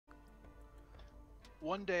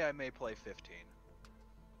One day I may play 15. Okay,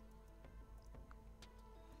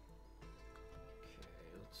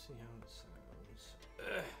 let's see how it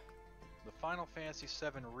sounds. The Final Fantasy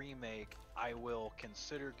VII Remake, I will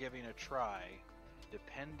consider giving a try,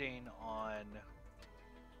 depending on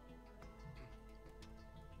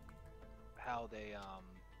how they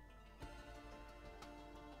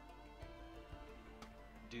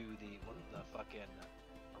do the fucking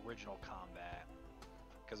original combat,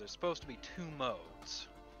 because there's supposed to be 2 modes.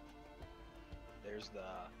 There's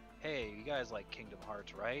the, hey, you guys like Kingdom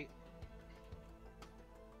Hearts, right?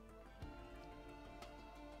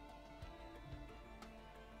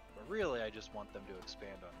 But really, I just want them to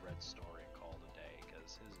expand on Red's story and call it a day,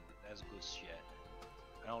 because that's good shit.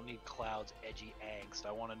 I don't need Cloud's edgy angst.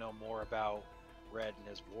 I want to know more about Red and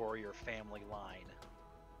his warrior family line.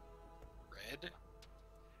 Red?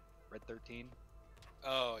 Red 13?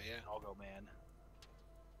 Oh, yeah. I'll go, man.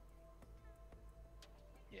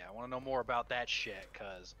 Yeah, I want to know more about that shit,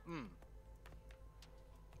 because,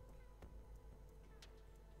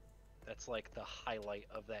 that's like the highlight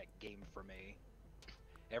of that game for me.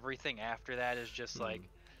 Everything after that is just like,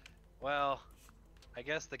 well, I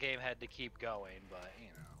guess the game had to keep going, but,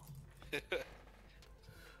 you know.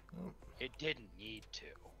 It didn't need to.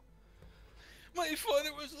 My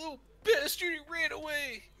father was a little bastard who ran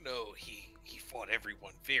away. No, he fought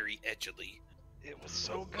everyone very edgily. It was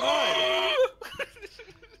so good.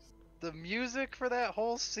 The music for that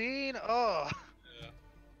whole scene, oh. Yeah.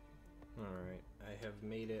 Alright, I have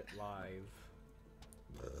made it live.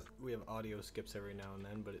 We have audio skips every now and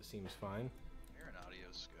then, but it seems fine. You're an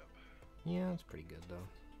audio skip. Yeah, it's pretty good though.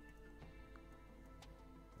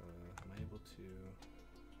 Am I able to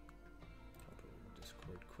pop over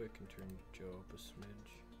Discord quick and turn Joe up a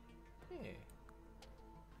smidge? Yeah.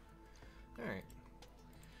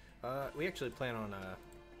 Alright. We actually plan on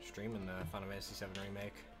streaming the Final Fantasy VII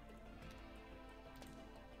Remake.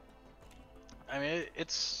 I mean,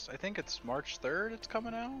 I think it's March 3rd it's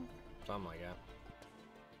coming out? Something like that.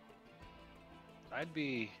 I'd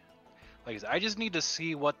be, like I said, I just need to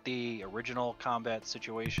see what the original combat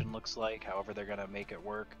situation looks like, however they're gonna make it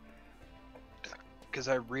work. Because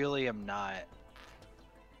I really am not,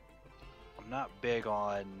 I'm not big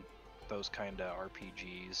on those kind of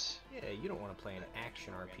RPGs. Yeah, you don't want to play an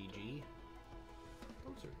action RPG.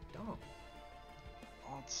 Those are dumb.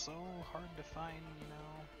 Oh, it's so hard to find, you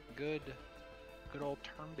know, good old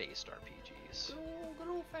turn-based RPGs. Good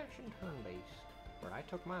old-fashioned turn-based. Where I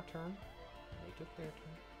took my turn, they took their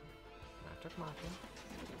turn, and I took my turn,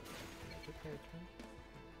 and they took their turn.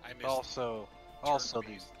 I missed Also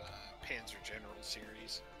these Panzer General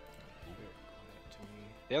series.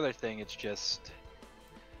 the other thing, it's just,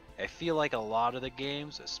 I feel like a lot of the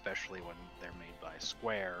games, especially when they're made by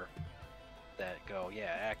Square, that go,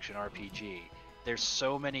 yeah, action RPG, there's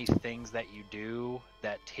so many things that you do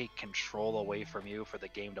that take control away from you for the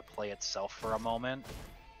game to play itself for a moment.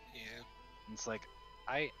 Yeah. It's like,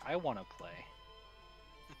 I want to play.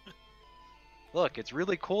 Look, it's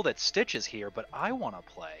really cool that Stitch is here, but I want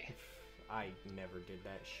to play. I never did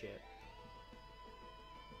that shit.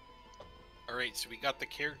 Alright, so we got the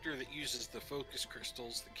character that uses the focus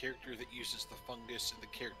crystals, the character that uses the fungus, and the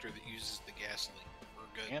character that uses the gasoline.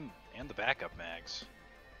 We're good. And the backup mags.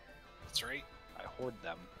 That's right. I hoard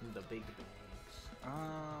them. The big bags.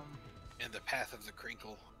 And the path of the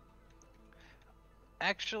crinkle.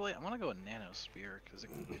 Actually, I'm gonna go with Nanosphere because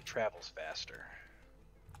it travels faster.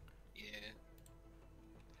 Yeah.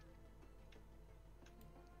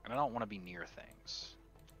 And I don't want to be near things.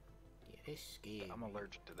 Yeah, it's scary. I'm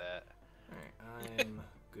allergic to that. Alright, I'm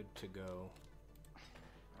good to go.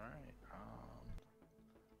 Alright,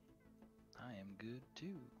 I am good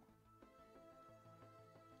too.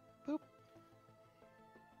 Boop.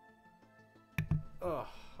 Ugh,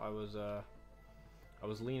 I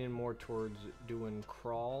was leaning more towards doing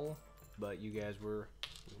crawl, but you guys were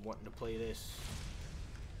wanting to play this.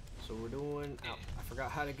 So we're doing, ow, I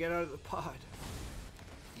forgot how to get out of the pod.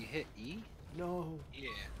 You hit E? No. Yeah.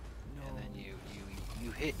 No. And then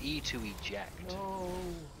you hit E to eject. No.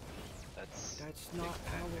 That's not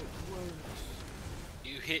how it works.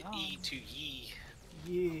 You hit E to ye.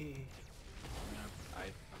 Yeah. I've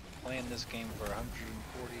been playing this game for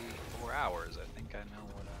 144 hours. I think I know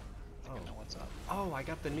what I know what's up. Oh, I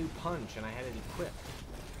got the new punch and I had it equipped.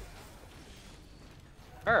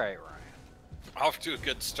 Alright, Ryan. Off to a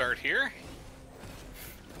good start here.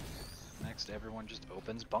 Next, everyone just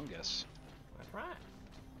opens Bungus. That's right.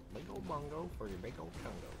 Big old bungo for your big old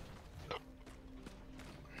chungo.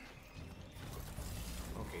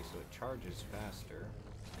 Okay, so it charges faster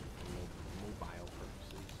for mobile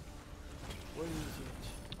purposes. What is it?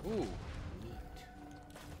 Ooh. Neat.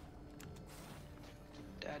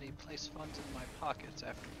 place funds in my pockets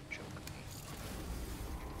after you choke me.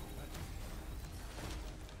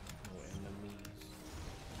 No enemies.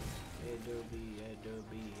 Adobe,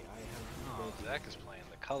 Adobe, I have Oh, Adobe. Zach is playing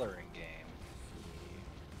the coloring game.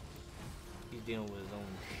 Yeah. He's dealing with his own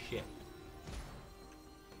shit.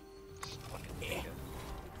 Just fucking take it.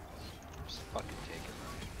 Just fucking take it,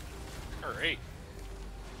 Ryan. Alright.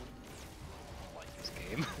 I don't like this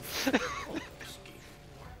game.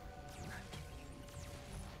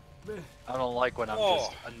 I don't like when I'm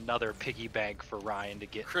just another piggy bank for Ryan to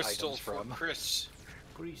get Crystal items for from. Chris.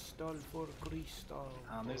 Crystal for crystal.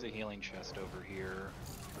 There's a healing chest over here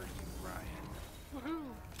for you, Ryan. Woohoo!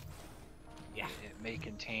 Yeah. It may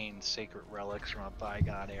contain sacred relics from a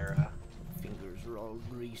bygone era. Fingers are all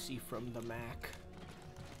greasy from the Mac.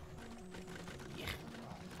 Yeah.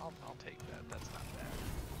 I'll take that. That's not bad.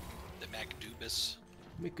 The MacDubus.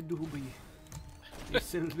 McDoobie. They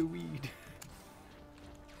sell the weed.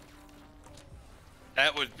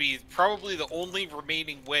 That would be probably the only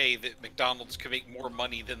remaining way that McDonald's could make more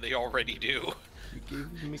money than they already do. We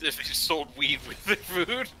gave If they sold weed with their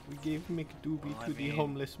food. We gave McDoobie Well, to the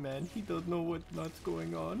homeless man. He doesn't know what's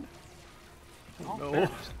going on. Oh, no.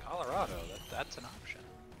 fairness, in Colorado, that's an option.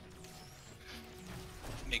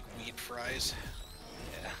 Make weed fries.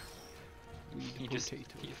 Yeah. Weed You potato.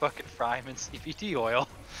 you fucking fry him in CBD oil.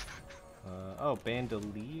 Oh,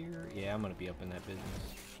 bandolier? Yeah, I'm gonna be up in that business.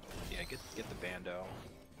 Yeah, get the bando.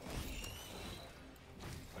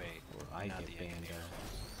 Wait, Or I not get the bando. engineer.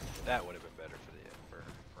 That would have been better for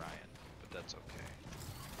Ryan, but that's okay.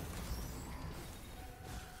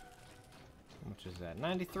 How much is that?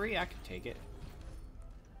 93? I could take it.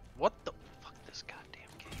 What the fuck, this goddamn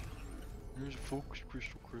game? Here's a focus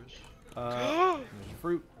crystal, Chris. There's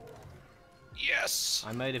fruit. Yes!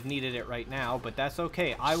 I might have needed it right now, but that's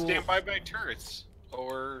okay. I will. Stand by my turrets.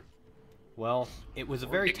 Or Well, it was a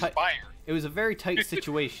very tight. expire. It was a very tight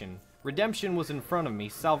situation. Redemption was in front of me.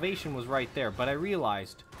 Salvation was right there. But I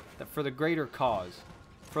realized that for the greater cause,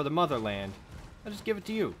 for the motherland, I'll just give it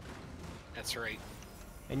to you. That's right.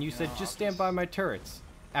 And you Yeah, said I'll just stand just- by my turrets.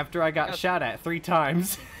 After I got Yes. shot at 3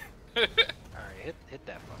 times. Alright, hit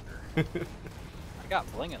that fucker. I got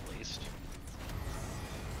bling at least.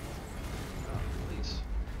 Please.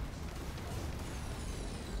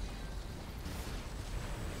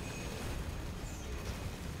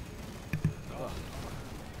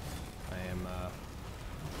 I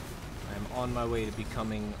am on my way to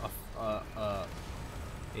becoming a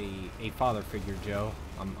father figure, Joe.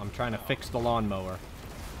 I'm trying to fix the lawnmower.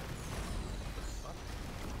 What's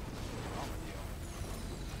wrong with you?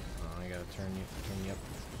 Oh, I gotta turn you up.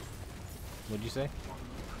 What'd you say?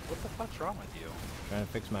 What the fuck's wrong with you? Trying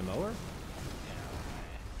to fix my mower? Yeah,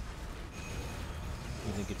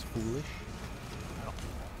 You think it's foolish? I don't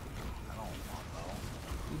want though.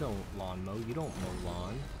 You don't lawn mow. You don't mow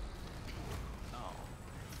lawn. No.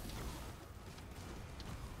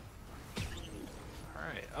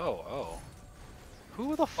 Alright, oh.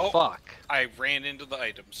 Who the Oh. fuck? I ran into the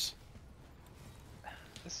items.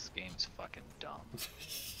 This game's fucking dumb.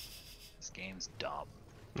 This game's dumb.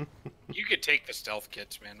 You could take the stealth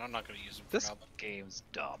kits, man. I'm not going to use them for This nothing. game's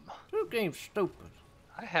dumb. This game's stupid.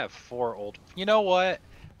 I have 4 old... You know what?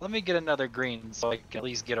 Let me get another green so I can at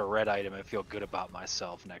least get a red item and feel good about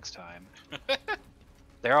myself next time.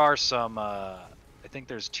 There are some, I think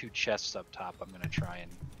there's 2 chests up top I'm gonna try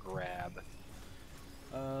and grab.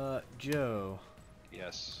 Joe.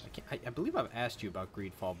 Yes. I believe I've asked you about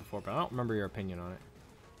Greedfall before, but I don't remember your opinion on it.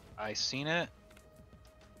 I seen it.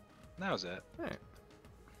 That was it. Alright.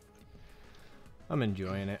 I'm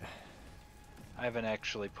enjoying it. I haven't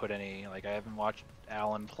actually put any, like, I haven't watched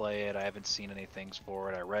Alan play it, I haven't seen any things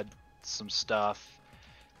for it, I read some stuff,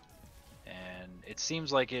 and it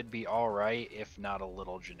seems like it'd be alright, if not a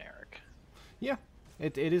little generic. Yeah,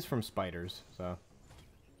 it is from Spiders, so.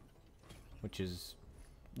 Which is,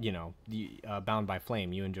 you know, Bound by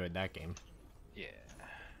Flame. You enjoyed that game. Yeah.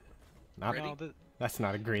 Not, Ready? No, that's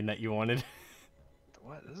not a green that you wanted.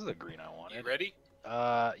 what? This is a green I wanted. You ready?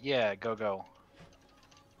 Yeah, go.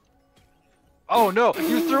 Oh no,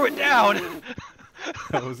 you threw it down!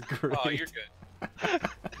 That was great. Oh, you're good.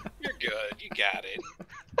 You're good. You got it.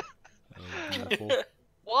 That was beautiful.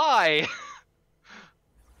 Why?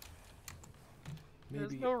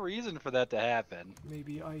 There's Maybe, no reason for that to happen.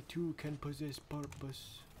 maybe I too can possess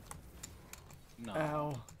purpose. No.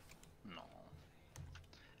 Ow. No.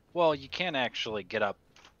 Well, you can actually get up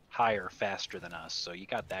higher faster than us, so you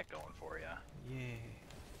got that going for you. Yeah.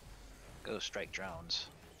 Go strike drones.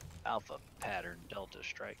 Alpha pattern delta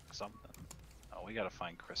strike something. Oh, we gotta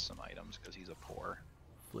find Chris some items because he's a poor.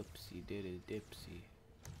 Flipsy did a dipsy.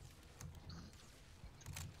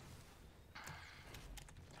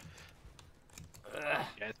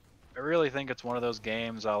 really think it's one of those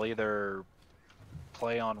games I'll either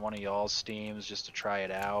play on one of y'all's Steams just to try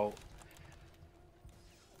it out.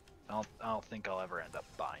 I don't think I'll ever end up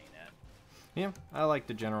buying it. Yeah, I like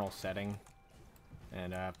the general setting,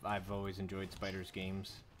 and I've always enjoyed Spider's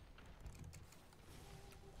games.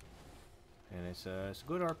 And it's a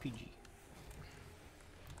good RPG.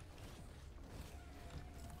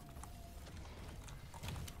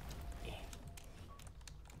 I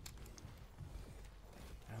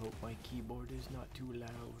hope my keyboard is not too loud.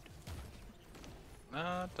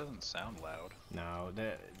 No, it doesn't sound loud. No,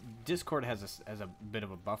 the Discord has a bit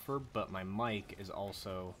of a buffer, but my mic is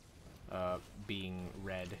also being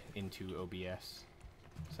read into OBS,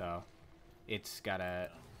 so it's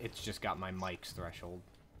just got my mic's threshold.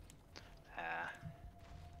 Ah.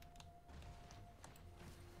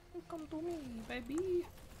 Come to me, baby.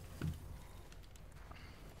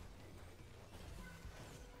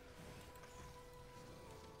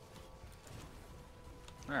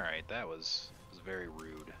 Alright, that was very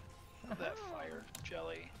rude of that fire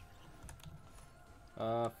jelly.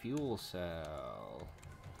 Fuel cell.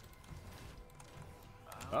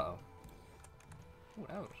 Uh-oh. Ooh,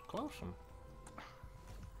 that was close.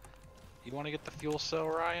 You want to get the fuel cell,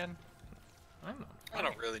 Ryan? I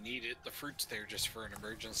don't really need it. The fruit's there just for an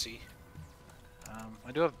emergency.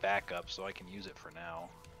 I do have backup, so I can use it for now.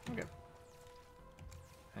 Okay.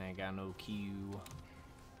 I ain't got no Q.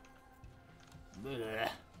 Blech.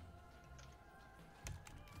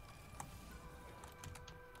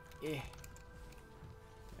 Let me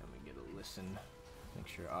get a listen. Make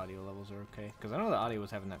sure audio levels are okay. Because I know the audio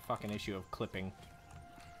was having that fucking issue of clipping.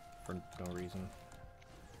 For no reason.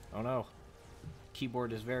 Oh no.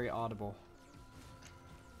 Keyboard is very audible.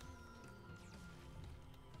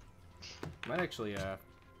 Might actually,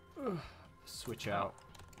 switch out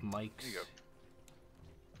mics. There you go.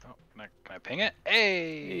 Oh, can I ping it?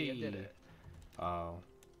 Hey! I did it. Oh.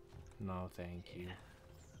 No, thank you.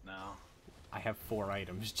 No. I have 4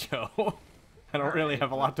 items, Joe. I don't really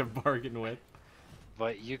have a lot to bargain with.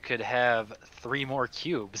 But you could have 3 more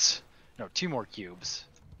cubes. No, 2 more cubes.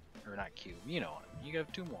 Or not cube. You know, you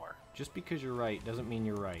have 2 more. Just because you're right doesn't mean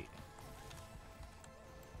you're right.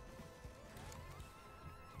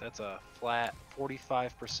 That's a flat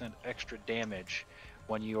 45% extra damage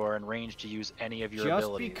when you are in range to use any of your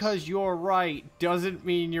abilities. Just because you're right doesn't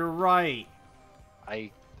mean you're right.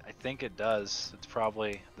 I think it does. It's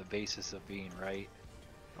probably the basis of being right.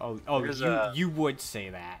 Oh, you would say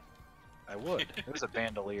that. I would. There's a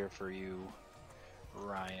bandolier for you,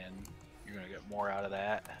 Ryan. You're gonna get more out of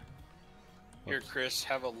that. Here, Chris,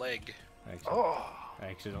 have a leg. I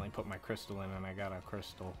accidentally put my crystal in and I got a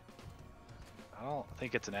crystal. I don't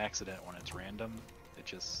think it's an accident when it's random. It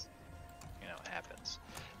just, happens.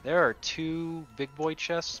 There are 2 big boy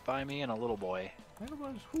chests by me and a little boy. That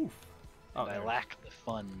was hoof. Oh, I lack the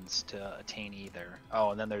funds to attain either.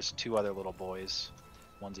 Oh, and then there's 2 other little boys.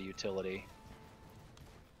 One's a utility.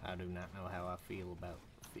 I do not know how I feel about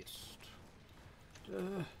fist.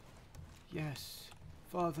 Yes,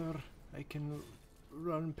 Father, I can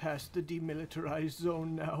run past the demilitarized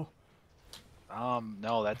zone now.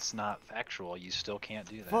 No, that's not factual. You still can't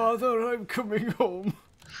do that. Father, I'm coming home.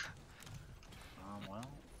 Well.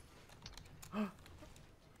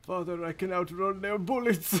 Father, I can outrun their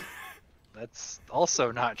bullets. That's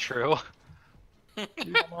also not true.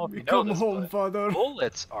 Come home, Father.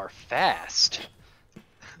 Bullets are fast.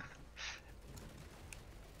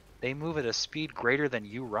 They move at a speed greater than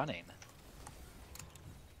you running.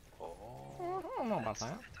 Oh, I don't know about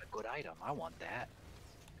that. That's a good item. I want that.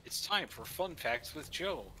 It's time for fun facts with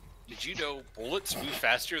Joe. Did you know bullets move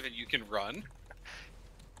faster than you can run?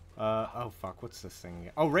 Oh fuck, what's this thing?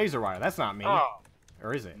 Oh, razor wire. That's not me. Oh.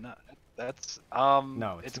 Or is it? No, that's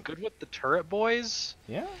no, it's good with the turret boys.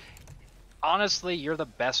 Yeah. Honestly, you're the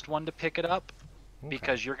best one to pick it up Okay.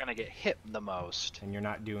 because you're gonna get hit the most. And you're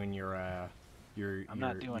not doing your I'm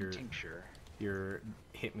not doing tincture. Your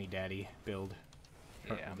hit me daddy build.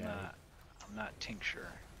 Yeah, I'm not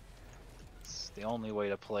tincture. It's the only way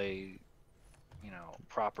to play,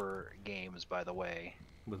 proper games, by the way.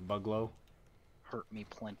 With Buglow? Hurt me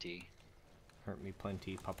plenty. Hurt me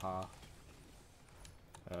plenty, papa.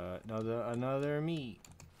 Another meat.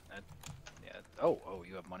 Yeah. Oh,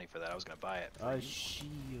 you have money for that. I was gonna buy it. A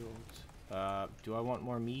shield. Do I want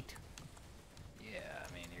more meat? Yeah,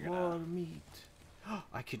 I mean you're gonna. More meat.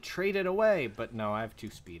 I could trade it away, but no, I have 2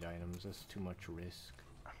 speed items. That's too much risk.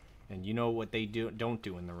 And you know what they don't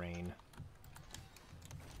do in the rain.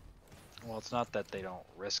 Well, it's not that they don't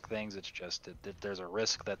risk things. It's just that there's a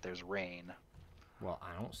risk that there's rain. Well,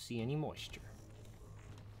 I don't see any moisture.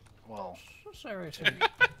 Well, So seriously.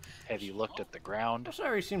 Have you looked at the ground? This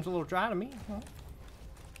area seems a little dry to me. Huh?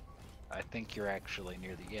 I think you're actually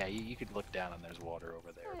near the... Yeah, you could look down and there's water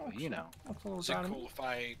over there, but you know. Looks a little Is it dry to me. cool if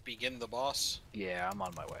I begin the boss? Yeah, I'm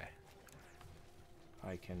on my way.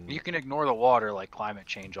 I can... You can ignore the water like climate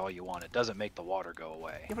change all you want. It doesn't make the water go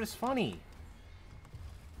away. Yeah, but it's funny.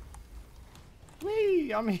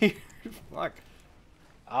 Whee! I'm here. Fuck.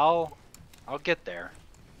 I'll get there.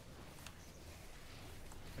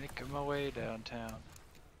 Making my way downtown.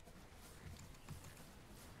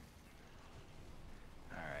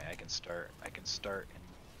 Alright, I can start in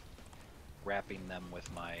wrapping them with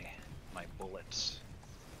my bullets.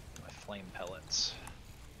 My flame pellets.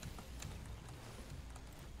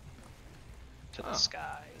 To the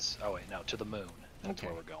skies. Oh wait, no, to the moon. That's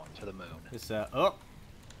where we're going. To the moon. It's oh.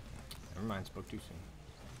 Never mind, spoke too soon.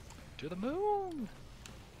 To the moon.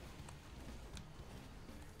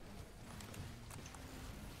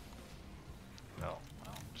 Oh, well,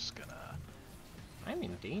 I'm just gonna... I'm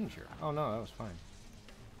in danger. Oh no, that was fine.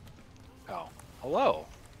 Oh, hello.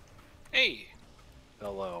 Hey!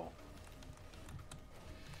 Hello.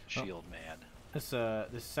 Shield man. This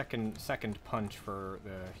second punch for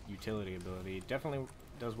the utility ability definitely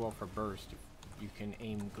does well for burst if you can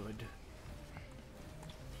aim good.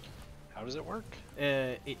 How does it work?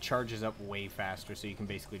 It charges up way faster, so you can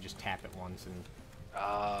basically just tap it once and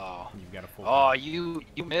Oh. you've got a full. Oh, you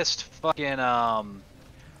missed fucking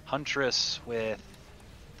Huntress with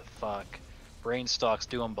the fuck Brainstalks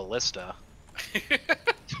doing ballista.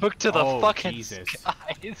 Took to the fucking Jesus.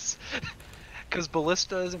 skies. Because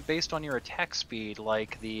ballista isn't based on your attack speed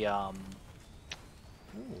like the Ooh,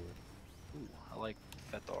 I like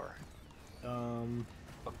Fethor.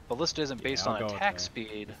 Ballista isn't based on attack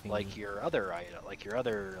speed like your other item, like your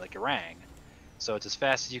Rang. So it's as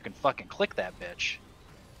fast as you can fucking click that bitch.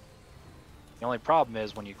 The only problem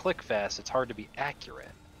is when you click fast, it's hard to be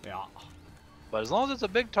accurate. Yeah. But as long as it's a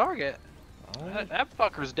big target, that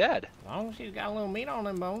fucker's dead. As long as he's got a little meat on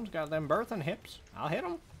them bones, got them birthing hips, I'll hit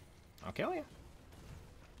him. I'll kill you.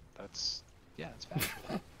 That's fast.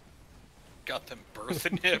 Got them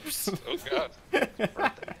birthing hips. Oh god.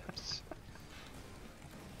 Birthing hips.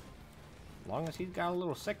 As long as he's got a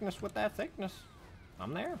little sickness with that thickness,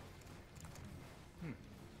 I'm there.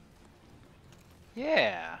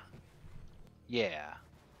 Yeah. Yeah.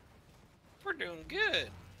 We're doing good.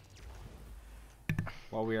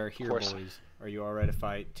 While we are here, boys, are you alright if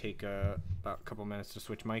I take about a couple minutes to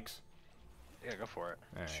switch mics? Yeah, go for it.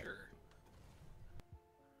 All right. Sure.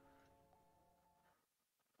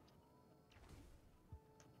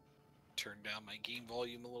 Turn down my game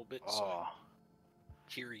volume a little bit so I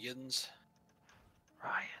hear yins.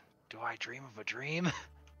 Ryan, do I dream of a dream?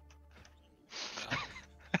 No.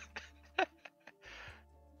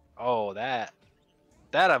 Oh, that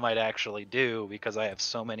I might actually do because I have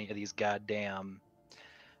so many of these goddamn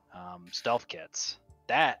stealth kits.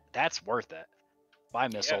 That's worth it. Buy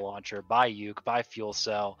missile launcher, buy uke, buy fuel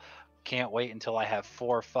cell. Can't wait until I have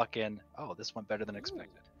 4 fucking... Oh, this went better than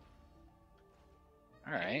expected.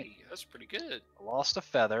 All right. Hey, that's pretty good. Lost a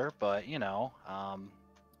feather, but you know,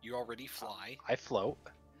 You already fly. I float.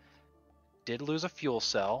 Did lose a fuel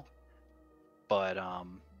cell, but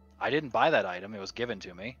I didn't buy that item. It was given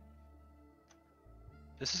to me.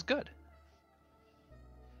 This is good.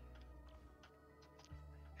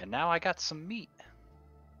 And now I got some meat.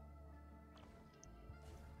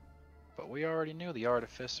 But we already knew the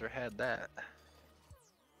artificer had that.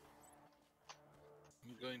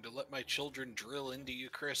 I'm going to let my children drill into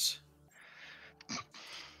you, Chris.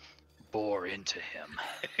 Bore into him.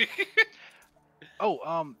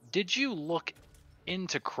 Oh, did you look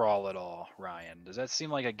into Crawl at all, Ryan? Does that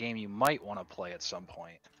seem like a game you might want to play at some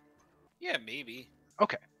point? Yeah, maybe.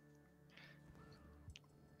 Okay.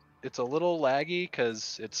 It's a little laggy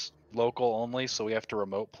because it's local only, so we have to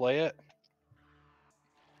remote play it.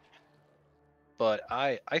 But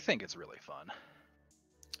I think it's really fun.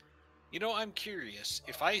 You know, I'm curious.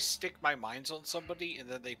 If I stick my mines on somebody and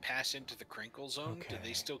then they pass into the crinkle zone, do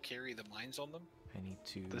they still carry the mines on them? I need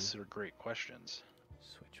to These are great questions.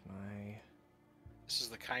 switch my... This is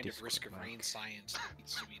the kind of Discord risk of mic. rain science that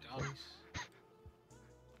needs to be done.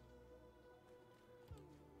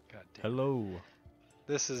 God damn. Hello.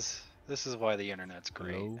 This is why the internet's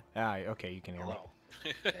great. Hello. Okay, you can hear me. Hello.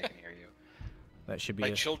 I can hear you. That should be My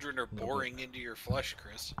a, children are little boring into your flesh,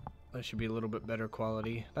 Chris. that should be a little bit better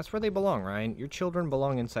quality. That's where they belong, Ryan. Your children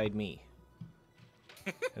belong inside me.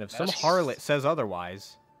 And if some That's- harlot says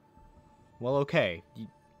otherwise, well, okay.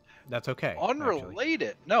 That's okay. actually.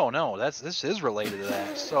 Unrelated. No, this is related to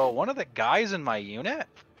that. So one of the guys in my unit,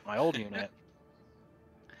 my old unit,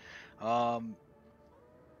 so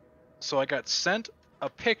I got sent a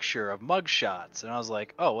picture of mugshots, and I was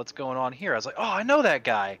like, oh, what's going on here? I was like, oh, I know that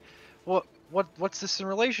guy. What's this in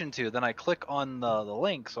relation to? Then I click on the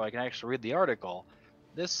link so I can actually read the article.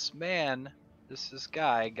 This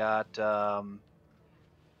guy got caught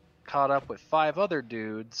up with 5 other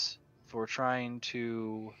dudes for trying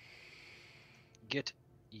to get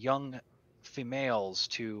young females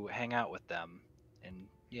to hang out with them, and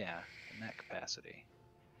yeah, in that capacity.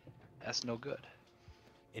 That's no good.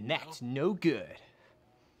 And that's no good.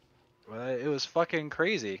 Well, it was fucking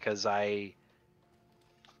crazy because I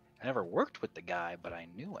never worked with the guy, but I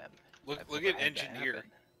knew him. Look I've at never had that engineer.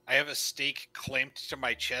 happen. I have a stake clamped to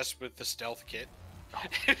my chest with the stealth kit.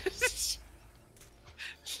 It's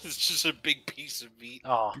just a big piece of meat.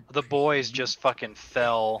 Oh, the boys just fucking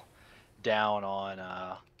fell down on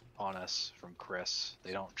us from Chris.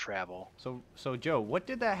 They don't travel. So Joe, what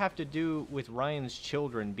did that have to do with Ryan's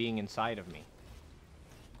children being inside of me?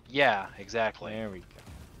 Yeah, exactly. There we go.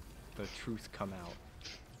 The truth come out.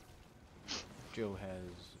 Joe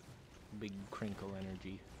has big crinkle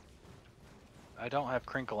energy. I don't have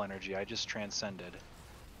crinkle energy. I just transcended.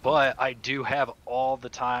 But I do have all the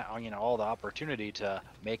time, all the opportunity to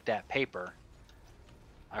make that paper.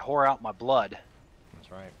 I whore out my blood.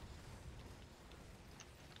 That's right.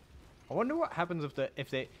 I wonder what happens if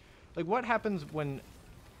they like what happens when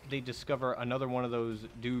they discover another one of those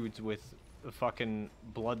dudes with the fucking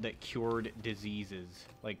blood that cured diseases,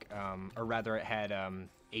 like or rather it had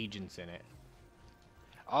agents in it.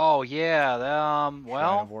 Oh yeah, Shrine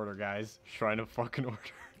well, of Order, guys. Shrine of fucking Order.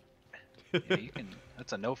 yeah, you can.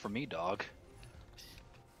 That's a no for me, dog.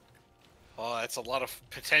 Oh, that's a lot of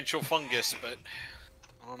potential fungus, but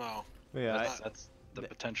I don't know. Yeah, That's the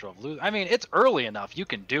potential of losing. I mean, it's early enough. You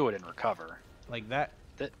can do it and recover. like that.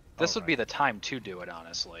 This would be right. the time to do it,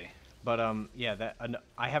 honestly. But yeah,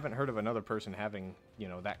 I haven't heard of another person having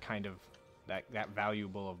that kind of that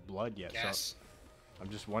valuable of blood yet. Yes. So I'm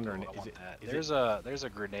just wondering, Oh, I is want it? that. Is There's a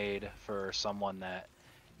grenade for someone that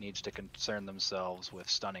needs to concern themselves with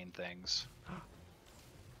stunning things. I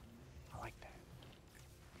like that.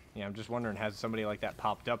 Yeah, I'm just wondering, has somebody like that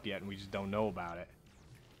popped up yet, and we just don't know about it?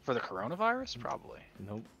 For the coronavirus, probably.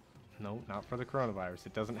 Nope. No, not for the coronavirus.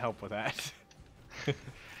 It doesn't help with that.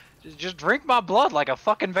 Just drink my blood like a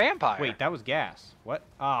fucking vampire. Wait, that was gas. What?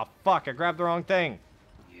 Ah, fuck! I grabbed the wrong thing.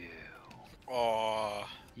 Oh,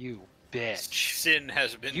 You bitch. sin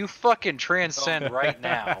has been. You fucking transcend right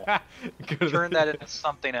now. Turn that into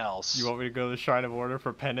something else. You want me to go to the Shrine of Order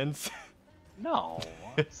for penance? No.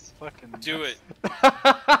 It's fucking. Do it.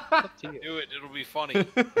 Up to you. Do it. It'll be funny.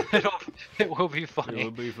 It will be funny. It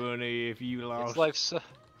would be funny if you lost.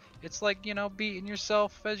 It's like beating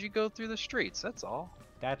yourself as you go through the streets. That's all.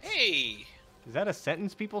 That's. Hey. Is that a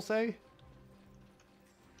sentence people say?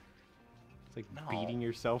 It's like No. beating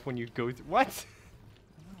yourself when you go through. What?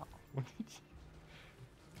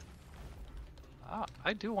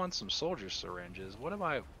 I do want some soldier syringes. What am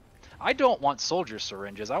I? I don't want soldier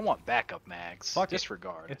syringes. I want backup mags. Fuck it.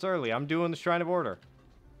 Disregard. It's early. I'm doing the Shrine of Order.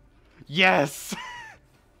 Yes.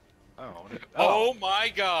 Oh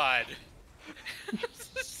my God.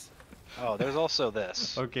 Oh, there's also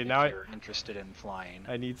this. Okay, if now you're interested in flying.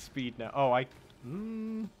 I need speed now. Oh,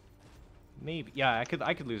 maybe. Yeah, I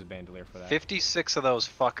could lose a bandolier for that. 56 of those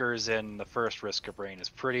fuckers in the first Risk of Rain is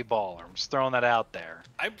pretty baller. I'm just throwing that out there.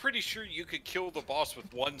 I'm pretty sure you could kill the boss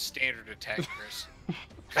with one standard attack, Chris.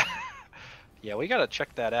 Yeah, we gotta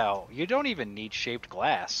check that out. You don't even need shaped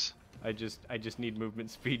glass. I just need movement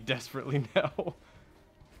speed desperately now.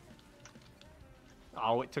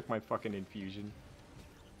 Oh, it took my fucking infusion.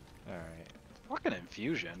 Alright. Fucking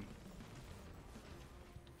infusion.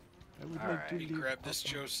 I would All like to right. You leave- grab this,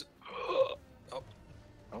 Joseph. Oh,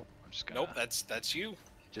 I'm just gonna. Nope, that's you.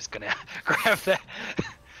 Just gonna grab that.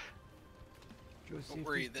 Don't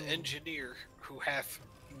worry, the engineer who hath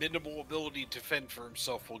minimal ability to fend for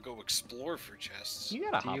himself will go explore for chests. You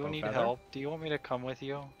gotta Do hop you on need feather. help? Do you want me to come with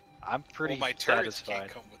you? I'm pretty Well, my turrets satisfied. can't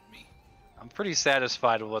come with me. I'm pretty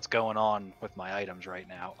satisfied with what's going on with my items right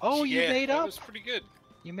now. Oh, you yeah, made that up. was pretty good.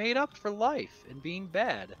 You made up for life and being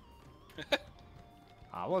bad.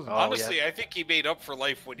 I wasn't. Oh, Honestly, I think he made up for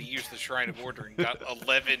life when he used the Shrine of Order and got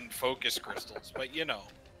 11 focus crystals. But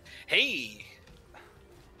hey,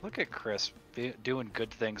 Look at Chris doing good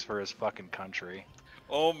things for his fucking country.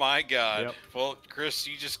 oh my God. Yep. Well, Chris,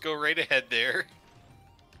 you just go right ahead there.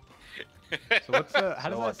 So what's how So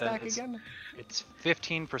does what, that stack it's- again? It's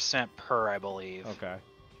 15% per, I believe. Okay.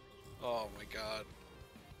 Oh my God.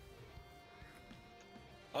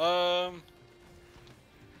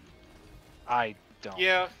 I don't.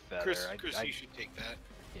 Yeah, have feather. Chris, I- you should take that.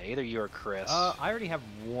 yeah, either you or Chris. I already have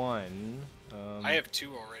one. I have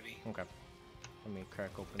 2 already. Okay. Let me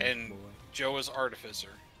crack open And this boy. Joe is artificer.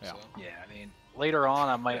 Yeah. So. Yeah, I mean, later on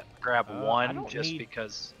I might grab I one don't just need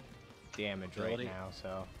because. damage ability. right now,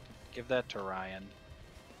 so Give that to Ryan.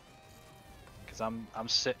 Cause I'm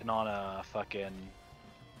sitting on a fucking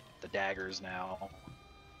the daggers now.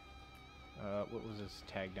 what was this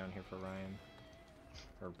tag down here for Ryan?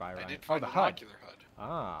 Or by Ryan? I did Oh, find the an HUD. ocular HUD.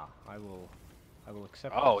 Ah, I will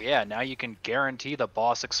accept. Oh this. yeah, now you can guarantee the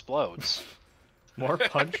boss explodes. More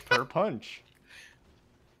punch per punch.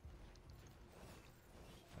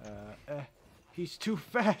 He's too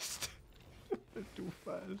fast. Too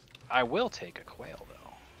fast. I will take a quail though.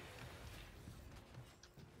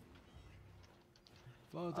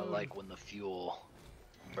 Father. I like when the fuel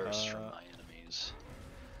bursts from my enemies.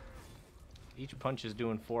 Each punch is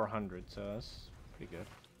doing 400, so that's pretty good.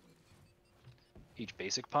 Each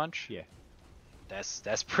basic punch? Yeah.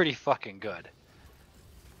 That's pretty fucking good.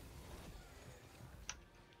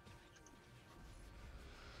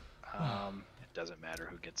 It doesn't matter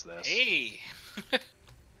who gets this. Hey!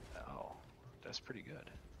 Oh, that's pretty good.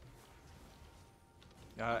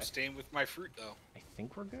 I'm staying with my fruit, though. I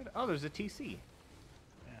think we're good. Oh, there's a TC.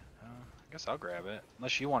 Yeah, I guess I'll grab it.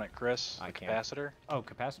 Unless you want it, Chris. I The can't. capacitor? Oh,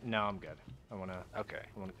 capacitor? No, I'm good. I wanna. Okay.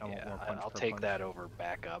 I want Yeah, more punch I'll per take punch. that over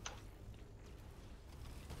backup.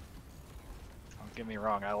 Don't get me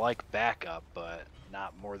wrong, I like backup, but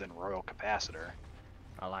not more than royal capacitor.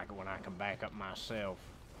 I like it when I can back up myself.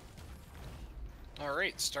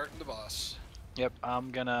 Alright, starting the boss. Yep,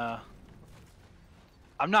 I'm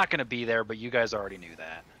not gonna be there, but you guys already knew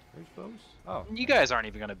that. Where's Bose? Oh. You guys aren't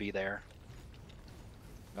even gonna be there.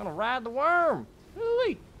 Gonna ride the worm.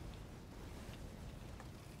 Ooh-wee.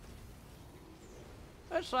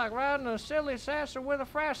 That's like riding a silly sasser with a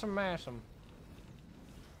frassum massum.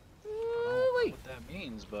 I don't know what that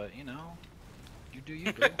means, but you know, you do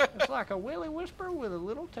you, girl. It's like a willy whisper with a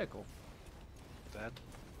little tickle.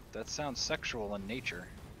 That sounds sexual in nature.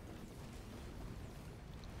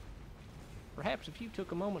 Perhaps if you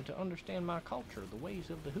took a moment to understand my culture, the ways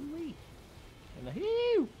of the hooey and the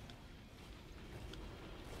hoo.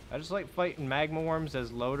 I just like fighting magma worms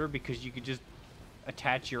as loader because you could just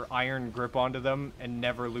attach your iron grip onto them and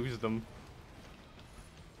never lose them.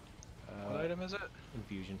 What item is it?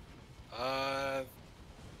 Infusion.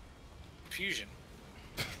 Fusion.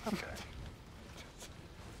 Okay.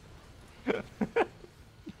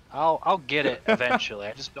 I'll get it eventually.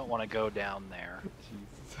 I just don't want to go down there.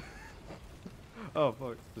 Jesus. Oh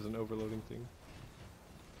fuck! There's an overloading thing.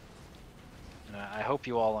 And I hope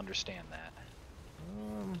you all understand that.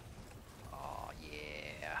 Um. Oh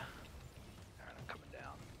yeah. Alright, I'm coming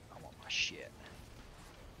down. I want my shit.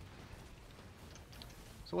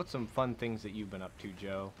 So what's some fun things that you've been up to,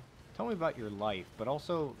 Joe? Tell me about your life, but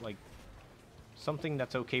also like something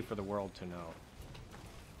that's okay for the world to know.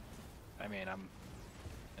 I mean, I'm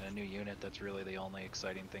in a new unit. That's really the only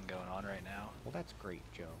exciting thing going on right now. Well, that's great,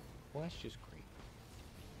 Joe. Well, that's just great.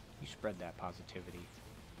 You spread that positivity.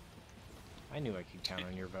 I knew I could count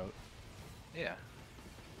on your vote. Yeah.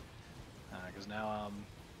 Because now I'm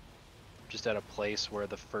just at a place where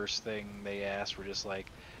the first thing they asked were just like,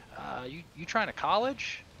 you trying to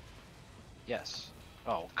college? Yes.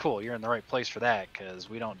 Oh, cool. You're in the right place for that because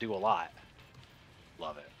we don't do a lot.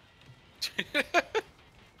 Love it.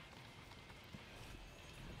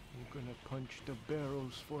 I'm gonna punch the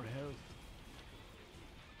barrels for health.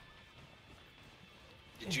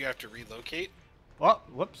 Did you have to relocate? Oh,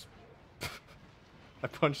 whoops. I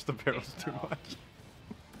punched the barrels too No. much.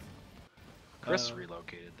 Chris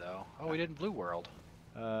relocated though. Oh, we did Blue World.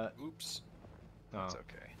 Oops. That's Oh,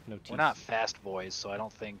 okay. no We're not fast boys, so I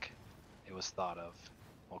don't think it was thought of.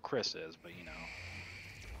 Well, Chris is, but you know.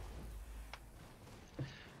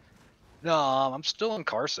 No, I'm still in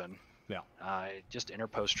Carson. Yeah. I just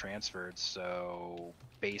interpost transferred, so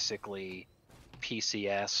basically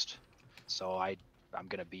PCS'd. So I'm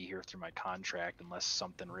gonna be here through my contract unless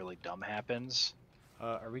something really dumb happens.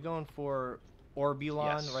 Are we going for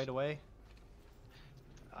Orbulon Yes. right away?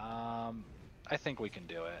 I think we can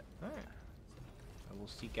do it. Alright. I will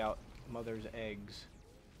seek out Mother's eggs.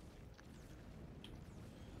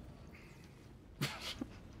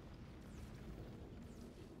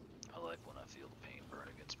 I like when I feel the pain burn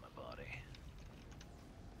against my body.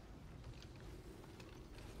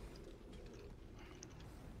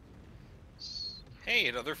 Hey,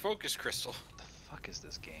 another focus crystal. What the fuck is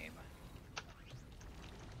this game?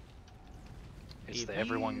 It's If the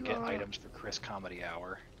everyone you get are- items for Chris Comedy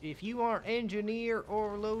Hour. If you aren't engineer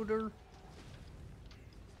or loader,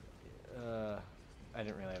 I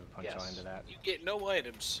didn't really have a punchline Yes. to that. You get no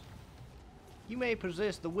items. You may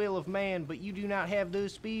possess the will of man, but you do not have the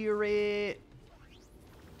spirit.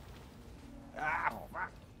 Ah,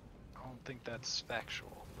 fuck. I don't think that's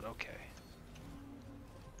factual, but okay.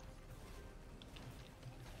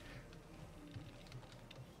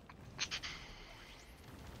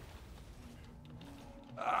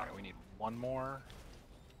 Alright, we need one more.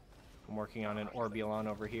 I'm working on an Orbulon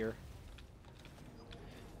over here.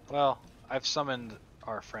 Well, I've summoned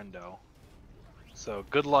our friendo. So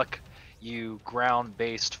good luck, you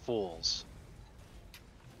ground-based fools.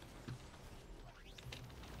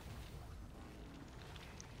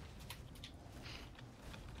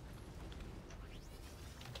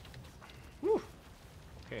 Whew.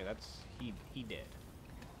 Okay, that's he did.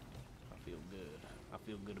 I feel good. I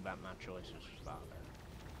feel good about my choices, Father.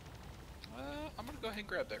 I'm gonna go ahead and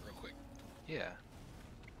grab that real quick. Yeah.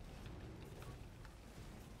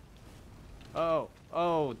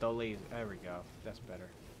 Oh, the laser. There we go. That's better.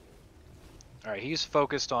 Alright, he's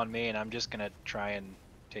focused on me, and I'm just gonna try and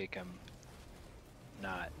take him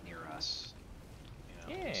not near us.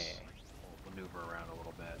 You know, Yeah. we'll maneuver around a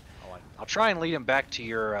little bit. I like I'll try and lead him back to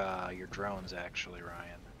your drones, actually,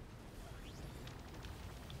 Ryan.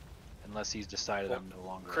 Unless he's decided Well, I'm no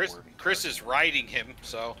longer a Chris worthy is partner. riding him,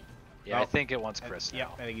 so Yeah, I Oh. think it wants Chris now.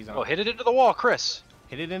 Yeah, I think he's on. Oh, hit it into the wall, Chris!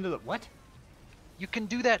 Hit it into the what? You can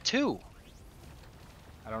do that too!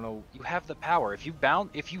 I don't know. You have the power. If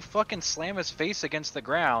you fucking slam his face against the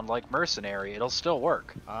ground like Mercenary, it'll still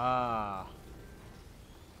work. Ah.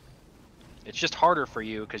 It's just harder for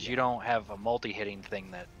you because you don't have a multi-hitting thing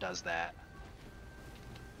that does that.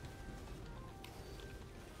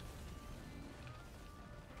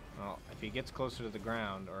 Well, if he gets closer to the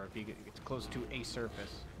ground, or if he gets close to a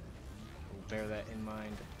surface, we'll bear that in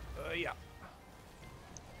mind. Yeah.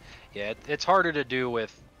 Yeah, it's harder to do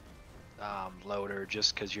with Loader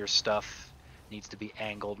just because your stuff needs to be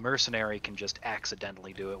angled. Mercenary can just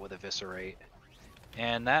accidentally do it with Eviscerate.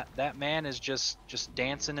 And that man is just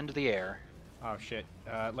dancing into the air. Oh shit.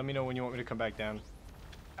 Let me know when you want me to come back down.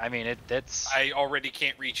 I mean, that's... I already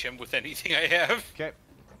can't reach him with anything I have. Okay.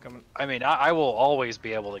 I'm coming. I mean, I will always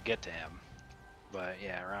be able to get to him. But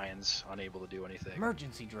yeah, Ryan's unable to do anything.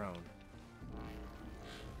 Emergency drone.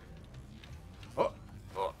 Oh.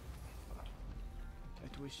 That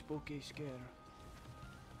was spooky scare.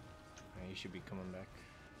 You should be coming back.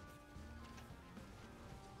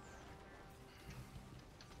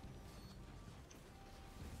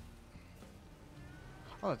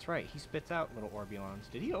 Oh, that's right. He spits out little Orbulons.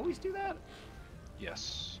 Did he always do that?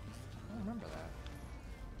 Yes. I don't remember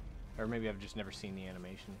that. Or maybe I've just never seen the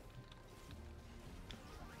animation.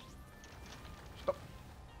 Stop.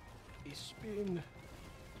 He spin.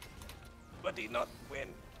 But he not win.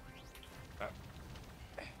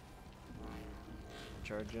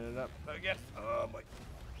 Charging it up again. Oh my.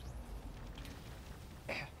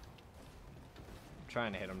 I'm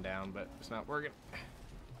trying to hit him down, but it's not working.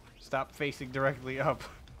 Stop facing directly up.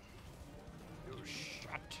 Oh, shit.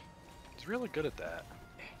 He's really good at that.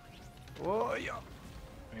 Oh, yeah.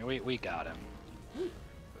 I mean, we got him.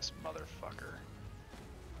 This motherfucker.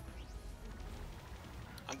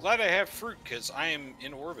 I'm glad I have fruit because I am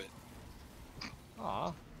in orbit.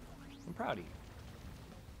 Aw. I'm proud of you.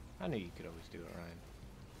 I knew you could always do it, Ryan.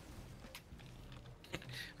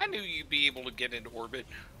 I knew you'd be able to get into orbit.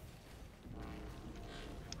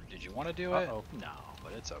 Did you want to do it? No,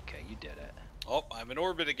 but it's okay. You did it. Oh, I'm in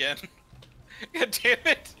orbit again. God damn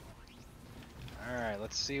it! Alright,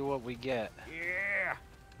 let's see what we get. Yeah!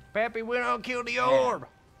 Pappy went on kill the orb!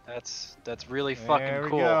 That's really fucking there we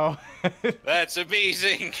cool. Go. That's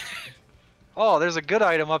amazing. Oh, there's a good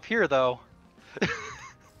item up here, though.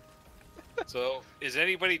 So, is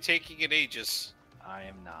anybody taking an Aegis? I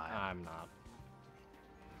am not. I'm not.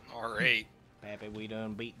 Alright. Pappy, we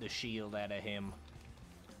done beat the shield out of him.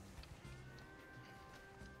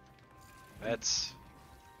 That's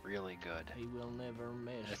really good. He will never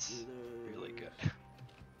mess That's with us. really good.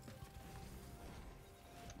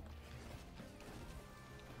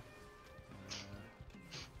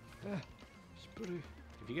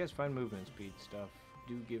 If you guys find movement speed stuff,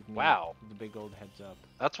 do give me Wow. the big old heads up.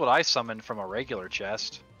 That's what I summoned from a regular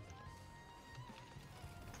chest.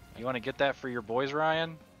 You want to get that for your boys,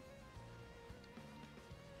 Ryan?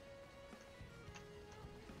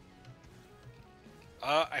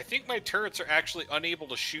 I think my turrets are actually unable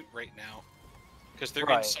to shoot right now. Because they're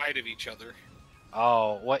Right. inside of each other.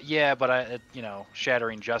 Oh, what? Yeah, but you know,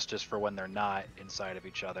 shattering justice for when they're not inside of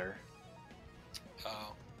each other.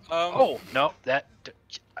 Oh. Oh no, I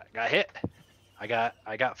got hit. I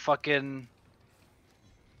got fucking.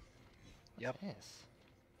 Yep. Yes.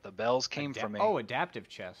 The bells came from me. Oh, adaptive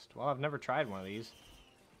chest. Well, I've never tried one of these.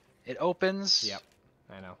 It opens. Yep.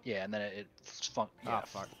 I know. Yeah, and then it's fun. Ah, Yeah,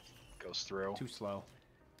 fuck. goes through. Too slow.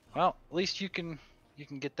 Well, at least you can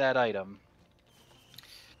get that item.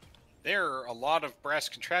 There are a lot of brass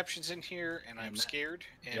contraptions in here, and I'm And that- scared.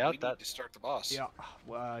 And yeah, we need to start the boss. Yeah.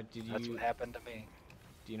 That's what happened to me.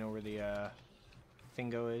 Do you know where the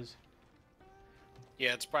thingo is?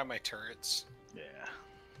 Yeah, it's by my turrets. Yeah.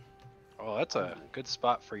 Oh, that's a good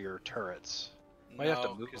spot for your turrets. Might have to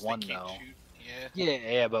No, move 'cause one they can't though. shoot. Yeah.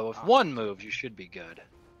 Yeah, but with one move, you should be good.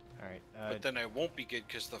 All right. But then I won't be good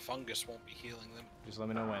because the fungus won't be healing them. Just let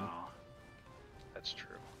me know when. Oh, that's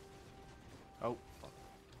true. Oh,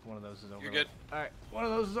 one of those is overloading. You're good. All right, one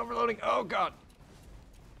of those is overloading. Oh God!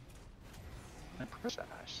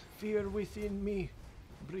 Nice. Fear within me,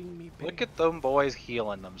 bring me pain. Look at them boys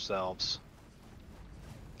healing themselves.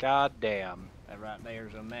 God damn. That right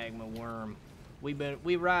there's a magma worm. We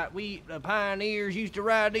the pioneers used to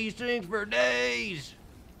ride these things for days.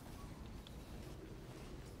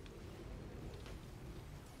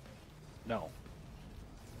 No.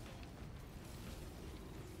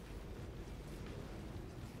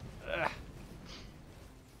 Ugh.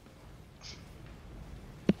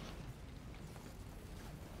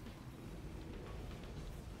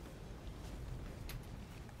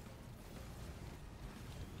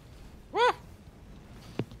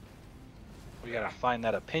 We gotta find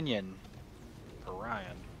that opinion for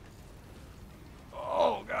Ryan.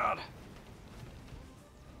 Oh God.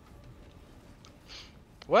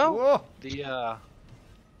 Well, Whoa. the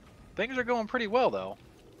things are going pretty well though.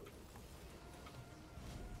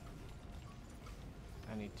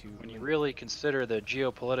 I need to. When you really consider the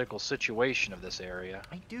geopolitical situation of this area.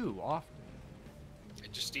 I do often. I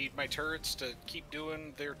just need my turrets to keep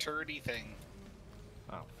doing their turrety thing.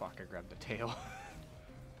 Oh fuck! I grabbed the tail.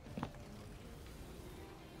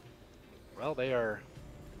 Well, they are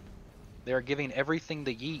giving everything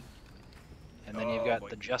the yeet. And then you've Oh, got boy.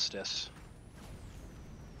 the justice.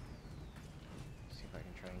 See if I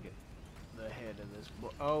can try and get the head of this.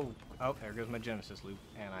 Oh, there goes my Genesis loop,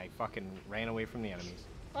 and I fucking ran away from the enemies.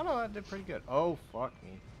 Oh no, that did pretty good. Oh fuck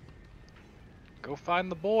me. Go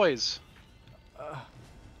find the boys.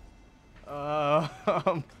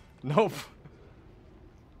 Nope.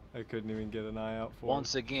 I couldn't even get an eye out for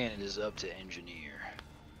Once again, it is up to engineer.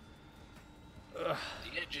 The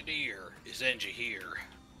engineer is engineer.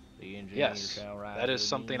 The engineer Yes, shall rise that is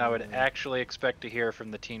something I would again. actually expect to hear from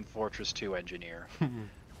the Team Fortress 2 engineer.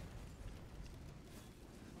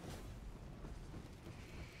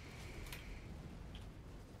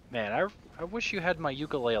 Man, I wish you had my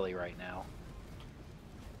ukulele right now.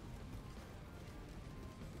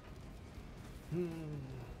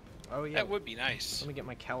 Oh yeah. That would be nice. Let me get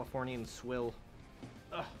my Californian swill.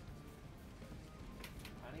 Ugh.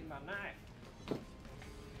 I need my knife.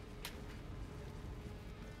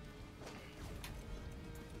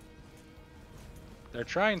 They're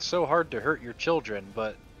trying so hard to hurt your children,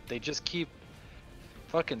 but they just keep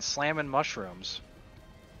fucking slamming mushrooms.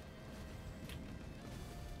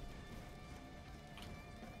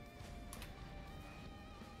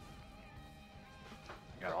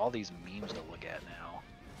 Got all these memes to look at now.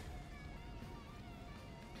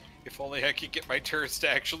 If only I could get my turrets to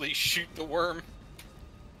actually shoot the worm.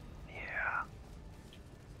 Yeah.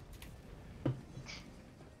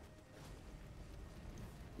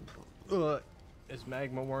 Is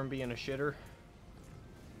magma worm being a shitter?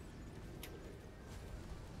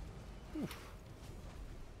 Oof.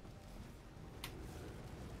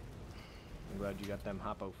 I'm glad you got them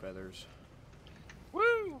hoppo feathers.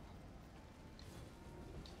 Woo!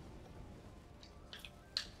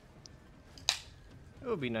 It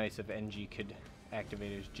would be nice if NG could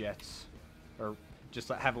activate his jets, or just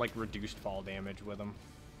have like reduced fall damage with them.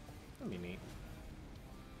 That'd be neat.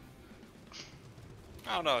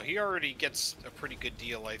 I don't know. He already gets a pretty good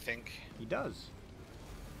deal, I think. He does.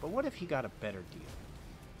 But what if he got a better deal?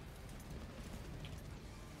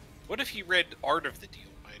 What if he read Art of the Deal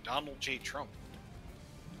by Donald J. Trump?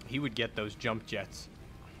 He would get those jump jets,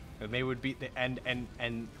 and they would be and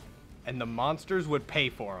the monsters would pay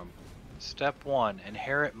for them. Step 1,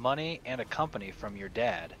 inherit money and a company from your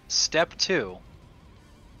dad. Step 2,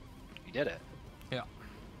 you did it. Yeah.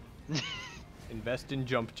 Invest in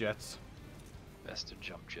jump jets. Best of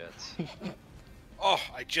jump jets. Oh,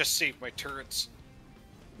 I just saved my turrets.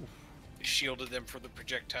 I shielded them from the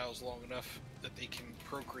projectiles long enough that they can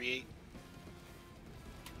procreate.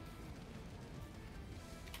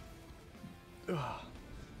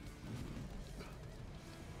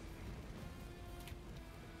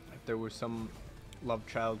 If there was some love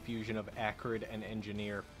child fusion of Acrid and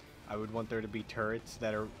Engineer, I would want there to be turrets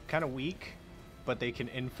that are kind of weak, but they can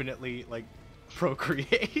infinitely, like,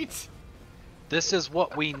 procreate. This is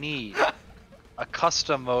what we need. a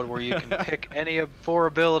custom mode where you can pick any of 4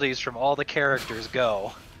 abilities from all the characters.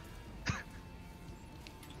 Go.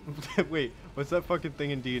 Wait, what's that fucking thing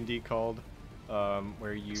in D&D called?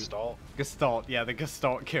 Where you... Gestalt? Gestalt, yeah, the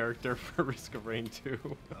Gestalt character for Risk of Rain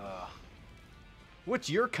 2. What's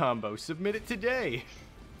your combo? Submit it today!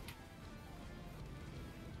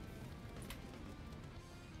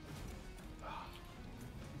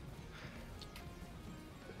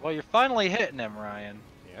 Well, you're finally hitting him, Ryan.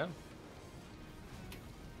 Yeah.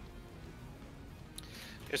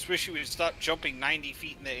 Just wish you would stop jumping 90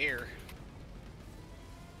 feet in the air.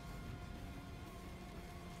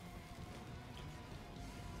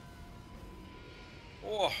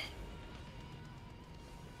 Oh.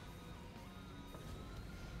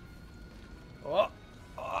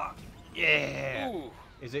 Oh, yeah. Ooh.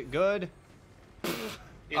 Is it good?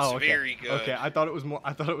 It's okay. very good. Okay, I thought it was more.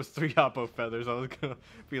 I thought it was 3 Oppo feathers. I was gonna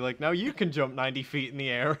be like, now you can jump 90 feet in the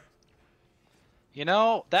air. You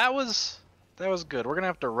know, that was good. We're gonna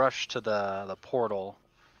have to rush to the portal.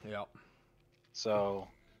 Yep. So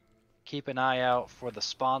keep an eye out for the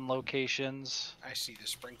spawn locations. I see the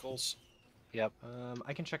sprinkles. Yep.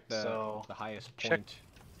 I can check the highest point.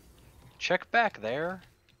 Check back there,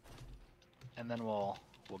 and then we'll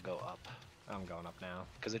go up. I'm going up now.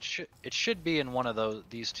 Because it should be in one of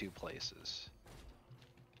these 2 places.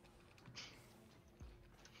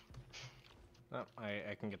 Oh,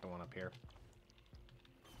 I can get the one up here.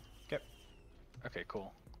 Okay. Okay,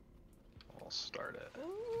 cool. We'll start it.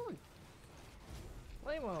 Ooh.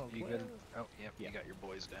 You good? Oh, yep. You got your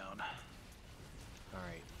boys down. All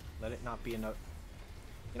right. Let it not be enough.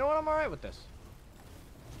 You know what? I'm all right with this.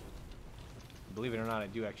 Believe it or not, I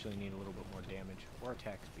do actually need a little bit more damage or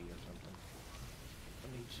attack speed or something.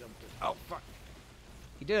 I need something. Oh fuck!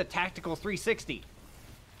 He did a tactical 360.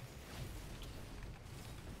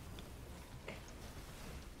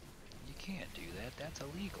 You can't do that. That's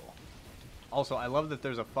illegal. Also, I love that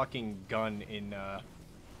there's a fucking gun in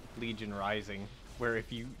Legion Rising where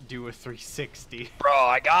if you do a 360, Bro,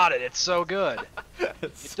 I got it. It's so good.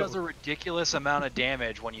 It so... does a ridiculous amount of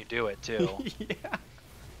damage when you do it too. Yeah.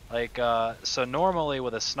 Like, so normally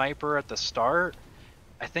with a sniper at the start,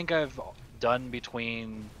 I think I've done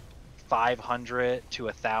between 500 to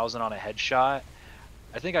 1,000 on a headshot.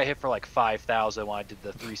 I think I hit for like 5,000 when I did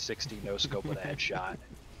the 360 no scope with a headshot.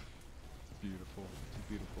 Beautiful. It's a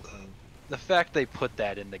beautiful thing. The fact they put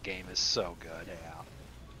that in the game is so good. Yeah.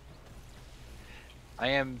 I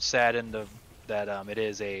am saddened that it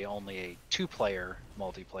is only a 2-player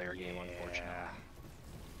multiplayer game, unfortunately.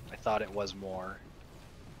 I thought it was more.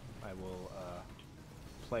 I will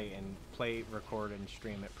play, record, and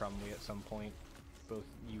stream it probably at some point. Both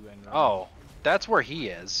you and Ryan. Oh, that's where he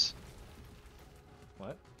is.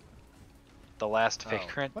 What? The last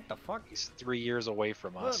vagrant. What the fuck? He's 3 years away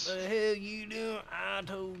from us. What the hell you doing? I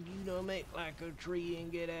told you to make like a tree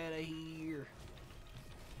and get out of here.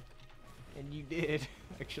 And you did,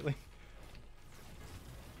 actually.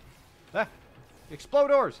 Ah!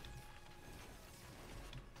 Exploders!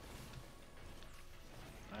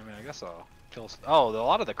 I mean, I guess I'll kill. Oh, a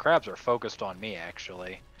lot of the crabs are focused on me,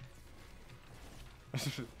 actually.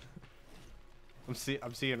 I'm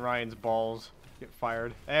seeing Ryan's balls get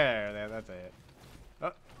fired. There, that's it.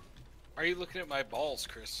 Why are you looking at my balls,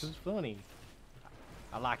 Chris? This is funny.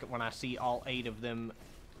 I like it when I see all 8 of them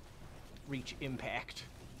reach impact.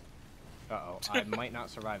 Uh-oh, I might not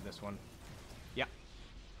survive this one. Yeah.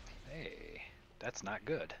 Hey, that's not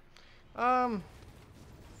good. That's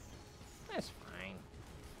fine.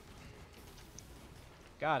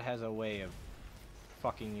 God has a way of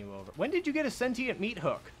fucking you over. When did you get a sentient meat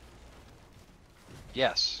hook?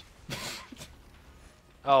 Yes.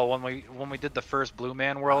 Oh, when we did the first Blue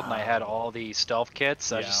Man world and I had all the stealth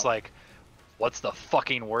kits, I was just like, what's the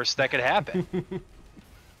fucking worst that could happen?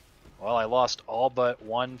 Well, I lost all but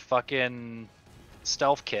 1 fucking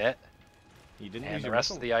stealth kit. You didn't and lose the your rest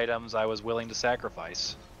missile? of the items I was willing to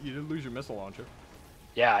sacrifice. You didn't lose your missile launcher.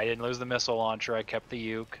 Yeah, I didn't lose the missile launcher. I kept the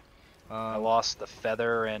uke. I lost the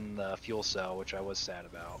feather and the fuel cell, which I was sad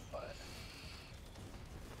about, but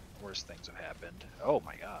worse things have happened. Oh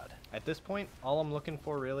my god. At this point, all I'm looking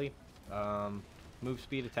for really, move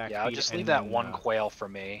speed, attack speed. Yeah, I'll just leave and that then, 1 quail for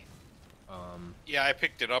me. Yeah, I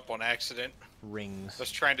picked it up on accident. Rings. I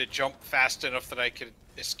was trying to jump fast enough that I could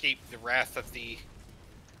escape the wrath of the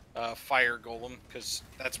fire golem, because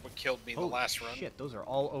that's what killed me the last run. Shit, those are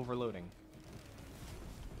all overloading.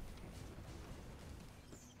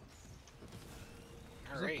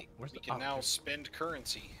 Alright, we can now spend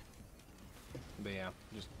currency. But yeah,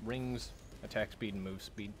 just rings, attack speed, and move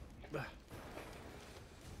speed. So,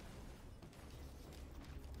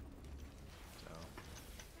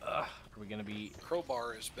 are we gonna be?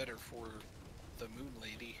 Crowbar is better for the moon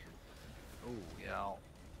lady. Oh yeah.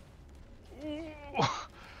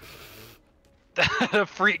 The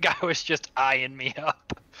freak guy was just eyeing me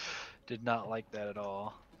up. Did not like that at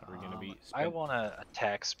all. Are we gonna be? I want to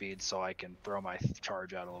attack speed so I can throw my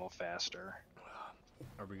charge out a little faster.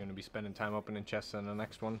 Are we gonna be spending time opening chests in the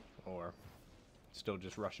next one, or still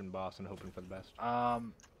just rushing boss and hoping for the best?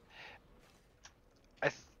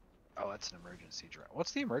 Oh, that's an emergency drone.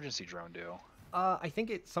 What's the emergency drone do? I think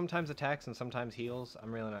it sometimes attacks and sometimes heals.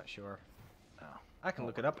 I'm really not sure. Oh. I can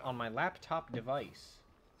look it up on my laptop device.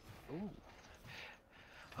 Ooh.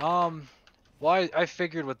 Well, I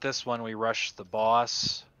figured with this one we rush the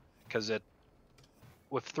boss, because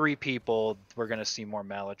with 3 people we're gonna see more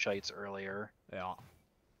Malachites earlier. Yeah.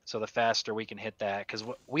 So the faster we can hit that, because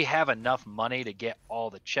we have enough money to get all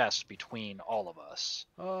the chests between all of us.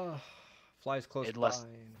 Flies close Unless, by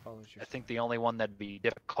and follows your. I think the only one that'd be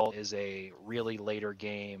difficult is a really later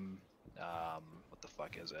game. What the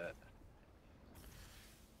fuck is it?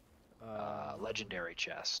 Legendary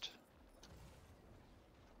chest.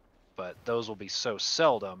 But those will be so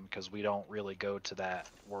seldom because we don't really go to that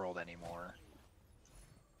world anymore.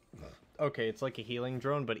 Okay, it's like a healing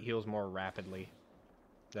drone, but it heals more rapidly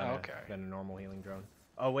than, than a normal healing drone.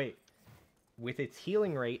 Oh, wait. With its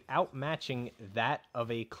healing rate outmatching that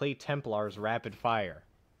of a Clay Templar's rapid fire.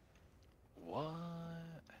 What?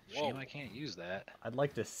 Shame I can't use that. I'd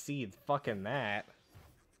like to see fucking that.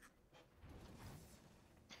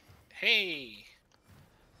 Hey!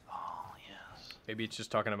 Oh, yes. Maybe it's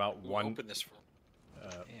just talking about We'll one... open this for...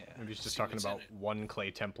 Yeah. Maybe it's just See talking what's about in it. one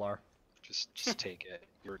Clay Templar. Just take it.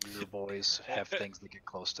 Your boys have things that get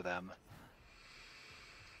close to them.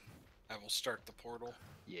 I will start the portal.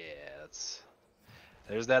 Yeah,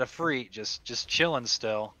 there's that Efreet just chilling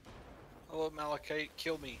still. Hello, Malachite.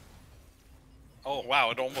 Kill me. Oh,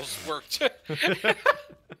 wow. It almost worked. I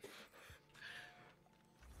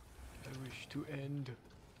wish to end.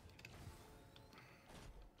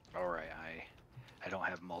 Alright, I don't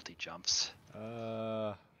have multi-jumps.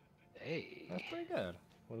 Hey. That's pretty good.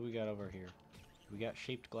 What do we got over here? We got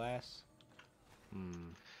shaped glass.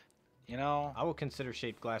 You know, I will consider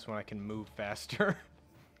shaped glass when I can move faster.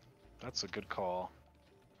 that's a good call.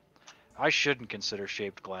 I shouldn't consider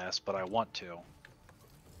shaped glass, but I want to.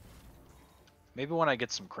 Maybe when I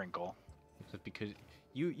get some crinkle. Just because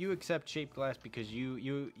you accept shaped glass because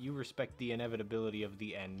you respect the inevitability of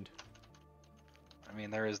the end. I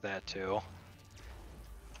mean, there is that too.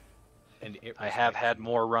 And I have had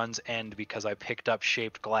more runs end because I picked up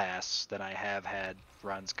shaped glass than I have had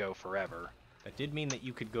runs go forever. That did mean that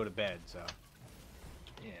you could go to bed, so.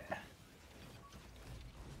 Yeah.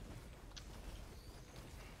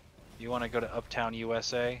 You want to go to Uptown,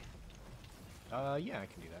 USA? Yeah, I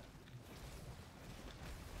can do that.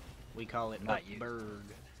 We call it Not you. Upberg.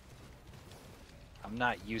 I'm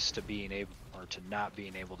not used to being able, or to not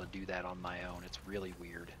being able to do that on my own. It's really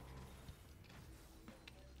weird.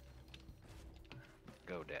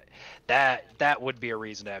 Go that would be a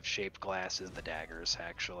reason to have shaped glass, is the daggers,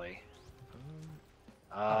 actually.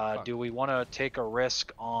 Do we want to take a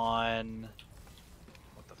risk on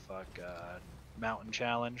what the fuck, mountain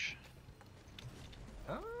challenge?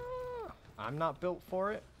 I'm not built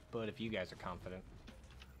for it, but if you guys are confident.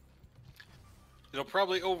 It'll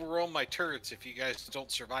probably overwhelm my turrets if you guys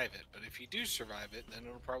don't survive it, but if you do survive it, then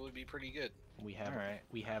it'll probably be pretty good. We have Alright.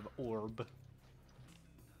 we have orb.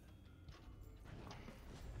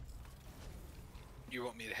 You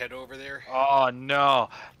want me to head over there? Oh no,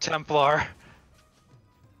 Templar.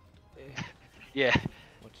 Yeah.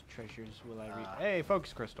 What treasures will I read? Hey,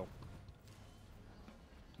 focus crystal.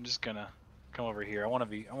 I'm just gonna come over here. I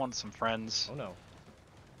want some friends. Oh no.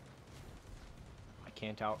 I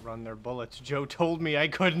can't outrun their bullets. Joe told me I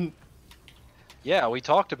couldn't. Yeah, we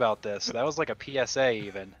talked about this. That was like a PSA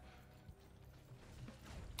even.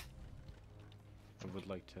 I would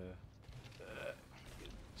like to get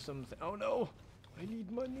something. Oh no! I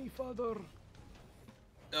need money, father.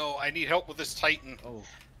 No, I need help with this Titan. Oh.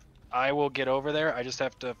 I will get over there. I just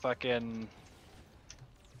have to fucking...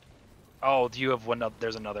 Oh, do you have one?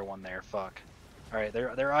 There's another one there. Fuck. Alright,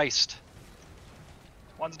 they're iced.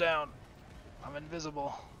 One's down. I'm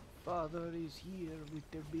invisible. Father is here with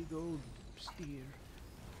their big old steer.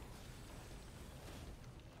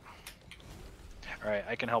 Alright,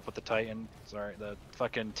 I can help with the Titan. Sorry, the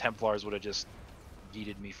fucking Templars would have just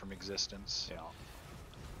yeeted me from existence. Yeah.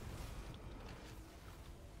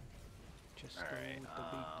 Just Alright, with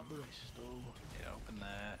the big Bristol. yeah, open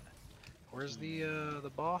that. Where's the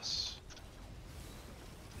boss?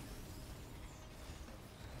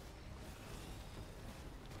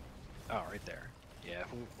 Oh, right there. Yeah,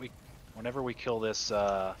 Whenever we kill this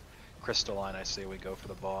crystalline, I say we go for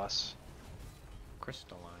the boss.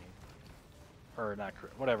 Crystalline. Or not,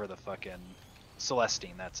 whatever the fucking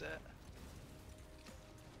Celestine. That's it.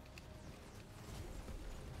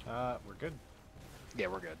 We're good. Yeah,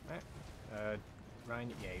 we're good. Alright.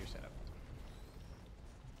 Ryan, yeah, you're set up.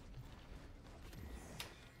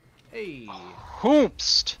 Hey!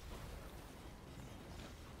 Hoopst!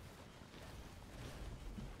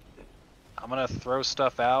 I'm gonna throw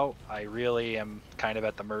stuff out. I really am kind of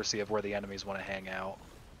at the mercy of where the enemies want to hang out.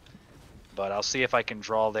 But I'll see if I can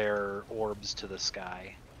draw their orbs to the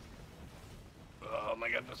sky. Oh my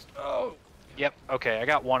goodness. Oh! Yep, okay, I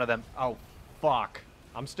got one of them. Oh, fuck.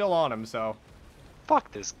 I'm still on him, so.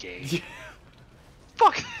 Fuck this game.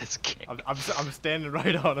 Fuck this game. I'm standing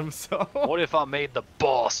right on him, so. What if I made the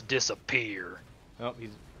boss disappear? Oh, he's.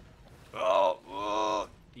 Oh!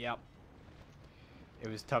 Yep. It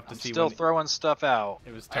was tough to I'm see. still when throwing stuff out.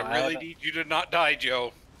 It was tough. I really need you to not die,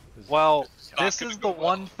 Joe. Well, This this is is not the gonna go well.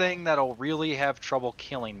 one thing that'll really have trouble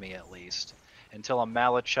killing me, at least. Until a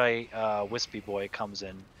Malachite Wispy Boy comes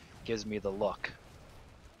in, gives me the look.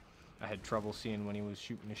 I had trouble seeing when he was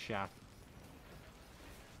shooting his shaft.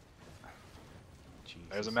 Jesus.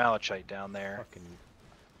 There's a Malachite down there. Fucking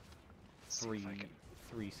Let's see if I can-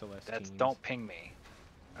 three Celestines. That's, don't ping me.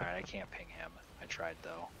 Alright, I can't ping him. I tried,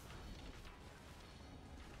 though.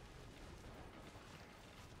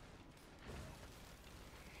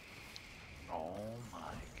 Oh my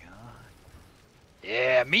god.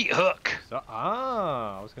 Yeah, meat hook!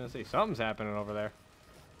 I was gonna say something's happening over there.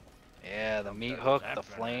 Yeah, the meat Something's hook, the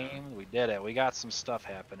happening. flame, we did it. We got some stuff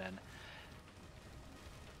happening.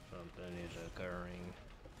 Something is occurring.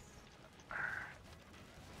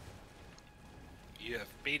 You have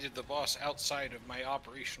baited the boss outside of my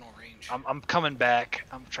operational range. I'm coming back.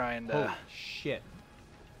 I'm trying to... Holy shit.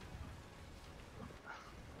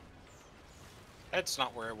 That's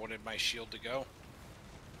not where I wanted my shield to go.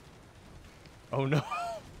 Oh no.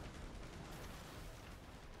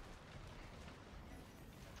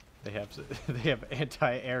 They have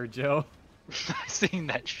anti-air, Joe. I've seen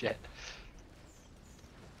that shit.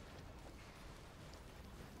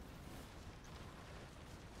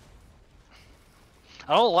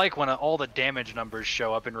 I don't like when all the damage numbers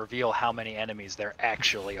show up and reveal how many enemies there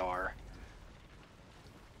actually are.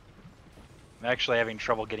 I'm actually having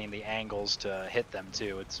trouble getting the angles to hit them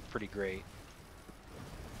too. It's pretty great.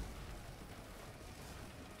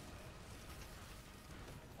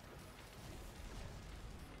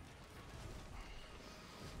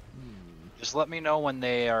 Just let me know when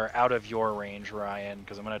they are out of your range, Ryan,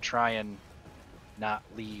 because I'm gonna try and not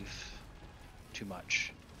leave too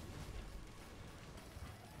much.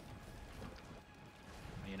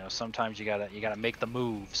 You know, sometimes you gotta make the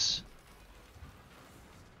moves.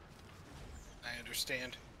 I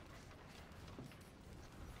understand.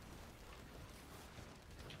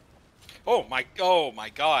 Oh my god,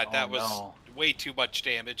 Oh, that was no. way too much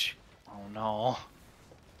damage. Oh no.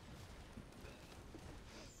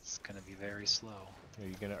 It's gonna be very slow.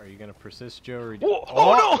 Are you gonna persist, Joe? Or Whoa,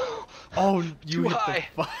 oh no! Oh, you Too hit high.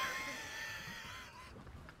 the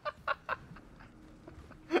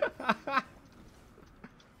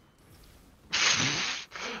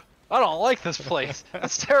I don't like this place.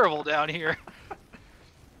 It's terrible down here.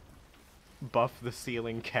 buff the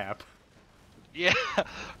ceiling cap. Yeah.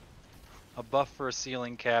 A buff for a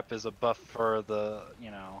ceiling cap is a buff for the, you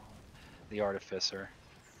know, the artificer.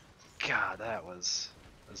 God, that was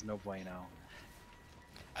no bueno.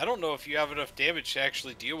 I don't know if you have enough damage to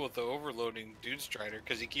actually deal with the overloading Dude Strider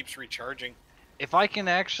because he keeps recharging. If I can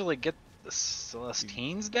actually get the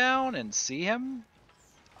Celestines down and see him,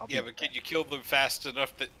 I'll Yeah, be but can you kill them fast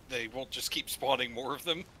enough that they won't just keep spawning more of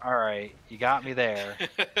them? all right. You got me there.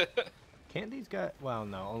 Can't these guys? Well,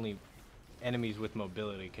 no. Only enemies with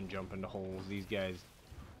mobility can jump into holes. These guys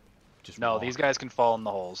just No, walk. these guys can fall in the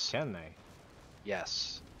holes. Can they?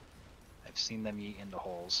 Yes, I've seen them eat into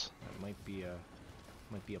holes. That might be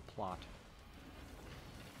a plot.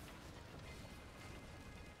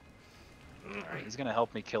 All right, he's gonna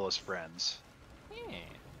help me kill his friends. Yeah.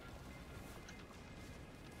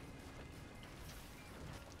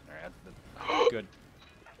 All right. Good.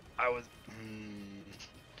 I was.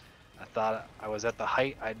 I thought I was at the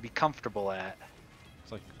height I'd be comfortable at.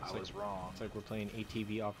 It's like I was wrong. It's like we're playing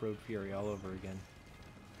ATV Off-Road Fury all over again.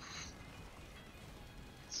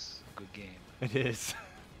 It's a good game. It is.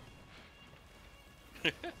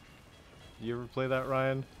 You ever play that,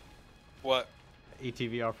 Ryan? What?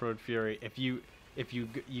 ATV Off-Road Fury.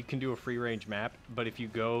 You can do a free range map, but if you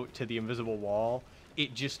go to the invisible wall,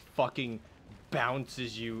 it just fucking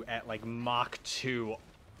bounces you at like Mach 2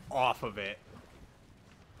 off of it.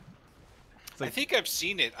 I think I've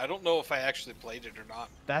seen it. I don't know if I actually played it or not.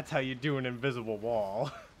 That's how you do an invisible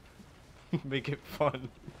wall. Make it fun.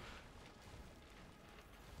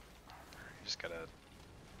 You just gotta.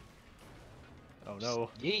 Oh no.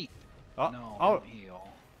 Yeet. Oh, No, oh. don't heal.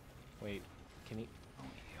 Wait, can he?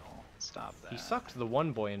 Don't heal. Stop that. He sucked the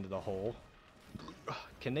one boy into the hole.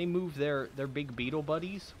 Can they move their big beetle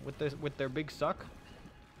buddies with their big suck?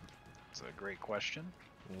 That's a great question.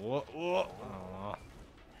 Whoa, whoa. Aw.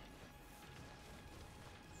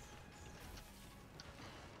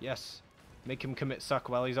 Yes. Make him commit suck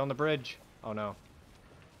while he's on the bridge. Oh no.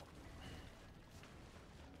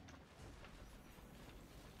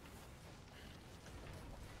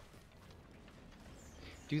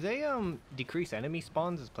 Do they decrease enemy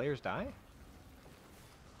spawns as players die?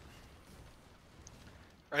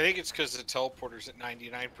 I think it's because the teleporter's at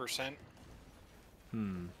 99%.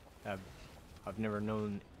 I've never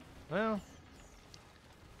known. Well,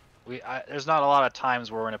 There's not a lot of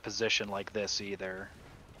times where we're in a position like this either.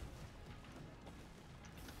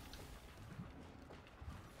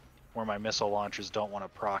 Where my missile launchers don't want to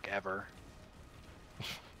proc ever.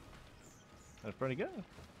 that's pretty good.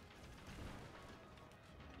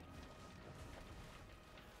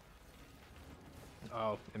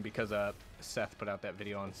 Oh, and because Seth put out that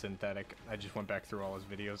video on synthetic, I just went back through all his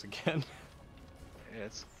videos again.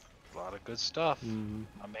 It's a lot of good stuff. Mm-hmm.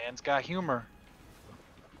 A man's got humor.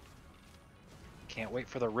 Can't wait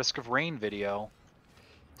for the Risk of Rain video.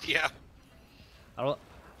 Yeah. I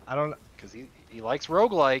don't. Because he likes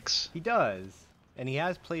roguelikes. He does, and he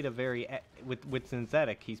has played a very with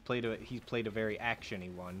synthetic. He's played a very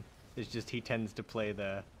actiony one. It's just he tends to play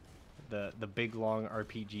the big long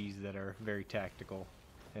RPGs that are very tactical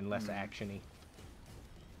and less actiony.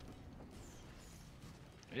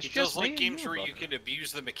 It's He does just like me games and where you, you Bucker. can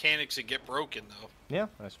abuse the mechanics and get broken, though. Yeah,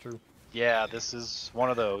 that's true. Yeah, this is one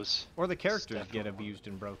of those. Or the characters definitely get one. abused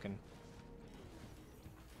and broken.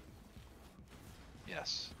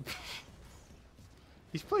 Yes.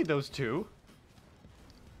 He's played those too.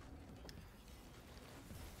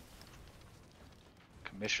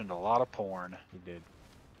 Commissioned a lot of porn. He did.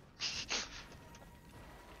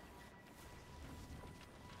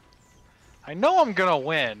 I know I'm gonna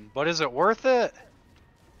win, but is it worth it?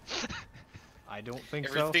 I don't think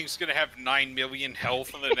Everything's gonna have 9 million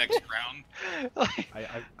health in the next round. Like,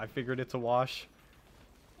 so. I figured it's a wash.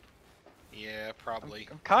 Yeah, probably.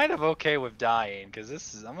 I'm kind of okay with dying, because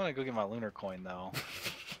this is. I'm gonna go get my lunar coin though.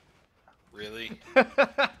 Really?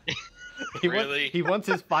 Really? He wants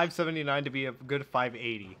his 579 to be a good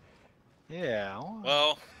 580. Yeah.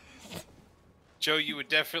 Well, Joe, you would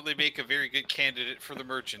definitely make a very good candidate for the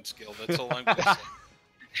Merchants Guild. That's all I'm gonna say.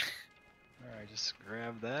 Alright, just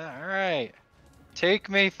grab that. Alright. Take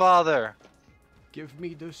me, father. Give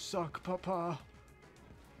me the suck, papa.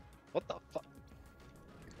 What the fuck?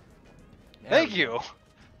 There Thank we you. go.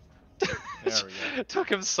 There we go. It took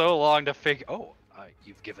him so long to figure. Oh,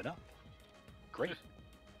 you've given up. Great.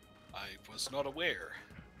 I was not aware.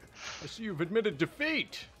 I see you've admitted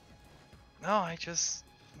defeat. No, I just.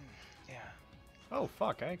 Yeah. Oh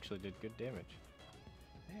fuck! I actually did good damage.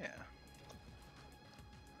 Yeah.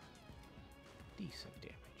 Decent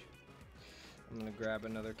damage. I'm gonna grab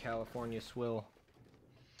another California swill.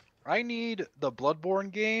 I need the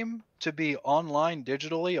Bloodborne game to be online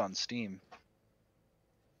digitally on Steam.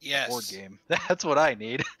 Yes. Board game. That's what I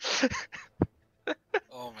need.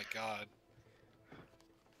 Oh my god.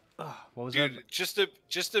 What was Dude,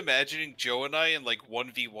 just imagining Joe and I in like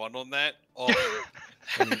 1v1 on that. Oh,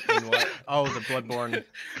 in what? Oh, the Bloodborne.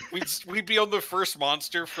 we'd be on the first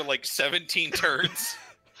monster for like 17 turns.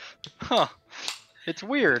 Huh. It's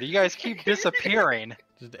weird. You guys keep disappearing.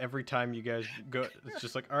 Just every time you guys go, it's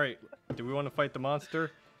just like, all right, do we want to fight the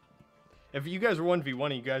monster? If you guys were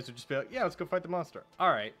 1v1, you guys would just be like, yeah, let's go fight the monster.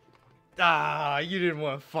 All right. Ah, you didn't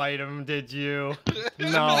want to fight him, did you?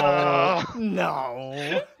 No.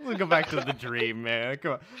 No. Let's go back to the dream, man.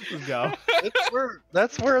 Come on. Let's go.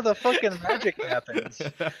 That's where the fucking magic happens.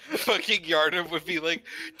 Fucking Yarnum would be like,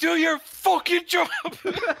 do your fucking job!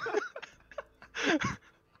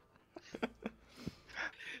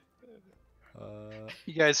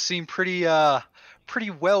 You guys seem pretty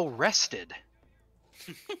well rested.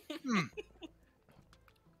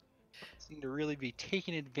 Seem to really be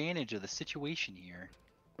taking advantage of the situation here.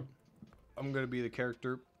 I'm going to be the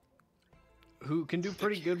character who can do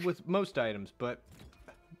pretty good with most items, but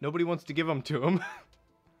nobody wants to give them to him.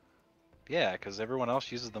 Yeah, because everyone else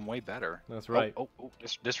uses them way better. That's right. Oh,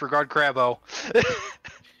 disregard Crabbo.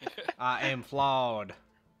 I am flawed.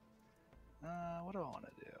 What do I want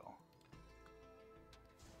to do?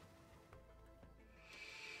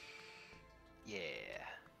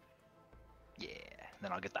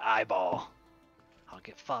 then I'll get the eyeball. I'll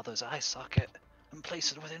get Father's eye socket and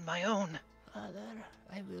place it within my own. Father,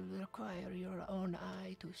 I will require your own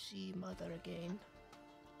eye to see Mother again.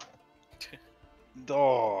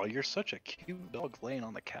 Oh, you're such a cute dog laying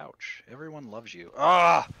on the couch. Everyone loves you.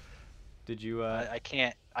 Ah! Did you, I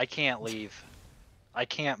can't leave. I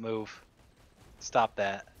can't move. Stop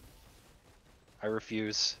that. I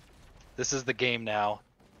refuse. This is the game now.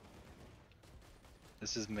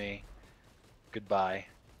 This is me. Goodbye.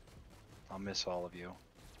 I'll miss all of you.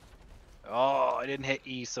 Oh, I didn't hit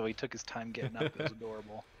E, so he took his time getting up. It was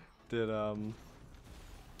adorable. Did, oh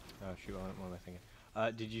shoot, what am I thinking?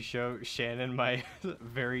 Did you show Shannon my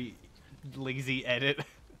very lazy edit?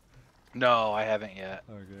 No, I haven't yet.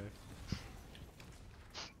 Okay.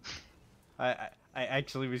 I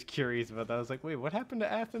actually was curious about that. I was like, wait, what happened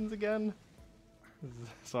to Athens again?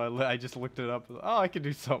 So I just looked it up. Oh, I could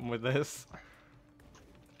do something with this.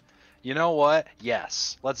 You know what?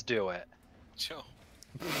 Yes, let's do it. Joe.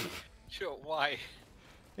 Joe, why?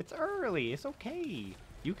 It's early. It's okay.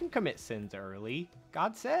 You can commit sins early.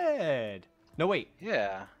 God said. No, wait.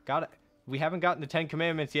 Yeah. Got it. We haven't gotten the 10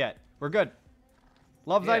 Commandments yet. We're good.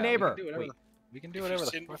 Love thy neighbor. We can do If whatever you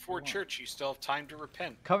the sin fuck before we want. church, you still have time to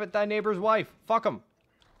repent. Covet thy neighbor's wife. Fuck him.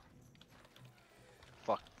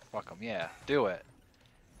 Fuck them. Yeah, do it.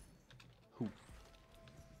 Who?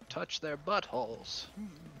 Touch their buttholes.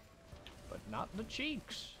 But not the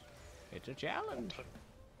cheeks. It's a challenge.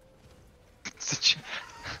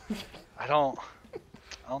 I don't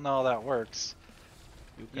know how that works.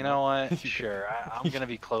 You know what? Sure, I'm gonna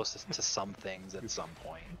be close to some things at some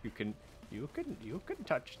point. You can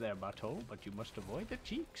touch their butthole, but you must avoid the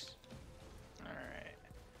cheeks. All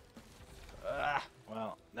right.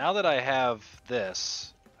 Well, now that I have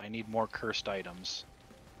this, I need more cursed items.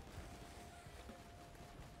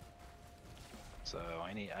 So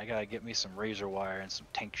I gotta get me some razor wire and some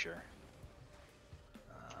tincture.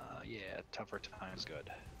 Yeah, tougher times good.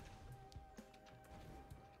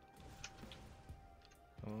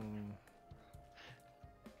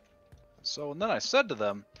 So and then I said to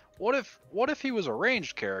them, what if he was a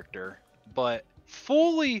ranged character, but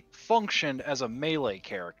fully functioned as a melee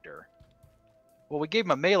character? Well, we gave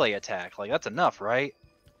him a melee attack, like that's enough, right?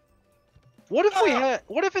 What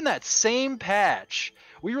if in that same patch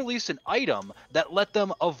we released an item that let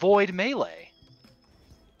them avoid melee?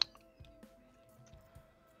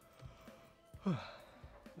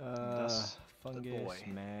 Fungus,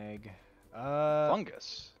 mag.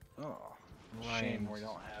 Fungus. Oh, shame we Ryan's-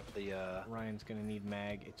 don't have the. Ryan's gonna need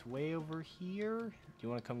mag. It's way over here. Do you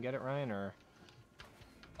want to come get it, Ryan, or?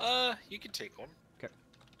 You can take one. Okay.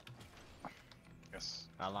 Yes.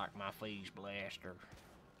 I like my phase blaster.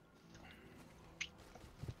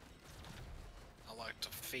 I like to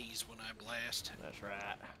phase when I blast. That's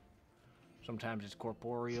right. Sometimes it's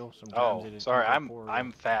corporeal. Sometimes Oh, it is sorry. incorporeal.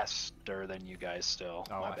 I'm faster than you guys still.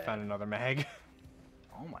 Oh, My I bad. found another mag.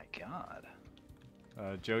 Oh my god.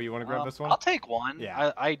 Joe, you want to grab this one? I'll take one.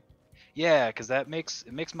 Yeah. Yeah, because that makes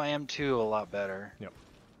my M2 a lot better. Yep.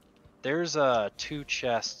 There's 2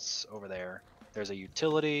 chests over there. There's a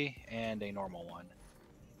utility and a normal one.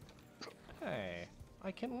 Hey,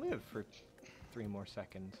 I can live for 3 more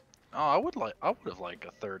seconds. Oh, I would have liked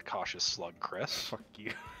a third cautious slug, Chris. Fuck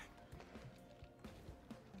you.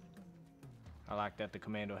 I like that the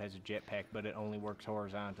commando has a jetpack, but it only works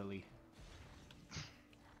horizontally.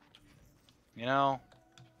 You know,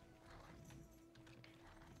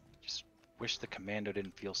 just wish the commando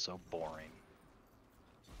didn't feel so boring.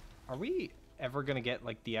 Are we ever gonna get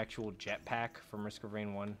like the actual jetpack from Risk of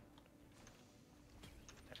Rain 1?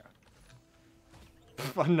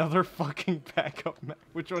 Another fucking backup map.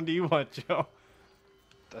 Which one do you want, Joe?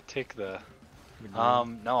 I take the. The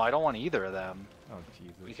green? No, I don't want either of them. Oh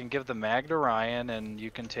Jesus. We can give the mag to Ryan, and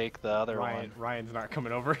you can take the other one. Ryan's not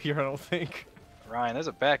coming over here, I don't think. Ryan, there's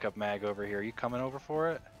a backup mag over here. You coming over for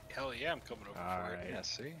it? Hell yeah, I'm coming over for Alright. it. Yeah,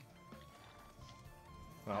 see?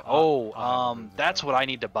 Well, That's what I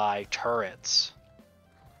need to buy, turrets.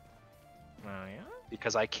 Oh yeah?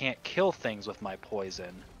 Because I can't kill things with my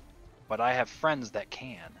poison, but I have friends that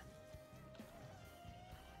can.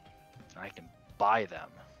 I can buy them.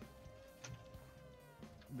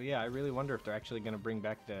 But yeah, I really wonder if they're actually gonna bring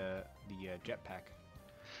back the jetpack.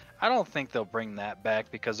 I don't think they'll bring that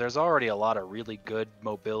back because there's already a lot of really good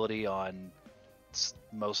mobility on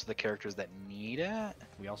most of the characters that need it.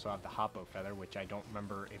 We also have the Hoppo Feather, which I don't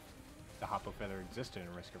remember if the Hoppo Feather existed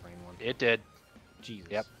in Risk of Rain 1. It did.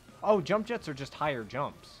 Jesus. Yep. Oh, jump jets are just higher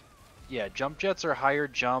jumps. Yeah, jump jets are higher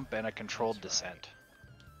jump and a controlled That's right. descent.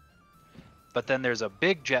 But then there's a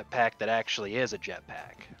big jetpack that actually is a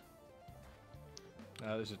jetpack.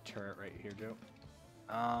 There's a turret right here, Joe.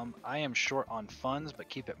 I am short on funds, but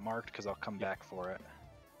keep it marked because I'll come back for it.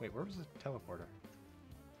 Wait, where was the teleporter?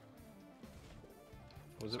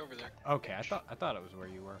 Was It's it over there. Okay, I thought it was where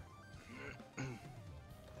you were.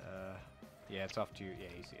 Yeah, it's off to your. Yeah,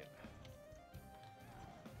 you see it.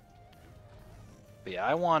 But yeah,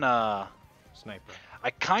 I want Sniper. I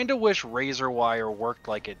kind of wish Razor Wire worked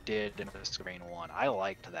like it did in the Screen 1. I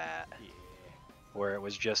liked that. Yeah. Where it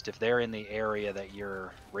was just if they're in the area that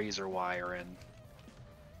you're Razor Wiring,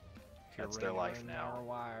 that's their life now. Our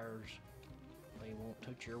wires, they won't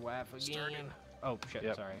touch your wife again. Starting. Oh shit!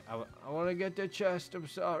 Yep. Sorry. I want to get the chest. I'm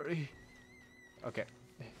sorry. Okay.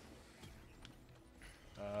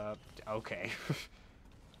 Okay.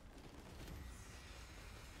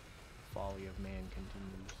 Folly of man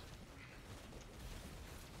continues.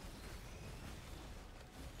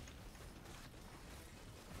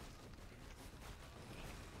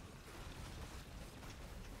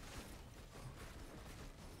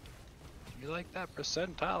 You like that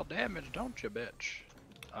percentile damage, don't you, bitch?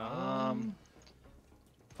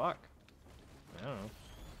 Fuck. I don't know.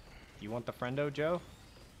 Do you want the friendo, Joe?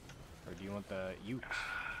 Or do you want the Ukes?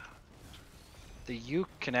 The Uke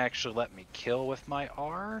can actually let me kill with my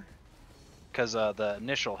R, because the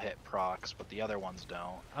initial hit procs, but the other ones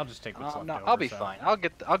don't. I'll just take what's left No, over, I'll be so. fine. I'll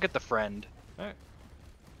get the friend. Alright.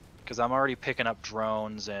 Because I'm already picking up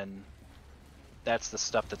drones, and that's the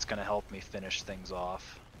stuff that's gonna help me finish things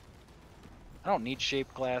off. I don't need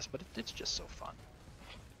shaped glass, but it's just so fun.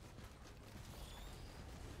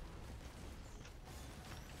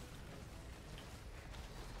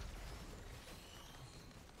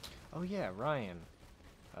 Oh yeah, Ryan.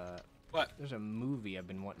 What? There's a movie I've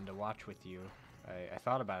been wanting to watch with you. I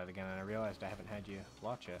thought about it again and I realized I haven't had you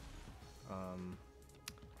watch it.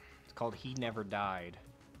 It's called He Never Died.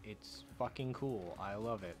 It's fucking cool. I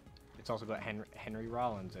love it. It's also got Henry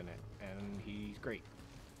Rollins in it, and he's great.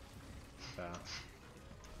 So.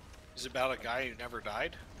 Is it about a guy who never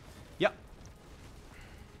died? Yep.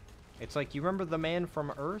 It's like, you remember The Man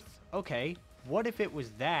from Earth? Okay, what if it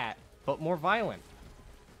was that, but more violent?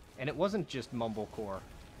 And it wasn't just mumblecore.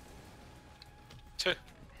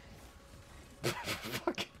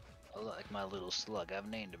 Fuck. I like my little slug. I've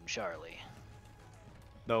named him Charlie.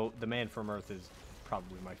 Though The Man from Earth is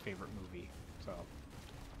probably my favorite movie, so.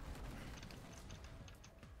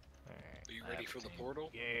 Alright. Are you ready for the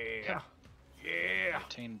portal? Yeah. Yeah. I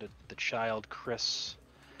attained the child Chris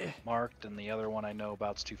marked, and the other one I know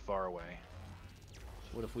about's too far away.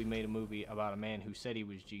 What if we made a movie about a man who said he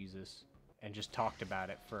was Jesus and just talked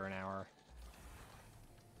about it for an hour?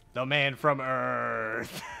 The Man from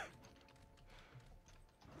Earth.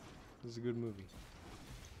 This is a good movie.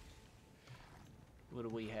 What do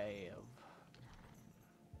we have?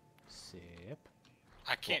 Sip.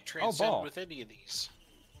 I can't ball. transcend with any of these.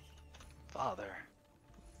 Father,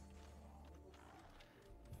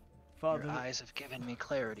 Father, your eyes have given me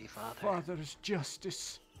clarity, Father. Father's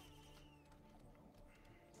justice.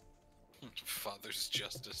 Father's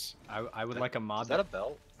justice. I would like a mod. Is that a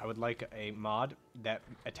belt? I would like a mod that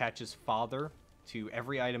attaches father to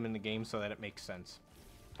every item in the game so that it makes sense.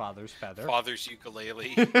 Father's feather. Father's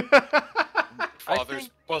ukulele. Father's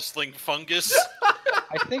bustling fungus.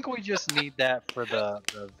 I think we just need that for the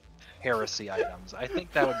heresy items. I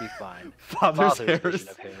think that would be fine. Father's vision heresy.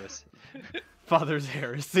 of heresy. Father's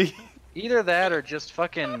heresy. Either that or just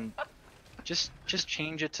fucking just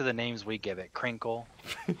change it to the names we give it. Crinkle.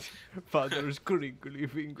 Father's crinkly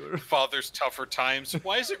finger. Father's tougher times.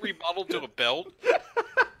 Why is it remodeled to a belt? Well,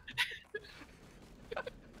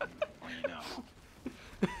 you know.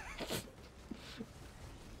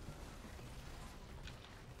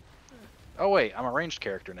 Oh wait, I'm a ranged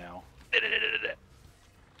character now.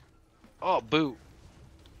 Oh, boot.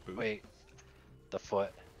 Wait, the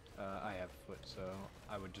foot. I have foot, so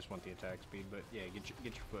I would just want the attack speed. But yeah, get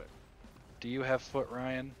your foot. Do you have foot,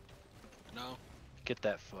 Ryan? No. Get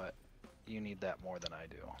that foot. You need that more than I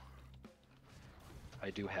do. I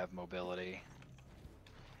do have mobility.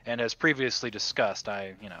 And as previously discussed,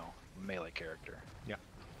 melee character. Yeah.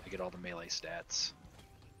 I get all the melee stats.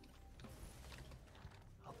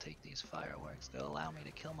 I'll take these fireworks. They'll allow me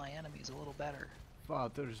to kill my enemies a little better.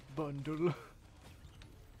 Father's bundle.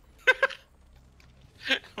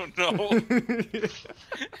 Oh no.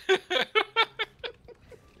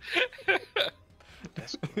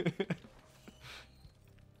 That's cool.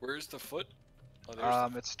 Where's the foot? Oh,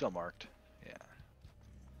 there's It's still marked. Yeah.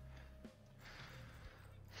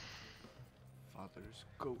 Father's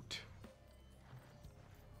goat.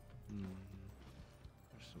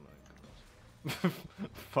 Where's some other girls?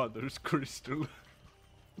 Father's crystal.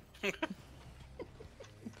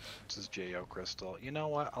 Says J.O. Crystal. You know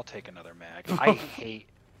what? I'll take another mag.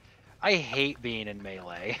 I hate being in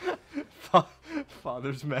melee.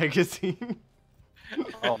 Father's magazine.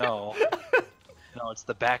 Oh no. No, it's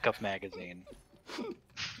the backup magazine. It's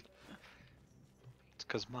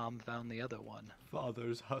because Mom found the other one.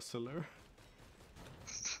 Father's hustler.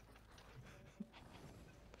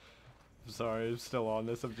 I'm sorry, I'm still on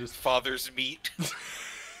this. I'm just Father's meat.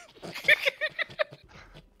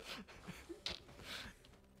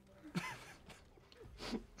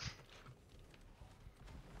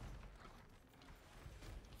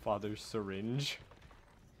 Father's syringe.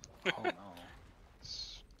 Oh no.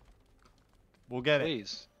 We'll get it.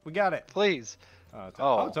 Please. We got it. Please.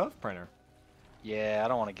 Oh, it's off printer. Yeah, I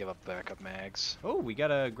don't want to give up backup mags. Oh, we got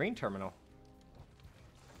a green terminal.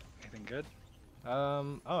 Anything good?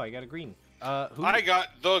 Oh, I got a green. Who I got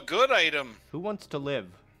the good item. who wants to live?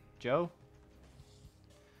 Joe?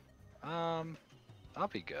 I'll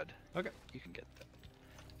be good. Okay. You can get that.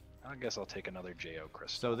 I guess I'll take another J.O.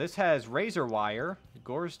 Crystal. So this has razor wire,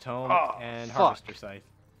 Gore's tome, Oh, and fuck. harvester scythe.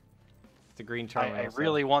 It's a green terminal. I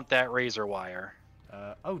really want that razor wire.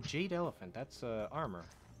 Oh, jade elephant. That's armor.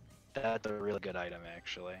 That's a really good item,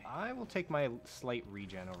 actually. I will take my slight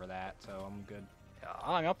regen over that, so I'm good. Yeah,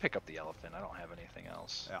 I'll pick up the elephant. I don't have anything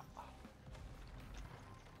else. Yeah.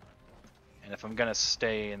 And if I'm gonna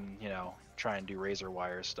stay and try and do razor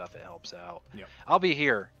wire stuff, it helps out. Yep. I'll be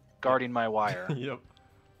here guarding my wire. Yep.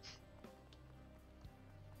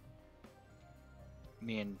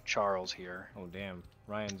 Me and Charles here. Oh damn,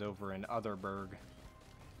 Ryan's over in Otherburg.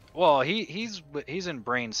 Well, he's in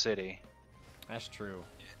Brain City. That's true.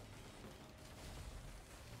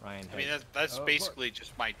 Ryan. I mean, that's basically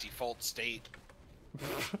just my default state.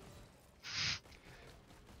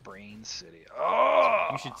 Brain City. Oh!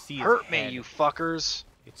 You should see his Hurt me, head. you fuckers!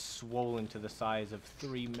 It's swollen to the size of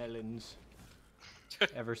 3 melons.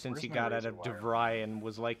 Ever since Where's he my got out razor of wire? DeVry and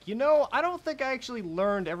was like, I don't think I actually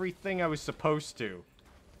learned everything I was supposed to.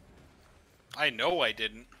 I know I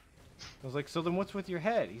didn't. I was like, so then what's with your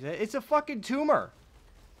head? He said, it's a fucking tumor.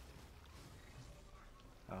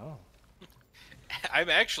 Oh. I'm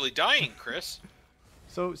actually dying, Chris.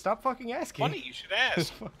 So stop fucking asking. Funny you should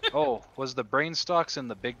ask. Oh, was the brain stalks in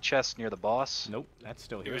the big chest near the boss? Nope, that's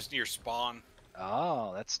still It here. was near spawn.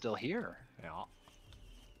 Oh, that's still here. Yeah.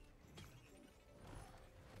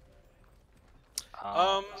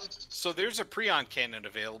 So there's a Prion cannon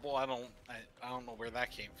available. I don't know where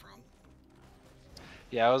that came from.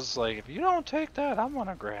 Yeah, I was like, if you don't take that, I'm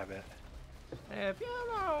gonna grab it. If you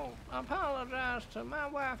don't apologize to my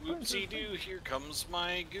wife. Whoopsie doo, here comes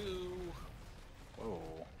my goo. Whoa.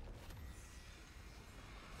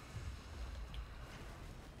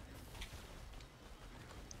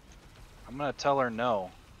 I'm gonna tell her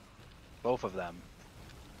no. Both of them.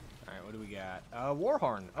 Alright, what do we got?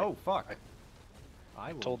 Warhorn. Oh, fuck.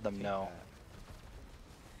 I will told them take no. that.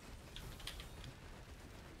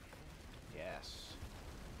 Yes.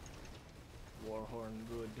 Warhorn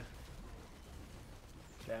good.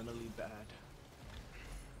 Family bad.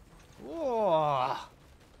 Whoa!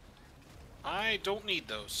 I don't need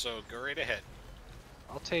those, so go right ahead.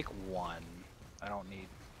 I'll take one. I don't need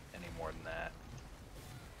any more than that.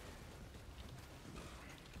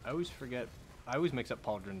 I always mix up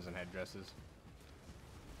pauldrons and headdresses.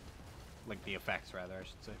 Like the effects, rather, I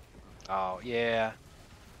should say. Oh, yeah.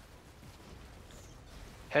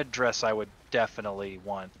 Headdress I would definitely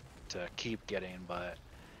want to keep getting, but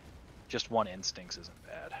just one instincts isn't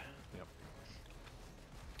bad. Yep.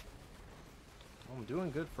 Well, I'm doing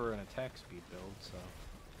good for an attack speed build, so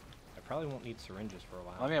I probably won't need syringes for a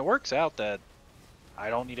while. I mean, it works out that I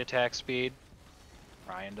don't need attack speed.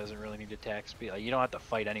 Ryan doesn't really need attack speed. Like, you don't have to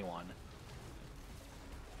fight anyone.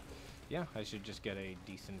 Yeah, I should just get a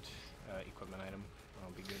decent equipment item.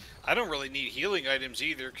 That'll be good. I don't really need healing items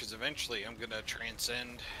either, because eventually I'm gonna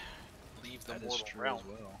transcend, leave the That is mortal true realm. as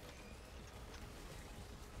well.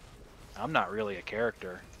 I'm not really a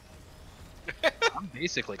character. I'm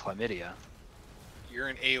basically chlamydia. You're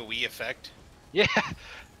an AoE effect. Yeah.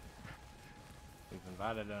 We've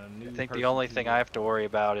invited a new I think the person only to thing I have to worry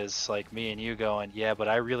about is like me and you going, yeah, but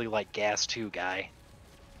I really like gas too, guy.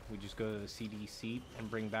 We just go to the CDC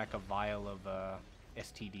and bring back a vial of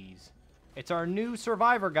STDs. It's our new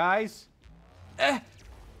survivor, guys.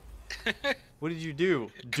 What did you do?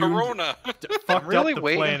 Corona. Fucked I'm really up the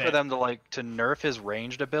waiting planet. for them to nerf his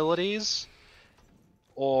ranged abilities,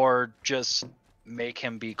 or just make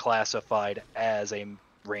him be classified as a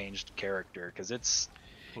ranged character, because it's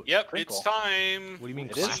Yep, Crinkle. it's time. What do you mean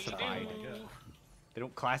It is classified? Whoopsie-doo. They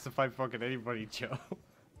don't classify fucking anybody, Joe.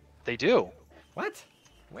 they do. What?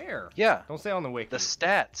 Where? Yeah, Don't say on the wiki. the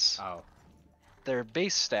stats. Oh. They're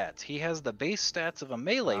base stats. He has the base stats of a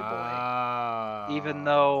melee boy, even Oh.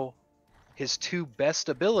 though his two best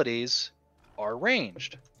abilities are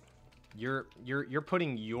ranged. You're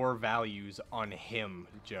putting your values on him,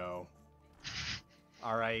 Joe.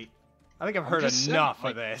 All right. I think I've heard just saying, enough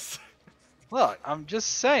like, of this. Look, I'm just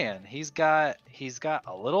saying, he's got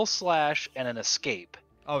a little slash and an escape.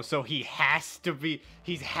 Oh, so he has to be.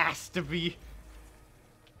 He has to be.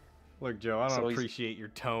 Look, Joe, I don't So appreciate your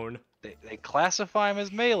tone. they classify him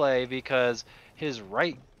as melee because his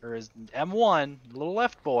his M1, little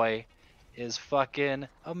left boy, is fucking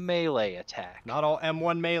a melee attack. Not all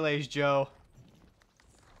M1 melees, Joe.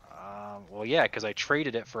 Well, yeah, because I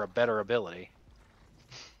traded it for a better ability.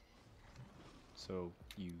 So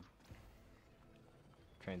you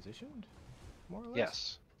transitioned, more or less.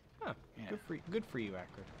 Yes. Huh. Yeah. Good for you,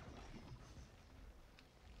 Akron.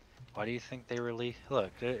 Why do you think they release?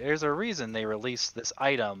 Look, there's a reason they released this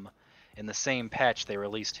item in the same patch they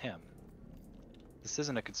released him. This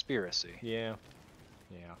isn't a conspiracy. Yeah.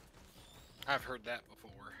 I've heard that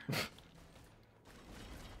before.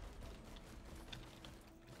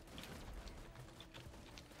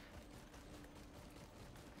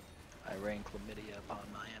 I rain chlamydia upon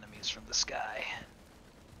my enemies from the sky.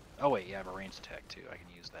 Oh wait, you have a ranged attack too. I can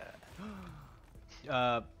use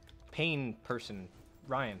that. Pain person,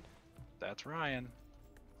 Ryan. That's Ryan.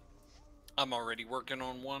 I'm already working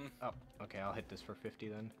on one. Oh, okay. I'll hit this for 50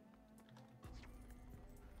 then.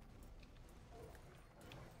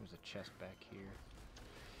 There's a chest back here.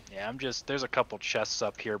 Yeah, there's a couple chests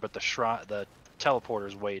up here, but the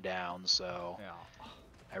teleporter's way down, so Yeah.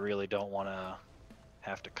 I really don't want to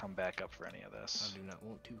have to come back up for any of this. I do not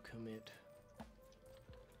want to commit.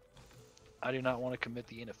 I do not want to commit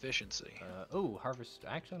the inefficiency. Oh, harvest.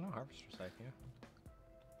 Actually, no, harvester site, yeah.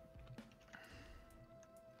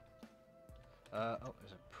 Oh,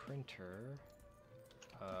 there's a printer.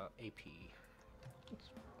 AP. That's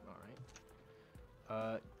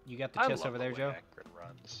alright. You got the chest over there, Joe? Akron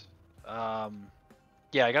runs.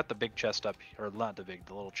 Yeah, I got the big chest up, or not the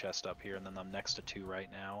little chest up here, and then I'm next to two right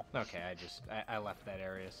now. Okay, I left that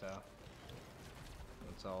area, so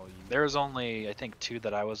that's all you. There's only, I think, two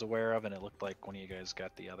that I was aware of, and it looked like one of you guys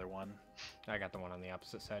got the other one. I got the one on the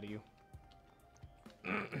opposite side of you.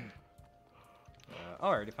 Oh, I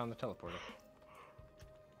already found the teleporter.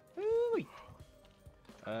 Ooh-wee.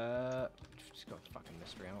 Just go fucking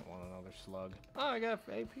mystery. I don't want another slug. Oh, I got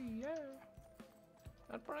AP, yeah.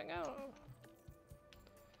 That's what I got.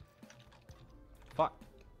 Fuck.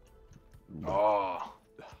 Oh,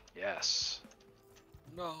 yes.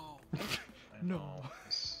 No. No.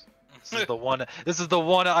 This is the one. This is the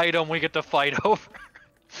one item we get to fight over.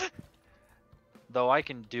 Though I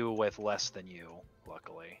can do with less than you,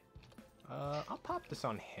 luckily. I'll pop this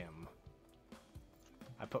on him.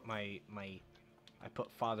 I put I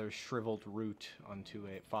put Father's shriveled root onto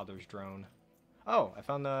a Father's drone. Oh, I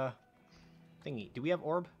found the thingy. Do we have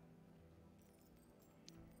orb?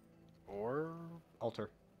 Or Altar.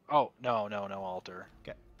 oh no altar.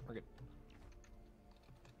 Okay, we're good.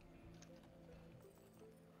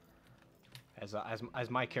 As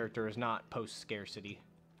my character is not post scarcity.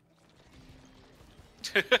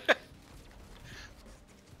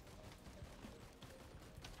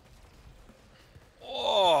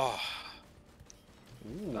 Oh.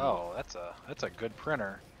 Ooh. Oh, that's a good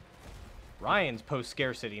printer. Ryan's post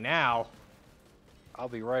scarcity now. I'll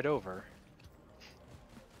be right over.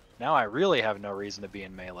 Now I really have no reason to be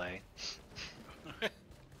in melee.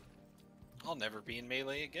 I'll never be in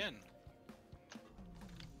melee again.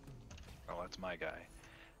 Oh, that's my guy.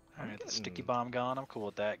 I'm Alright, the getting- sticky bomb gone. I'm cool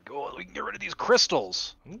with that. Go, we can get rid of these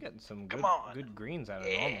crystals. I'm getting some Come on. good greens out of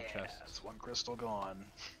normal Yeah, chests. that's one crystal gone.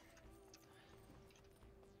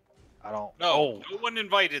 I don't. No, Oh, no one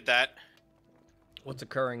invited that. What's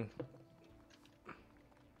occurring?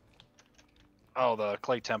 oh, the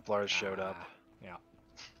clay Templars showed up. Yeah.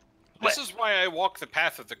 This is why I walk the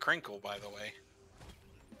path of the crinkle, by the way.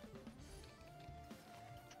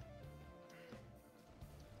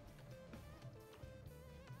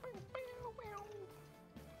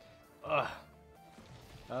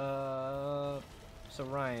 Ugh. So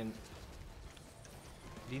Ryan,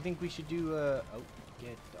 do you think we should do oh,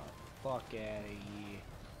 get the fuck out of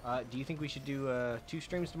here. Do you think we should do 2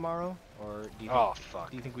 streams tomorrow, or do you think, Oh fuck.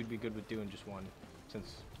 do you think we'd be good with doing just one,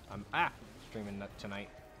 since I'm streaming tonight?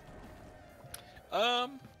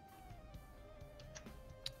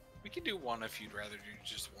 We can do one if you'd rather do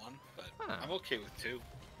just one, but Huh. I'm okay with 2.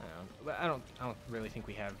 But I don't really think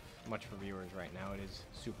we have much for viewers right now. It is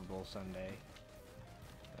Super Bowl Sunday.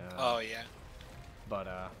 Oh yeah. But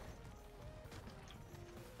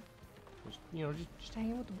Just, you know, just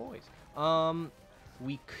hanging with the boys.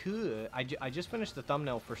 We could. I just finished the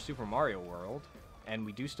thumbnail for Super Mario World, and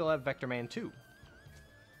we do still have Vector Man 2.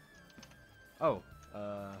 Oh,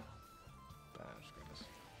 screw this.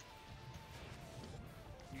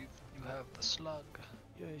 You have the slug.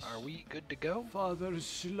 Yes. Are we good to go? Father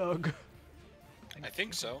Slug. I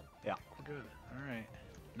think so. Yeah. We're good. All right.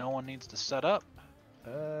 No one needs to set up.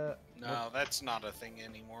 No, that's not a thing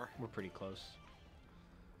anymore. We're pretty close.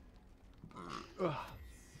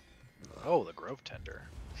 Oh, the Grove Tender.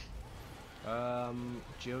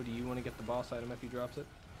 Joe, do you want to get the boss item if he drops it?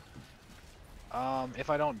 If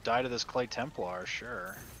I don't die to this Clay Templar,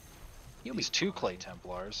 sure. You'll These be two fine. Clay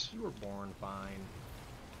Templars. You were born fine.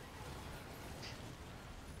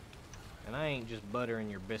 And I ain't just buttering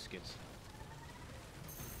your biscuits.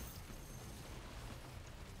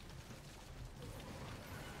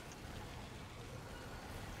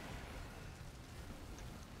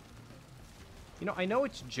 You know, I know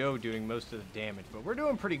it's Joe doing most of the damage, but we're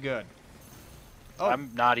doing pretty good. Oh.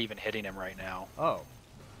 I'm not even hitting him right now. Oh.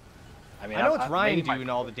 I mean, I know it's Ryan maybe doing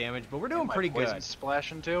all the damage, but we're doing pretty poison good.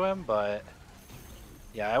 splashing to him, but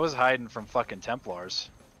yeah, I was hiding from fucking Templars.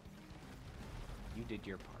 You did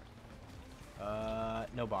your part.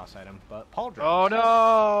 No boss item, but Paul drops. Oh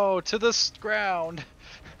no! To the ground.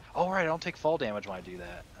 Oh right, I don't take fall damage when I do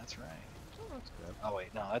that. That's right. Oh, that's good. Oh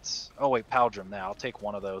wait, no, that's. Oh wait, Paldrum. Now I'll take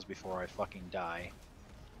one of those before I fucking die.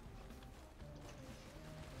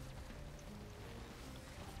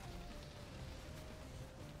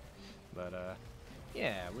 But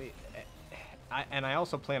yeah, I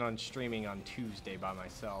also plan on streaming on Tuesday by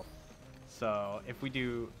myself. So if we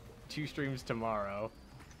do 2 streams tomorrow,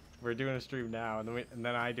 we're doing a stream now, and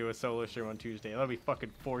then I do a solo stream on Tuesday. That'll be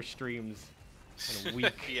fucking 4 streams in a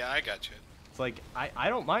week. Yeah, I got you. It's like I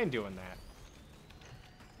don't mind doing that.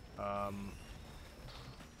 I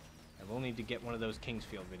will need to get one of those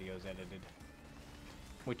Kingsfield videos edited,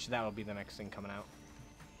 which that'll be the next thing coming out.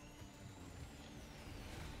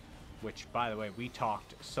 Which, by the way, we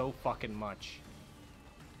talked so fucking much.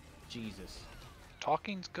 Jesus.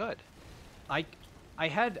 Talking's good. I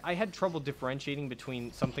had trouble differentiating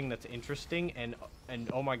between something that's interesting and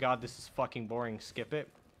oh my god, this is fucking boring, skip it,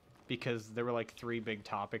 because there were like 3 big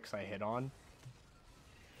topics I hit on.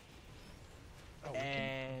 Oh,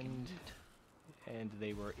 and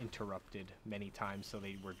they were interrupted many times, so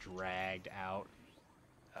they were dragged out.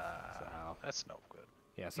 So, That's no good.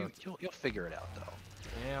 yeah, so You'll figure it out though.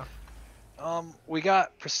 yeah. We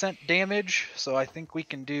got percent damage, so I think we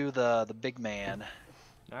can do the big man.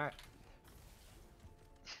 All right.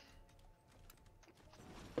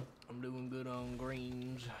 I'm doing good on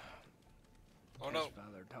greens. Oh no.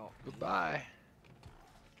 Father talk. Goodbye.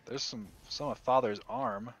 There's some of Father's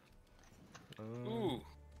arm. Ooh.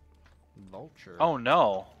 Vulture. Oh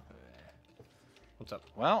no. What's up?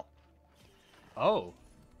 Well, Oh.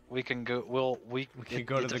 we can go. We can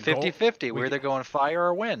go to it's the a 50-50. We're either going fire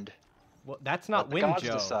or wind. Well, that's not Let the wind, gods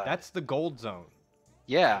Joe. decide. That's the gold zone.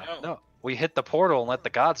 Yeah. I know. No. We hit the portal and let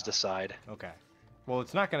the gods decide. Okay. Well,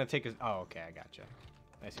 it's not gonna take us. Oh, okay, I gotcha.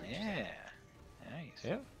 I see. What you're saying. Yeah. Nice.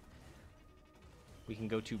 Yeah. We can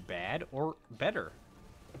go to bad or better.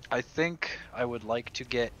 I think I would like to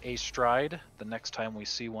get a stride the next time we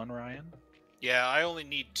see one, Ryan. Yeah, I only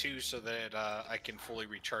need 2 so that I can fully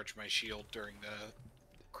recharge my shield during the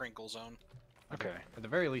crinkle zone. Okay. At the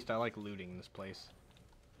very least, I like looting this place.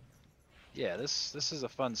 Yeah, this is a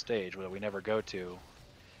fun stage that we never go to,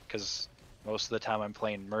 because most of the time I'm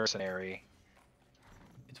playing mercenary.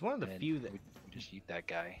 It's one of the and few that, we just eat that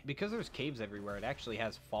guy. because there's caves everywhere, it actually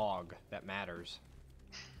has fog that matters.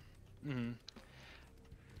 Mm-hmm.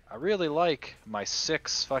 I really like my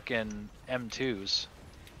 6 fucking M2s.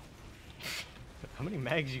 How many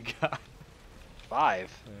mags you got?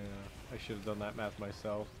 5. Yeah, I should have done that math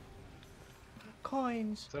myself.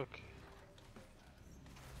 Coins. It's okay.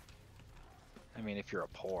 I mean, if you're a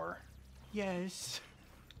poor. Yes.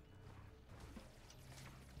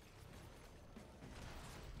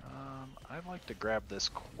 I'd like to grab this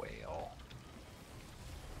quail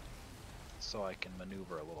so I can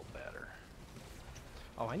maneuver a little better.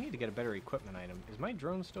 Oh, I need to get a better equipment item. Is my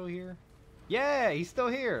drone still here? Yeah, he's still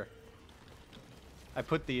here. I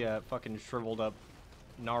put the fucking shriveled up,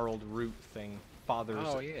 gnarled root thing,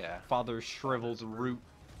 father's shriveled root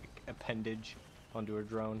appendage onto a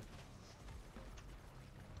drone.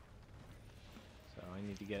 So I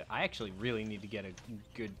need to get. I actually really need to get a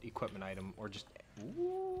good equipment item, or just.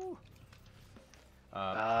 Ooh.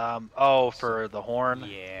 For the horn.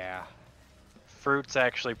 Yeah. Fruit's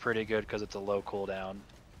actually pretty good because it's a low cooldown.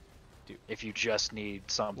 Dude. If you just need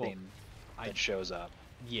something Well, that shows up.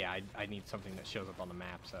 Yeah, I need something that shows up on the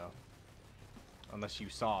map, so. Unless you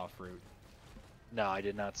saw a fruit. No, I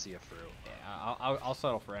did not see a fruit. Yeah, I'll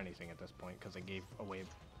settle for anything at this point because I gave away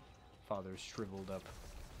Father's shriveled up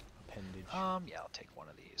appendage. Yeah, I'll take one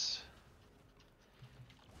of these.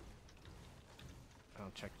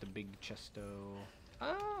 I'll check the big chesto.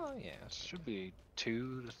 Oh, yeah. Should be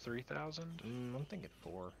 2,000 to 3,000. I'm thinking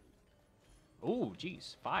 4. Oh,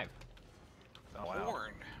 geez, 5. Oh wow.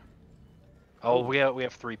 Horn. Oh, we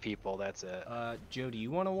have 3 people. That's it. Joe, do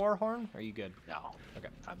you want a war horn? Are you good? No. Okay.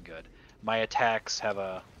 I'm good. My attacks have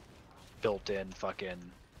a built-in fucking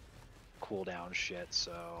cooldown shit,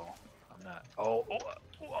 so I'm not. Oh,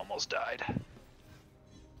 almost died.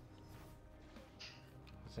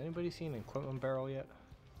 Has anybody seen an equipment barrel yet?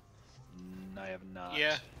 I have not.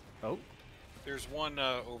 Yeah, Oh, there's one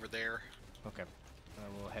over there. okay.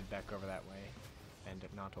 We'll head back over that way and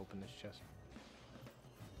not open this chest.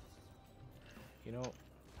 You know,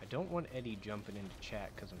 I don't want Eddie jumping into chat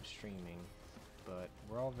because I'm streaming, but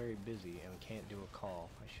we're all very busy and we can't do a call.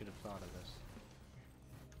 I should have thought of this.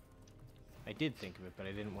 I did think of it, but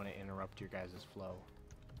I didn't want to interrupt your guys' flow.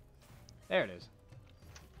 There it is.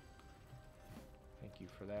 Thank you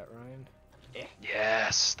for that, Ryan.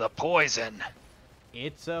 Yes, the poison.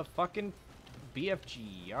 It's a fucking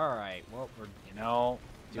BFG. Alright, well, we're... You know,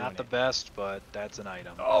 Doing not the it. best, but that's an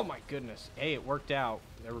item. Oh my goodness. Hey, it worked out.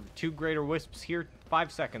 There were 2 greater wisps here 5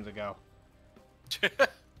 seconds ago. That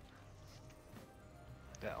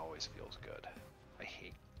always feels good. I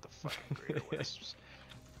hate the fucking greater wisps.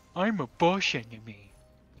 I'm a bush enemy.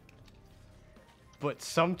 But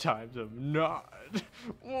sometimes I'm not.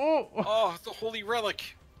 Whoa. Oh, the holy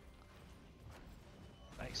relic.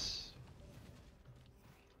 Nice.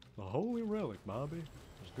 The holy relic, Bobby.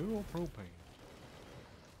 It's good old propane.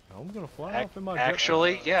 I'm gonna fly off in my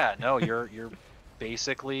Actually, yeah, no, you're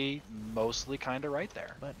basically mostly kind of right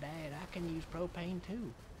there. But Dad, I can use propane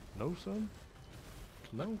too. No, son.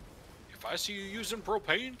 No. If I see you using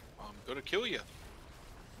propane, I'm gonna kill you.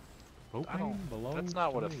 Propane belongs. That's not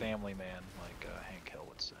to what a me. family man like Hank Hill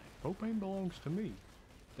would say. Propane belongs to me.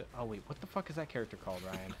 Oh wait, what the fuck is that character called,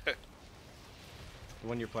 Ryan? The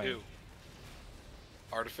one you're playing. Who?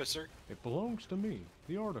 Artificer? It belongs to me,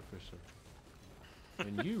 the artificer.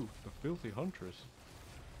 And you, the filthy huntress,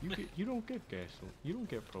 you don't get gasoline. You don't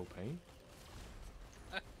get propane.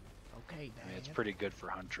 Okay, I mean, it's pretty good for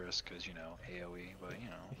Huntress because you know AOE, but you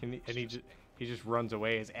know. And he just runs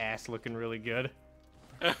away, his ass looking really good.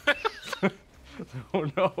 Oh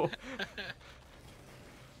no!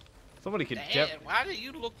 Somebody could. Dad, why do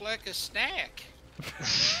you look like a snack?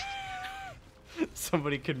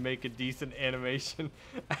 Somebody could make a decent animation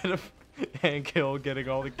out of Hank Hill getting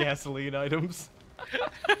all the gasoline items.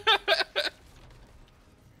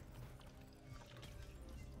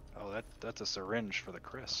 Oh, that's a syringe for the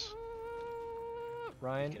Chris.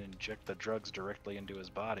 Ryan, You can inject the drugs directly into his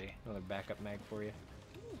body. another backup mag for you.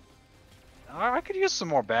 I could use some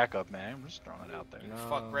more backup, man. I'm just throwing it out there. No.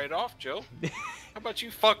 Fuck right off, Joe. How about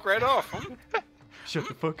you fuck right off, huh? Shut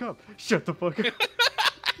the fuck up! Shut the fuck up!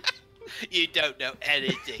 You don't know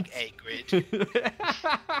anything, Hagrid.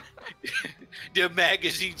 The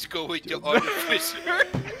magazines go with the artificer.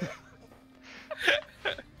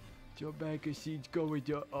 Your magazine's going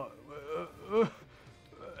to. Good.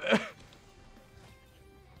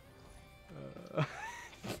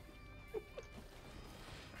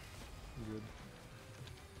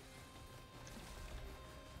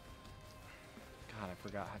 God, I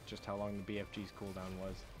forgot just how long the BFG's cooldown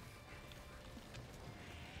was.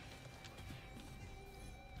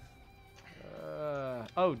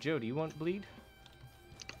 Oh, Joe, do you want bleed?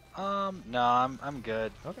 No, I'm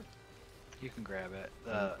good. Okay. You can grab it.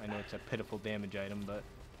 I know it's a pitiful damage item, but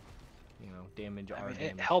you know, damage I are mean,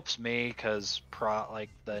 damage. it helps me because like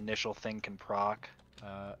the initial thing can proc.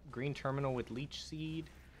 Green terminal with leech seed,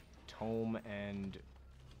 tome, and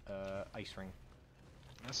ice ring.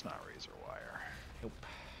 That's not razor wire. Nope.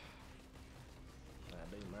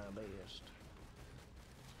 I do my best.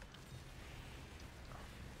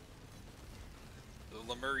 The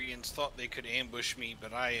Lemurians thought they could ambush me,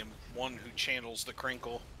 but I am one who channels the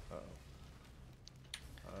crinkle.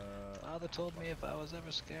 Father told me if I was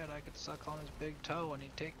ever scared, I could suck on his big toe and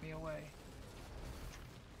he'd take me away.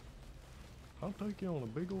 I'll take you on a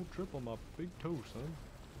big old trip on my big toe, son.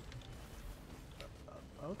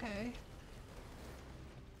 Okay.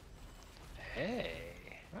 Hey,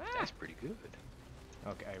 that's pretty good.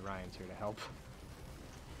 Okay, Ryan's here to help.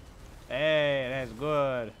 Hey, that's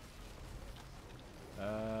good.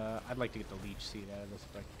 I'd like to get the leech seed out of this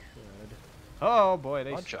if I could. Oh boy,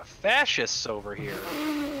 they. Bunch of fascists over here.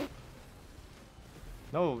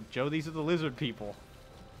 No, Joe, these are the lizard people.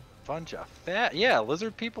 bunch of yeah,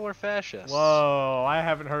 lizard people are fascists. Whoa, I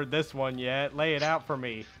haven't heard this one yet. Lay it out for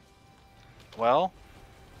me. Well,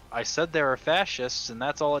 I said they were fascists, and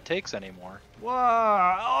that's all it takes anymore. Whoa!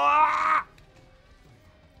 Ah!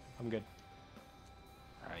 I'm good.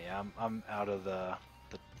 Alright, yeah, I'm out of the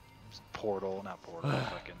portal, not portal,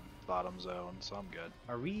 fucking bottom zone, so I'm good.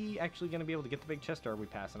 Are we actually going to be able to get the big chest, or are we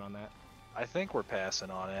passing on that? I think we're passing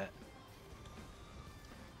on it.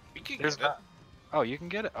 We can There's get it. not. Oh, you can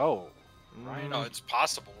get it. Oh, Ryan. No, it's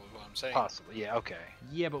possible. Is what I'm saying. Possibly. Yeah. Okay.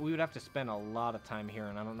 Yeah, but we would have to spend a lot of time here,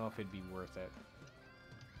 and I don't know if it'd be worth it.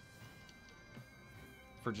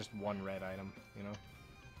 For just one red item, you know?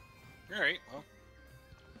 All right. Well,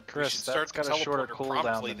 Chris, should that's start got the a shorter teleporter cooldown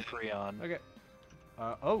promptly than then. Creon. Okay.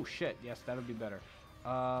 Oh, shit. Yes, that would be better.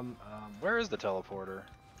 Where is the teleporter?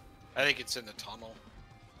 I think it's in the tunnel.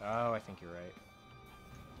 Oh, I think you're right.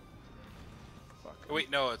 Fuck. Oh,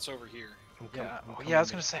 wait, no, it's over here. Yeah. I'm Yeah, I was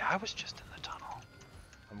to gonna say I was just in the tunnel.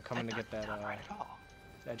 I'm coming to get that, Not right at all.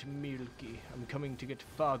 that milky. I'm coming to get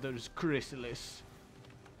Father's chrysalis.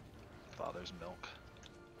 Father's milk.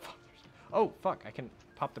 Oh, fuck. I can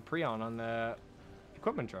pop the Prion on the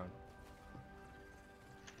equipment drone.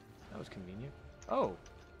 That was convenient. Oh,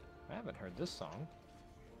 I haven't heard this song.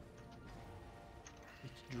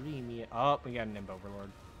 It's dreamy. Oh, we got an imp overlord.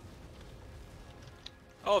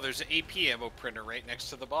 Oh, there's an AP ammo printer right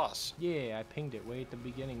next to the boss. Yeah, I pinged it way at the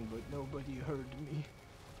beginning, but nobody heard me.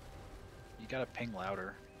 You gotta ping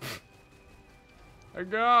louder. Hey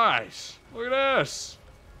guys, look at this!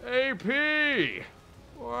 AP!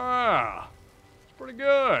 Wow, it's pretty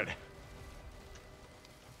good.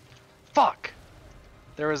 Fuck!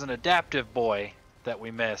 There was an adaptive boy that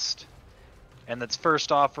we missed, and its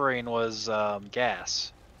first offering was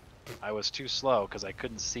gas. I was too slow because I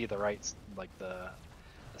couldn't see the right, like the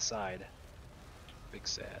side. Big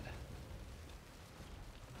sad.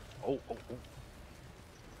 Oh, oh, oh.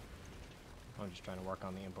 I'm just trying to work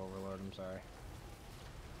on the imp overlord, I'm sorry.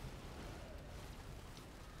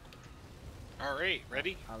 All right,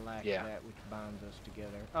 ready? I like Yeah. that which binds us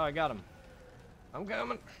together. Oh, I got him. I'm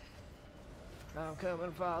coming. I'm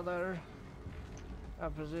coming, Father. I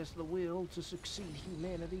possess the will to succeed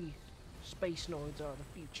humanity. Space noids are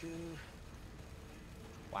the future.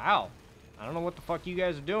 Wow. I don't know what the fuck you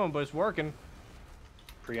guys are doing, but it's working.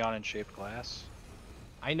 Prion in shaped glass.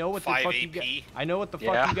 I know what the 5 fuck AP. you guys. I know what the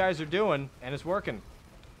Yeah. fuck you guys are doing, and it's working.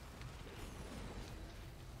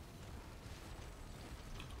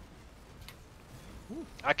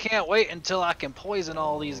 I can't wait until I can poison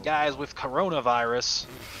all these guys with coronavirus.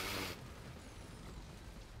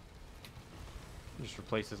 Just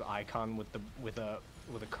replace his icon with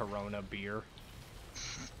a Corona beer.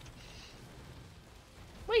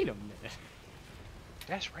 Wait a minute.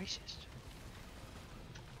 That's racist.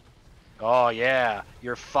 Oh yeah,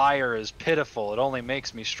 your fire is pitiful. It only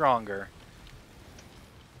makes me stronger.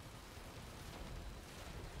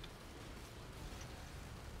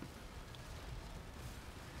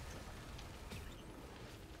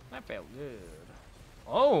 That felt good.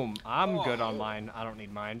 Oh, I'm good on Oh. mine. I don't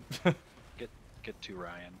need mine. Get to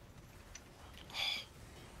Ryan.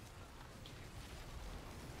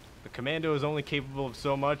 The commando is only capable of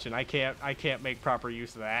so much, and I can't make proper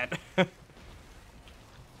use of that.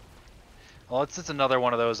 Well, it's another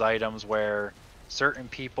one of those items where certain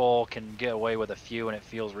people can get away with a few and it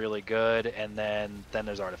feels really good, and then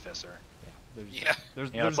there's Artificer. Yeah.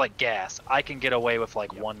 There's, You know, it's like gas. I can get away with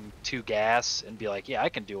like Yep. 1-2 gas and be like, yeah, I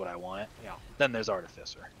can do what I want. yeah, Then there's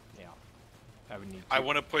Artificer. yeah. I would need. I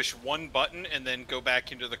want to push one button and then go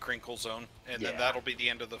back into the crinkle zone, and then Yeah. that'll be the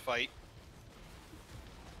end of the fight.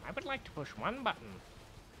 I would like to push one button.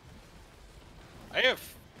 I have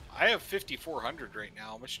 5,400 right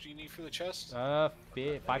now. How much do you need for the chest?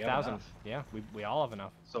 5,000. enough. Yeah, we all have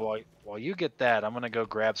enough. So while you get that, I'm gonna go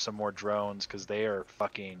grab some more drones because they're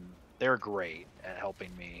great at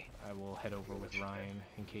helping me. I will head over with Ryan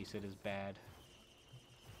in case it is bad.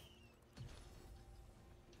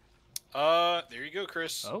 There you go,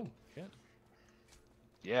 Chris. Oh shit.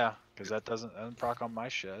 Yeah, because that doesn't proc on my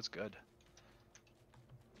shit. That's good.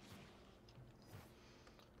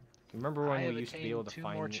 You remember I when have we used to be able to attained 2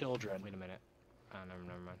 find more children. Wait a minute. Oh,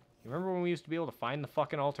 never mind. You remember when we used to be able to find the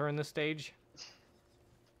fucking altar in this stage?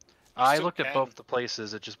 I still looked at can. both the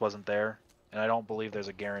places. It just wasn't there, and I don't believe there's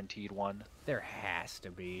a guaranteed one. There has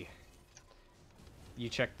to be. You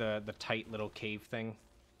check the tight little cave thing.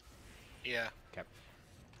 Yeah. Okay.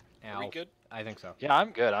 Are we good? I think so. Yeah,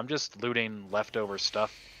 I'm good. I'm just looting leftover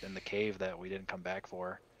stuff in the cave that we didn't come back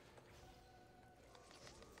for.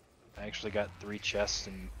 I actually got 3 chests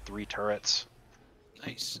and 3 turrets.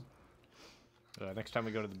 Nice. Next time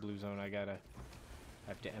we go to the blue zone, I gotta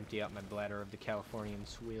I have to empty out my bladder of the Californian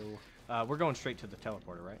swill. We're going straight to the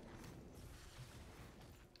teleporter, right?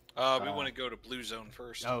 We want to go to blue zone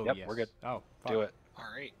first. Oh, Yep, yes. we're good. Oh, fuck. Do it. All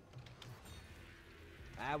right.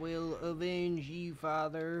 I will avenge you,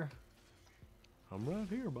 Father. I'm right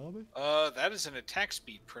here, Bobby. That is an attack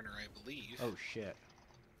speed printer, I believe. Oh, shit.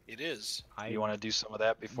 It is. You want to do some of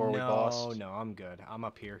that before we boss? No, I'm good. I'm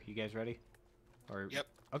up here. You guys ready? Or Yep.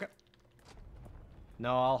 Okay. No,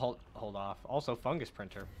 I'll hold off. Also, fungus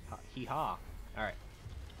printer. Hee-haw. All right.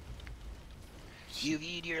 You've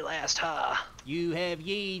yeed your last ha. You have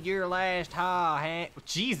yeed your last ha.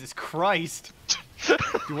 Jesus Christ.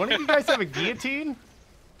 Do one of you guys have a guillotine?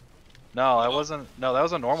 No, that wasn't. No, that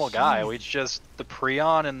was a normal guy. Jeez. We just the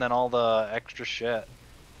Prion and then all the extra shit.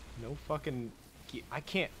 No fucking... I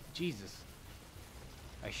can't... Jesus.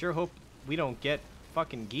 I sure hope we don't get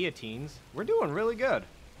fucking guillotines. We're doing really good.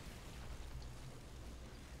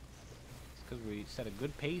 It's because we set a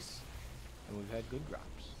good pace, and we've had good drops.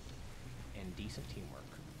 And decent teamwork.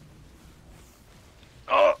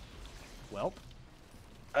 Oh, Welp.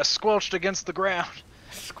 I squelched against the ground.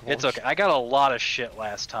 It's okay. I got a lot of shit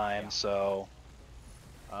last time, Yeah. so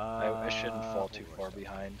I shouldn't fall too far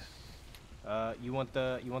behind. You want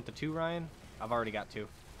the 2, Ryan? I've already got 2.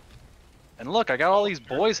 And look, I got all these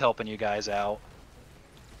boys helping you guys out.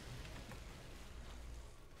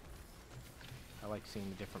 I like seeing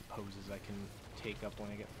the different poses I can take up when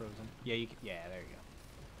I get frozen. Yeah, you can, yeah, there you go.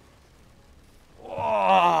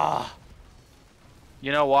 Oh!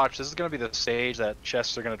 You know, watch. This is gonna be the stage that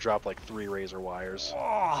chests are gonna drop like 3 razor wires.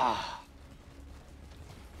 Oh!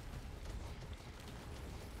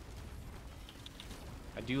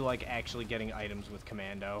 I do like actually getting items with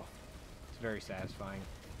commando. It's very satisfying.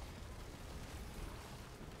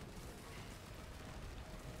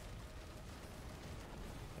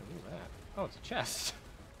 Look at that. Oh, it's a chest.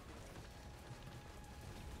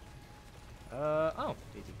 Oh,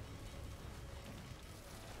 Daisy.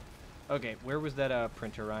 Okay, where was that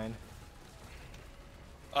printer, Ryan?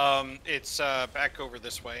 It's back over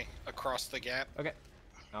this way, across the gap. Okay,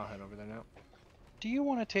 I'll head over there now. Do you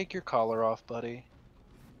want to take your collar off, buddy?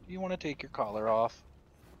 Do you want to take your collar off?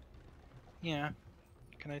 Yeah.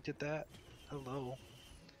 Can I do that? Hello.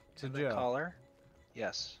 So The Joe, collar?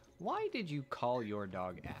 Yes. why did you call your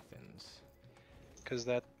dog Athens? Because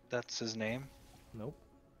that's his name. Nope.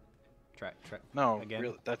 Try. No, Again?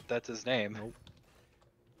 really, that's his name. Nope.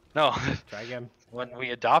 No. Try again. When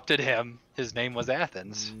we adopted him, his name was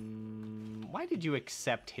Athens. Why did you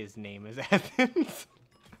accept his name as Athens?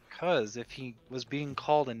 Because if he was being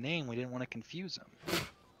called a name, we didn't want to confuse him.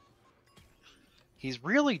 He's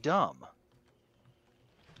really dumb.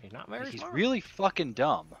 He's not very He's smart. really fucking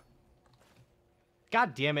dumb.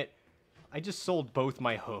 God damn it. I just sold both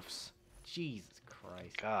my hoofs. Jesus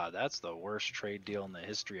Christ. God, that's the worst trade deal in the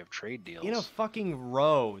history of trade deals. In a fucking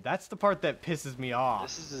row. That's the part that pisses me off.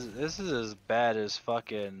 This is as bad as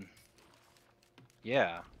fucking.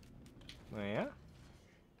 Yeah. Oh, yeah?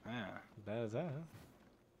 Yeah. As bad as that, huh?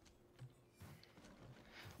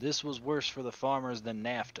 This was worse for the farmers than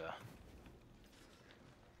NAFTA.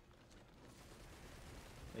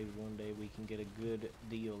 Maybe one day we can get a good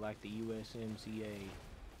deal like the USMCA.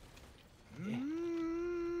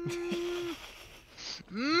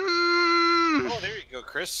 Oh, there you go,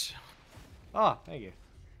 Chris. Oh, thank you.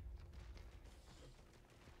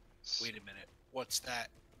 Wait a minute. What's that?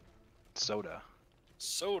 Soda.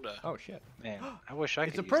 Soda. Oh, shit. Man, I wish I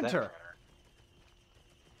It's could a use that printer.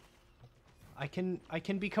 I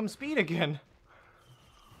can become speed again.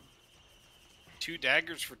 2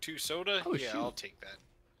 daggers for 2 soda? Oh, yeah, shoot. I'll take that.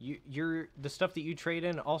 The stuff that you trade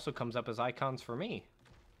in also comes up as icons for me.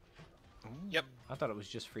 Yep. I thought it was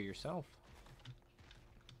just for yourself.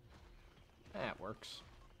 That works.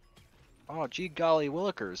 Oh, gee golly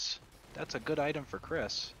willikers. That's a good item for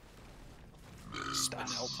Chris.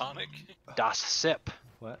 Spinel tonic. Das Sip.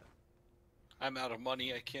 What? I'm out of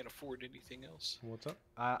money. I can't afford anything else. What's up?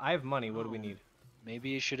 I have money. What do we need? Maybe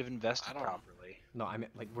you should have invested I don't- properly. No, I mean,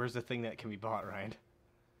 like, where's the thing that can be bought, Ryan?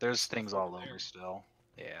 There's things all over there. over still.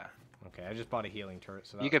 Yeah. Okay, I just bought a healing turret,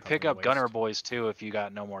 so You that's could pick probably a up Gunner waste. Boys too if you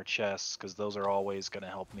got no more chests, because those are always going to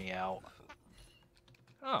help me out.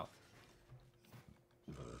 Oh.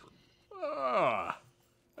 Ah.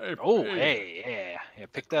 Hey, Oh, hey. hey, yeah.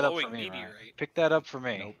 Pick that up for glowing me, Ryan. meteorite. Pick that up for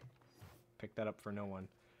me. Nope. Pick that up for no one.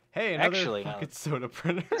 Hey, another Actually, fucking soda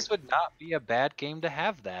printer. This would not be a bad game to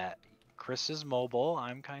have that. Chris is mobile,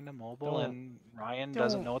 I'm kind of mobile, Don't- and Ryan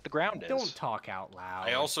doesn't know what the ground is. Don't talk out loud.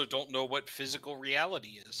 I also don't know what physical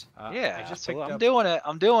reality is. Yeah, I just so picked I'm up, doing it.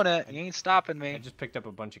 I'm doing it. You ain't stopping me. I just picked up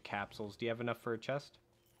a bunch of capsules. Do you have enough for a chest?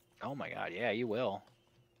 Oh my god, yeah, you will.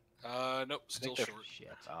 Nope, still they're- short. Shit.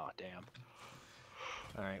 Oh, damn.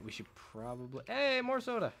 All right, we should probably. Hey, more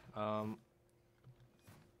soda. To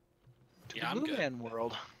Yeah, the I'm Blue good. Man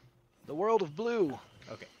world. The world of blue.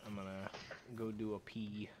 Okay, I'm gonna go do a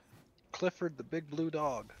pee. Clifford the big blue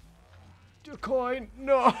dog. Coin,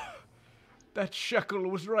 no. That shekel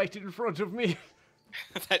was right in front of me.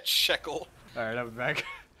 That shekel. All right, I'm back.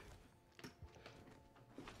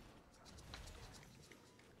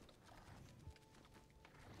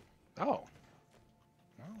 Oh.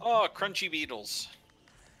 Oh, crunchy beetles.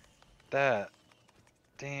 That.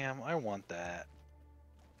 Damn, I want that.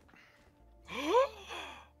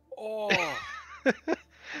 Oh,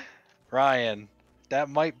 Ryan, that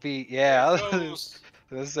might be. Yeah, there it I goes. was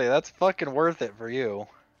gonna say that's fucking worth it for you.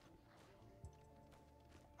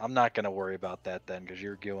 I'm not gonna worry about that then, because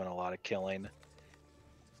you're doing a lot of killing.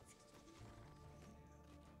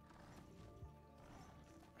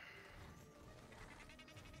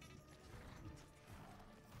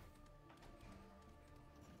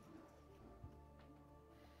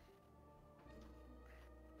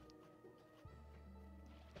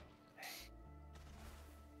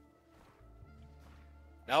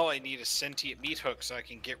 Now I need a sentient meat hook so I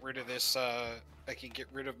can get rid of this. I can get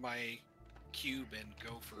rid of my cube and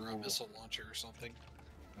go for a Ooh. missile launcher or something.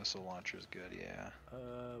 Missile launcher's good, yeah.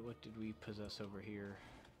 What did we possess over here?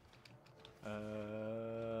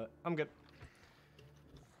 I'm good.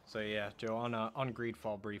 So yeah, Joe, on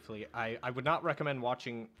Greedfall briefly, I would not recommend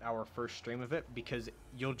watching our first stream of it because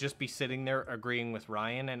you'll just be sitting there agreeing with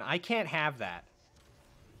Ryan, and I can't have that.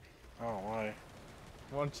 Oh, why?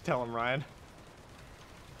 Why don't you tell him, Ryan?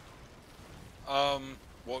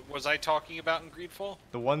 What was I talking about in Greedfall?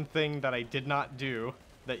 The one thing that I did not do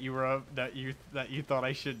that you were that you thought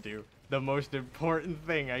I should do. The most important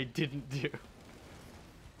thing I didn't do.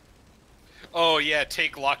 Oh yeah,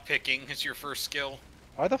 take lockpicking as your first skill.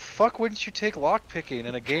 Why the fuck wouldn't you take lockpicking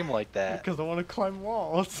in a game like that? Because I want to climb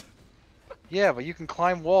walls. Yeah, but you can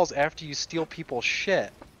climb walls after you steal people's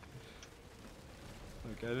shit.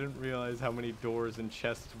 Look, I didn't realize how many doors and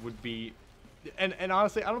chests would be. And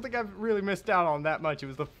honestly, I don't think I've really missed out on that much. It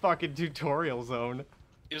was the fucking tutorial zone.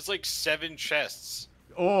 It was like 7 chests.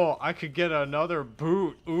 Oh, I could get another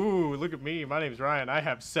boot. Ooh, look at me. My name's Ryan. I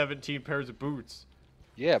have 17 pairs of boots.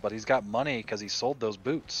 Yeah, but he's got money because he sold those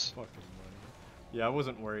boots. Fucking money. Yeah, I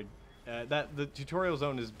wasn't worried. The tutorial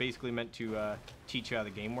zone is basically meant to teach you how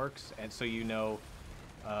the game works, and so you know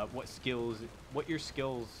what your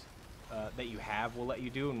skills that you have will let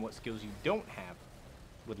you do, and what skills you don't have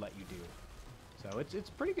would let you do. So it's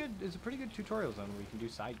pretty good. It's a pretty good tutorial zone where you can do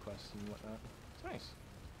side quests and whatnot. It's nice.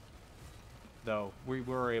 Though we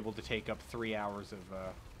were able to take up 3 hours of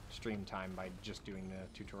stream time by just doing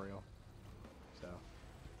the tutorial. So,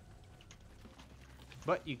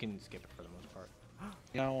 but you can skip it for the most part.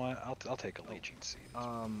 You know what? I'll take a leeching seed. It's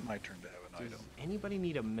my turn to have an Does item. anybody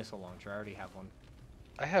need a missile launcher? I already have one.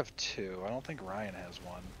 I have 2. I don't think Ryan has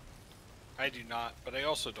one. I do not, but I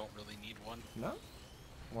also don't really need one. No?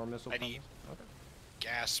 More missile I guns? need- Okay.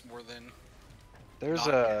 Gas more than... There's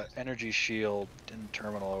Not a yet. energy shield in the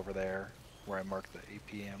terminal over there where I marked the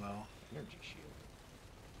AP ammo. Energy shield.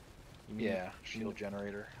 You mean- Yeah, you shield mean-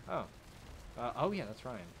 generator. Oh. Oh yeah, that's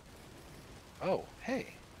Ryan. Oh, hey.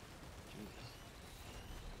 Jesus.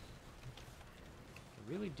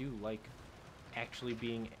 I really do like actually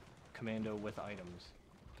being commando with items.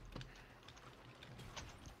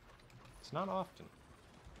 It's not often.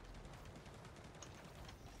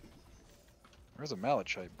 There's a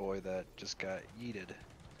Malachite boy that just got yeeted.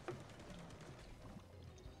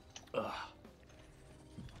 Ugh.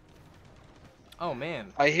 Oh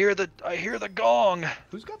man, I hear the gong.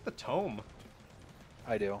 who's got the tome?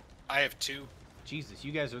 I do. I have 2. Jesus,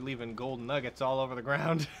 you guys are leaving gold nuggets all over the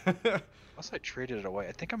ground. Unless I traded it away.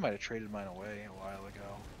 I think I might have traded mine away a while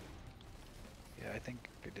ago. Yeah, I think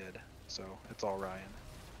I did. So it's all Ryan.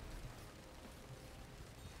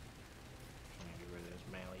 Let me get rid of this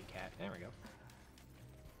Mally cat. There we go.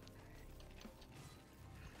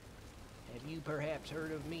 Have you perhaps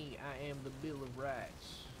heard of me? I am the Bill of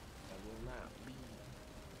Rights. I will not be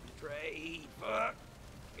betrayed. Fuck.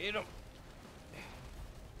 Get him.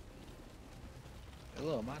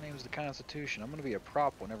 Hello, my name is the Constitution. I'm gonna be a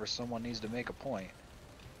prop whenever someone needs to make a point.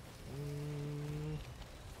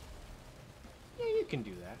 Yeah, you can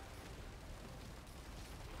do that.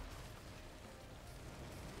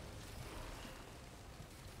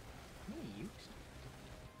 How many ukes?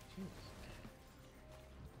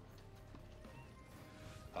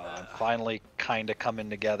 Jeez. I'm finally kinda coming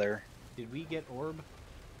together. Did we get orb?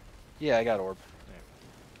 Yeah, I got orb.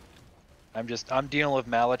 I'm dealing with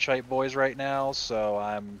Malachite boys right now, so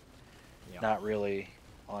I'm Yeah. not really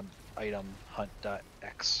on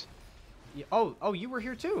itemhunt.x. Yeah, oh, you were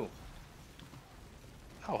here too.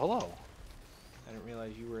 Oh, hello. I didn't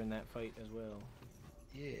realize you were in that fight as well.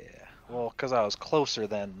 Yeah. Well, because I was closer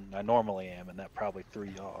than I normally am, and that probably threw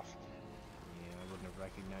you off. Yeah, I wouldn't have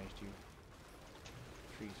recognized you.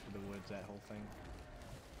 Trees for the woods, that whole thing.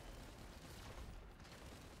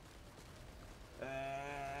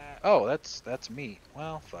 Oh, that's meat.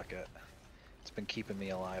 Well, fuck it. It's been keeping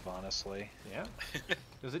me alive, honestly. Yeah?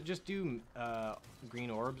 Does it just do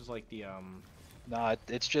green orbs like the Nah,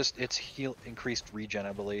 it's increased regen,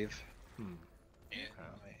 I believe. Yeah.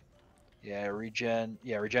 Yeah,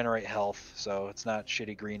 regenerate health. So it's not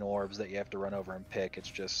shitty green orbs that you have to run over and pick. It's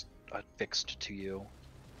just fixed to you.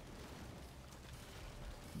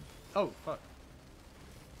 Oh, fuck.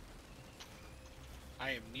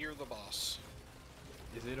 I am near the boss.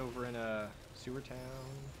 Is it over in a sewer town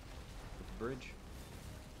with the bridge?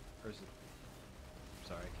 Or is it...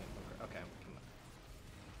 Sorry, I can't look. Okay, come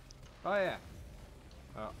on. Oh, yeah.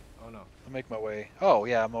 Oh, no. I'll make my way. Oh,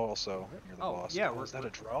 yeah, I'm also near the Oh, boss. yeah, Oh, is that a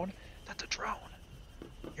drone? That's a drone.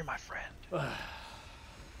 You're my friend.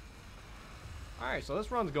 Alright, so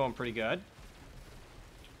this run's going pretty good.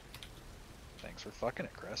 Thanks for fucking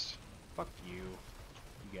it, Chris. Fuck you.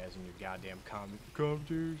 You guys and your goddamn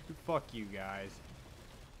commentators. Fuck you guys.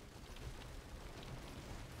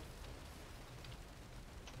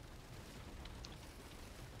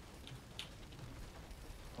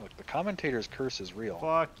 Look, the commentator's curse is real.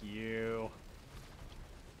 Fuck you.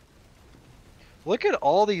 Look at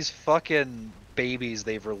all these fucking babies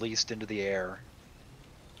they've released into the air.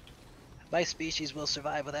 My species will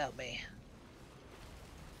survive without me.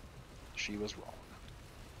 She was wrong.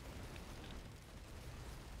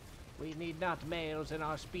 We need not males in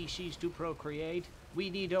our species to procreate. We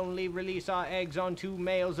need only release our eggs onto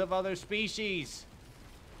males of other species.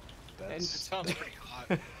 That That's sounds pretty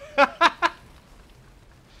hot.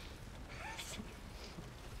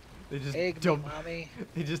 They just egg, dump. mommy.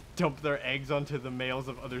 They just dump their eggs onto the males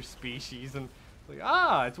of other species, and like,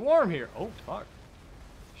 ah, it's warm here. Oh fuck.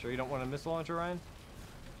 Sure you don't want a missile launcher, Ryan?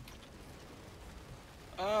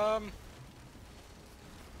 I'll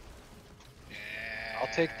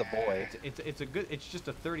take the boy. It's a good. It's just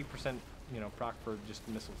a 30%, proc for just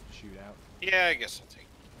missiles to shoot out. Yeah, I guess I'll take.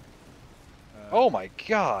 Oh my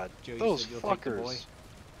god, Joe, you those said you'll take the boy? fuckers.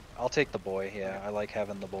 I'll take the boy, yeah. Okay. I like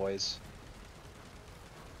having the boys.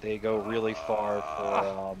 They go really far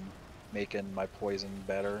for making my poison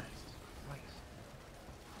better.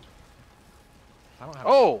 I don't have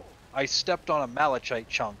Oh! I stepped on a malachite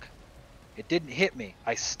chunk. It didn't hit me.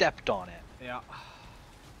 I stepped on it. Yeah.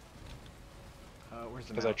 Where's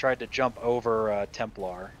the Because I tried to jump over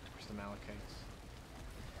Templar. Where's the Malachites?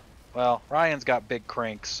 Well, Ryan's got big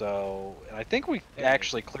cranks, so I think we There it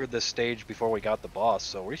actually cleared this stage before we got the boss,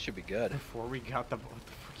 so we should be good. Before we got the... What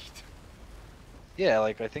the fuck you doing? Yeah,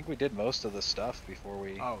 like I think we did most of the stuff before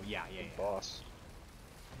we Oh, yeah. the boss.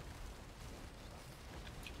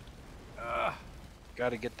 Got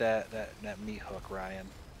to get that meat hook, Ryan.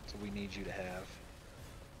 So we need you to have.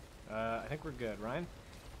 I think we're good. Ryan?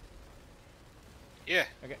 Yeah.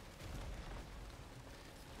 Okay.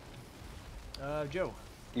 Joe.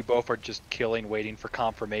 You both are just killing, waiting for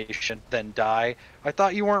confirmation, then die. I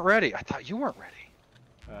thought you weren't ready. I thought you weren't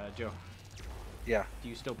ready. Joe. Yeah. Do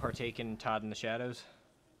you still partake in Todd in the Shadows?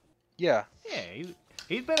 Yeah. Yeah,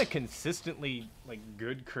 he's been a consistently,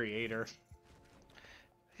 good creator.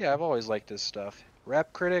 Yeah, I've always liked his stuff.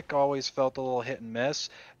 Rap Critic always felt a little hit and miss,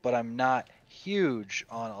 but I'm not huge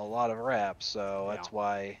on a lot of rap, so Yeah. that's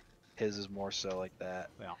why his is more so like that.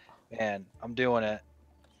 Yeah. And I'm doing it.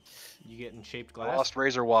 You getting shaped I glass? lost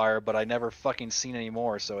Razor Wire, but I never fucking seen any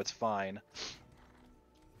more, so it's fine.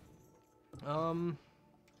 What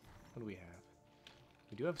do we have?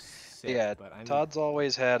 We do have 6, Yeah, but I need... Todd's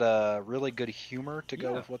always had a really good humor to go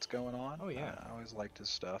Yeah. with what's going on. Oh, yeah. I always liked his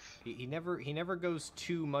stuff. He never goes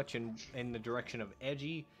too much in the direction of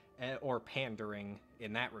edgy or pandering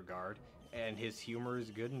in that regard, and his humor is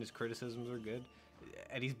good and his criticisms are good,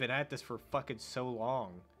 and he's been at this for fucking so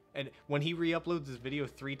long. And when he re-uploads his video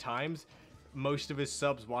 3 times, most of his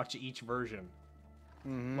subs watch each version.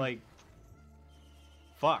 Mm-hmm. Like,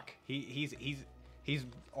 fuck, he's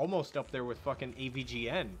almost up there with fucking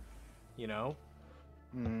AVGN, you know,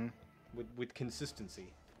 Mm-hmm. with consistency.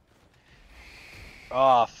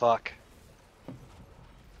 Ah, fuck.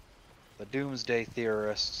 The Doomsday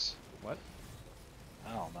Theorists. What?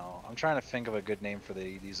 I don't know. I'm trying to think of a good name for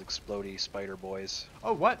these explodey spider boys.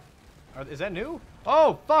 Oh, what? Is that new?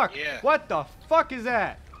 Oh, fuck! Yeah. What the fuck is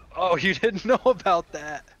that? Oh, you didn't know about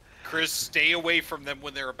that? Chris, stay away from them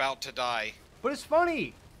when they're about to die. But it's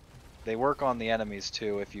funny! They work on the enemies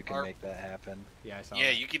too if you can Are- make that happen. Yeah, I saw Yeah,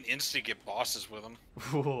 that. you can instant get bosses with them.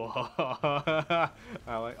 I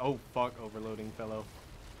like. Oh fuck! Overloading fellow.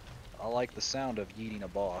 I like the sound of yeeting a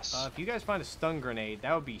boss. If you guys find a stun grenade,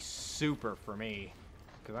 that would be super for me,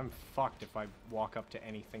 because I'm fucked if I walk up to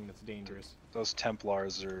anything that's dangerous. Those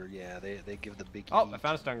Templars are, yeah, they give the big Oh, yeet. I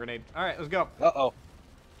found a stun grenade. All right, let's go. Uh-oh.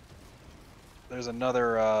 There's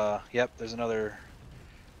another, yep, there's another,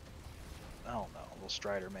 I don't know, little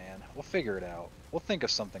Strider man. We'll figure it out. We'll think of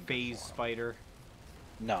something good Phase for him. spider.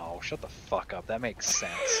 No, shut the fuck up. That makes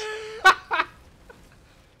sense.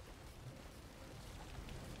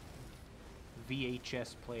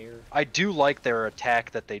 VHS player. I do like their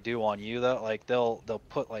attack that they do on you though. Like they'll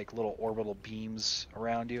put like little orbital beams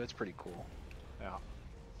around you. It's pretty cool.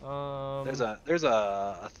 Yeah. There's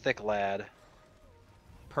a thick lad.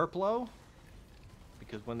 Purplo?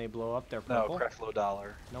 Because when they blow up, they're No, purple? Creflo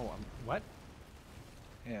Dollar. No, what?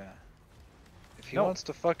 Yeah. If he No, wants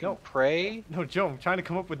to fucking no. pray. No, Joe, I'm trying to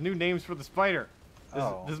come up with new names for the spider.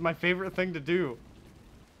 Oh. This is my favorite thing to do.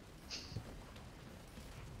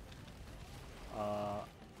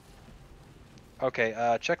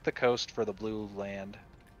 Okay, check the coast for the blue land.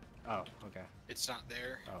 Oh, okay. It's not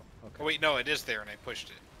there. Oh, okay. Oh wait, no, it is there, and I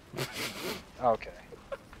pushed it. Okay.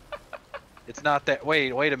 It's not that.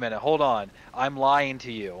 Wait a minute. Hold on. I'm lying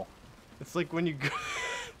to you. It's like when you go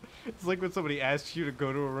it's like when somebody asks you to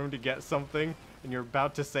go to a room to get something and you're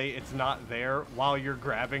about to say it's not there while you're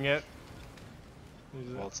grabbing it.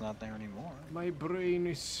 Well, it's not there anymore. My brain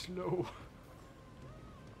is slow.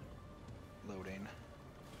 Loading.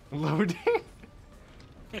 Loading?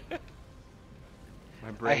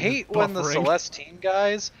 My brain I hate is when the buffering. Celestine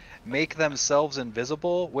guys make themselves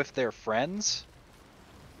invisible with their friends.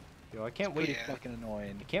 Yo, I can't Pretty wait. Yeah. fucking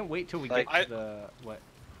annoying. I can't wait till we Like- get to the what?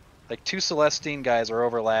 Like two Celestine guys are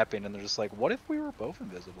overlapping, and they're just like, "What if we were both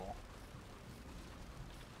invisible?"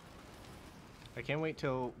 I can't wait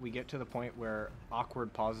till we get to the point where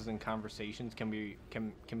awkward pauses in conversations can be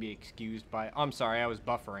excused by I'm sorry, I was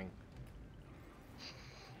buffering.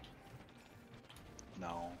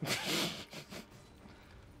 No.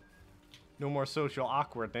 No more social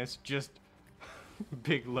awkwardness, just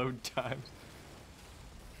big load times.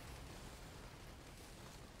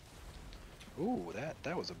 Ooh,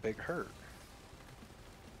 that was a big hurt.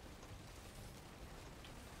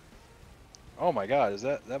 Oh my god, is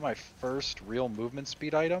that my first real movement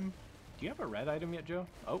speed item? Do you have a red item yet, Joe?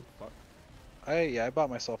 Oh, fuck. I bought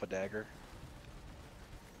myself a dagger.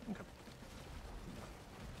 Okay.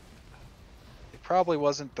 It probably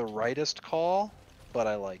wasn't the rightest call, but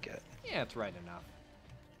I like it. Yeah, it's right enough.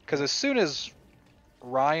 Because as soon as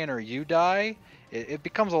Ryan or you die, it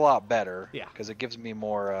becomes a lot better. Yeah. Because it gives me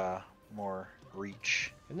more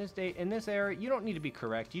reach. In this era, you don't need to be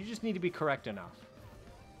correct. You just need to be correct enough.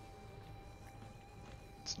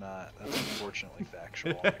 It's not. That's unfortunately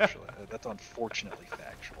factual. Actually, that's unfortunately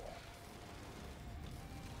factual.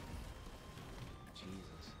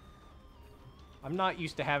 Jesus. I'm not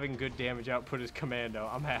used to having good damage output as commando.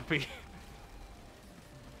 I'm happy.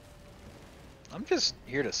 I'm just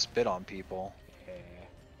here to spit on people.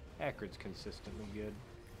 Yeah. Akrid's consistently good.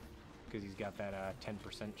 Because he's got that 10%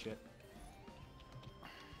 shit.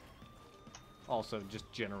 Also, just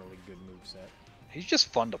generally good moveset. He's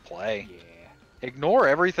just fun to play. Yeah. Ignore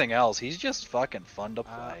everything else. He's just fucking fun to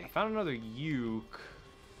play. I found another uke.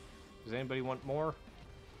 Does anybody want more?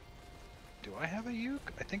 Do I have a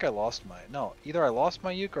uke? I think I lost my... No, either I lost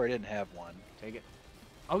my uke or I didn't have one. Take it.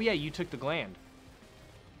 Oh yeah, you took the gland.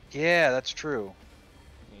 Yeah, that's true.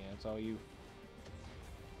 Yeah, it's all you.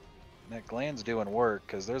 That gland's doing work,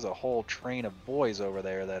 because there's a whole train of boys over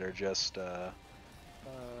there that are just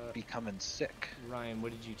becoming sick. Ryan,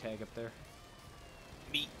 what did you tag up there?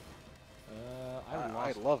 Meat.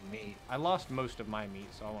 I love meat. I lost most of my meat,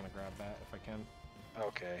 so I want to grab that if I can.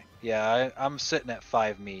 Okay. Yeah, I'm sitting at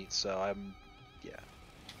 5 meat, so I'm... Yeah.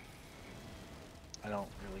 I don't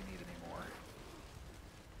really need any more.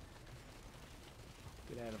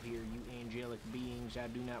 Get out of here, you angelic beings. I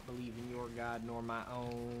do not believe in your God nor my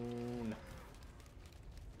own.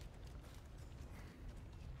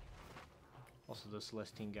 Also, those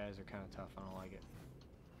Celestine guys are kind of tough. I don't like it.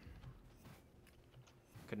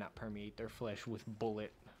 Could not permeate their flesh with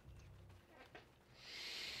bullet.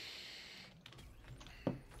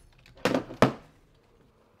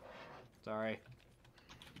 Sorry.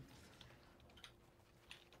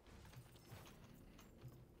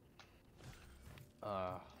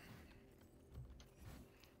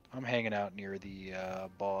 I'm hanging out near the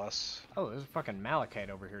boss. Oh, there's a fucking Malachite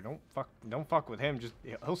over here. Don't fuck with him. Just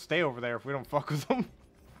he'll stay over there if we don't fuck with him.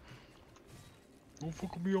 Don't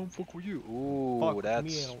fuck with me, I don't fuck with you. Ooh, Fuck with me, I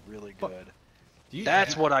that's don't really fuck- good. Do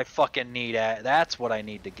That's what I fucking need that's what I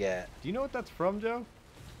need to get. Do you know what that's from, Joe?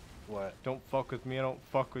 What? Don't fuck with me, I don't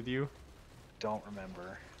fuck with you. Don't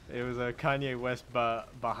remember. It was a Kanye West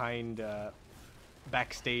behind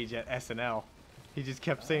backstage at SNL. He just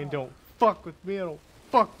kept saying, "Don't fuck with me, I don't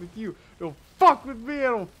fuck with you. Don't fuck with me, I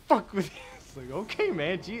don't fuck with you." It's like, okay,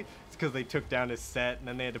 man. Gee, it's because they took down his set and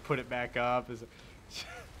then they had to put it back up. It's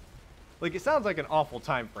like, it sounds like an awful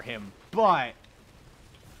time for him, but,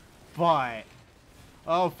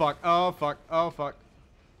 oh fuck, oh fuck, oh fuck.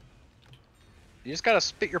 You just gotta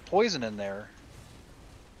spit your poison in there.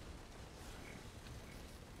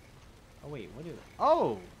 Oh wait, what is it?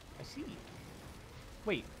 Oh, I see.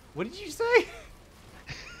 Wait, what did you say?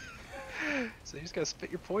 So you just gotta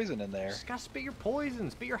spit your poison in there. Just gotta spit your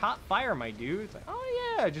poison, spit your hot fire, my dude. It's like,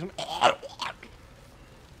 oh yeah, just.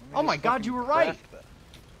 Oh my God, you were right.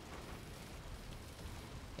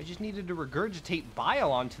 I just needed to regurgitate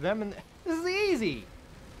bile onto them, and this is easy.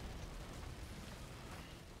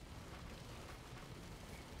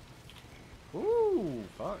 Ooh,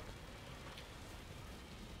 fuck.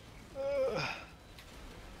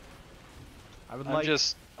 I would like.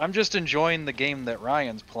 I'm just enjoying the game that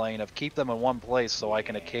Ryan's playing of keep them in one place so I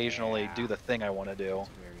can occasionally do the thing I want to do. That's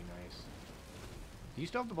very nice. Do you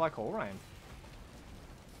still have the black hole, Ryan?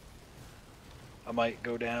 I might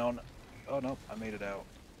go down. Oh no, I made it out.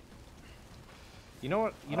 You know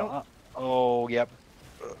what? You know. Oh yep.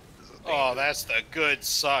 Oh, that's the good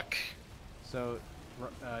suck. So,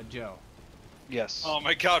 Joe. Yes. Oh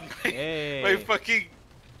my God, Hey.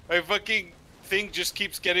 my fucking thing just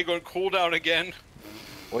keeps getting on cooldown again.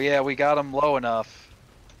 Well, yeah, we got them low enough.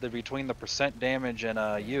 They're between the percent damage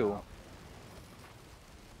and you.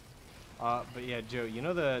 But yeah, Joe. You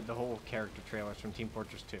know the whole character trailers from Team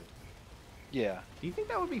Fortress 2. Yeah. Do you think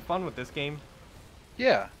that would be fun with this game?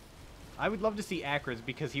 Yeah. I would love to see Akraz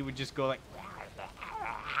because he would just go like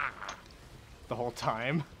the whole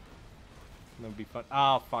time. That would be fun.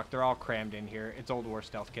 Oh fuck, they're all crammed in here. It's Old War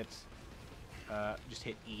stealth kits. Just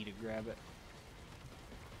hit E to grab it.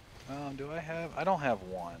 Do I have? I don't have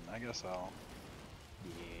one. I guess I'll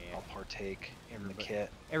Yeah. I'll partake in the kit.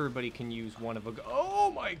 Everybody can use one of a.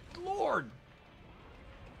 Oh my lord!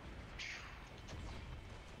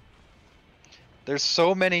 There's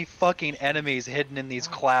so many fucking enemies hidden in these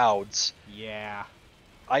clouds. Yeah.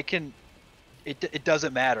 I can. It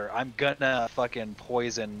doesn't matter. I'm gonna fucking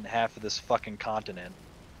poison half of this fucking continent.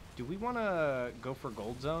 Do we want to go for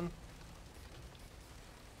Gold Zone?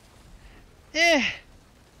 Eh.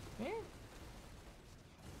 Eh?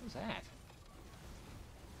 What's that?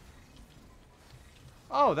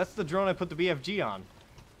 Oh, that's the drone I put the BFG on.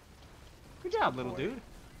 Good job, little dude.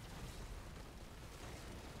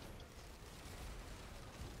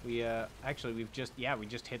 We actually we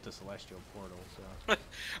just hit the celestial portal, so.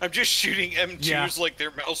 I'm just shooting M2s Yeah. like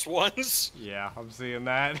they're mouse ones. Yeah, I'm seeing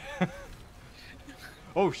that.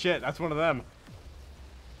 Oh shit, that's one of them.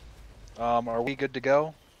 Are we good to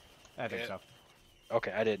go? I think Yeah. so.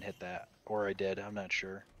 Okay, I didn't hit that, or I did. I'm not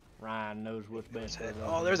sure. Ryan knows what's best. for the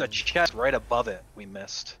Oh, there's a chest right above it. We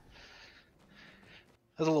missed.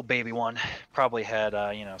 There's a little baby one. Probably had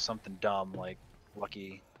you know, something dumb like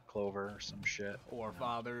Lucky Clover or some shit. Or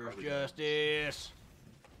Father's Justice.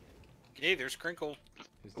 Hey, there's Crinkle.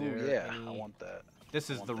 Is Ooh, there yeah, any... I want that. This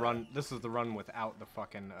is want the that. run. This is the run without the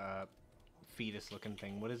fucking fetus-looking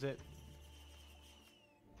thing. What is it?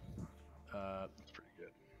 That's pretty good.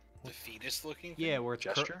 The fetus-looking. Yeah, where it's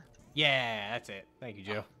Gesture? Yeah, that's it. Thank you,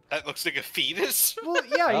 Joe. That looks like a fetus. Well,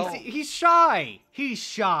 yeah, Oh. he's shy. He's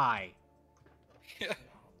shy.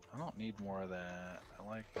 I don't need more of that. I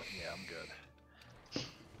like. Yeah, I'm good.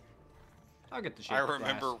 I'll get the shape. I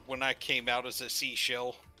remember when I came out as a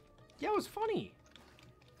seashell. Yeah, it was funny.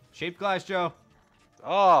 Shaped glass, Joe.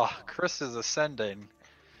 Oh, Chris is ascending.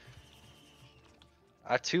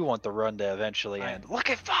 I too want the run to eventually end. Look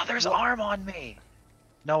at Father's arm on me!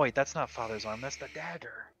 No, wait, that's not Father's arm, that's the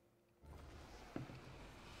dagger.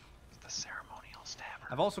 It's the ceremonial stabber.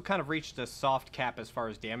 I've also kind of reached a soft cap as far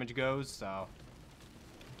as damage goes, so...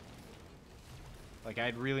 Like,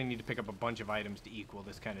 I'd really need to pick up a bunch of items to equal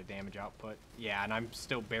this kind of damage output. Yeah, and I'm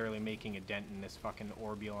still barely making a dent in this fucking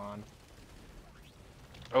Orbulon.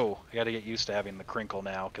 Oh, I gotta get used to having the crinkle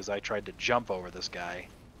now, because I tried to jump over this guy.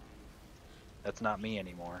 That's not me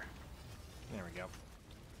anymore. There we go.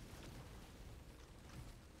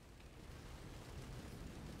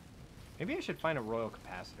 Maybe I should find a royal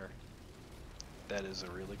capacitor. That is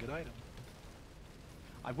a really good item.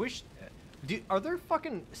 I wish... are there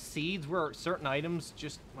fucking seeds where certain items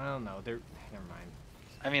just... Well, no, they're... Never mind.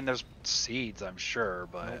 I mean, there's seeds, I'm sure,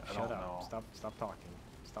 but Nope, I shut don't up. know. Stop talking.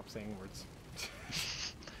 Stop saying words.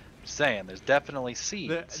 I'm saying there's definitely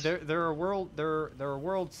seeds. There are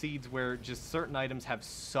world seeds where just certain items have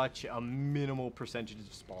such a minimal percentage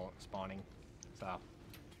of spawning. So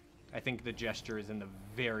I think the gesture is in the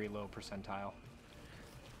very low percentile.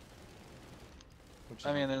 Which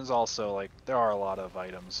I mean, there's also like there are a lot of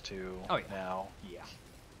items too Oh, yeah. now.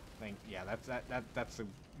 Yeah, that's the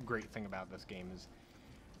great thing about this game is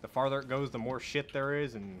the farther it goes, the more shit there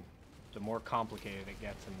is, and the more complicated it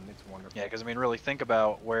gets, and it's wonderful. Yeah, because I mean, really think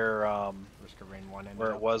about where Risk of Rain 1 ended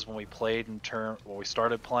where it up. was when we played when we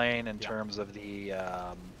started playing in Yeah. terms of the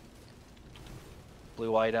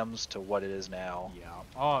blue items to what it is now. Yeah.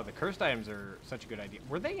 Oh, the cursed items are such a good idea.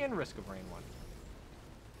 Were they in Risk of Rain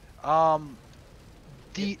 1?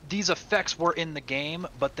 These effects were in the game,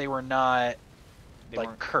 but they were not They like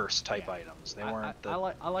weren't curse type yeah. items. They weren't I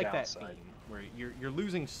like that downside. theme where you're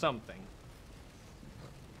losing something.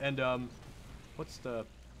 And what's the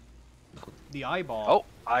eyeball? Oh,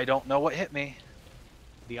 I don't know what hit me.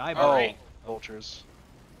 The Oh, eyeball. vultures.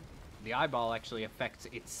 The eyeball actually affects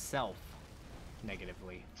itself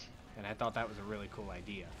negatively, and I thought that was a really cool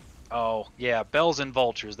idea. Oh, yeah, bells and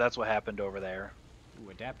vultures. That's what happened over there. Ooh,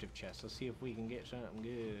 adaptive chest. Let's see if we can get something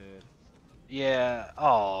good. Yeah.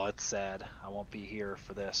 Oh, it's sad. I won't be here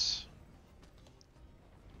for this.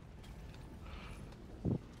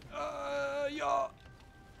 Yeah.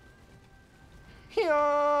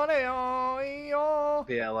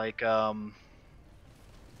 Yeah, like Oh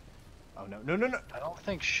no. I don't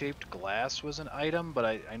think shaped glass was an item, but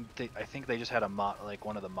I think they just had a like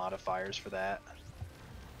one of the modifiers for that.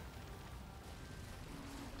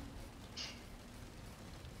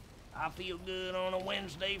 I feel good on a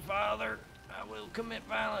Wednesday, Father. I will commit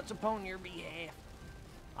violence upon your behalf.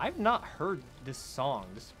 I've not heard this song.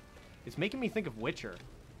 It's making me think of Witcher.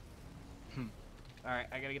 Alright,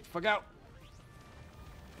 I gotta get the fuck out.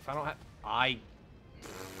 If I don't have...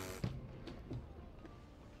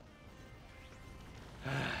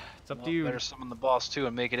 It's up to you. Better summon the boss too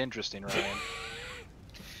and make it interesting, Ryan.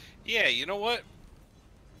 Yeah, you know what?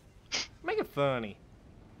 Make it funny.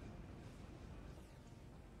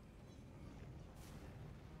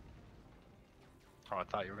 Oh, I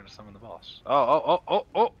thought you were gonna summon the boss.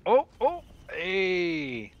 Oh!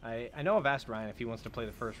 Hey! I know I've asked Ryan if he wants to play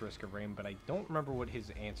the first Risk of Rain, but I don't remember what his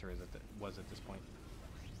answer was at this point.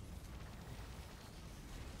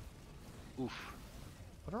 Oof.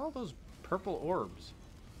 What are all those purple orbs?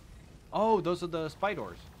 Oh, those are the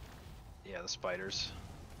spiders. Yeah, the spiders.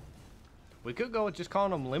 We could go with just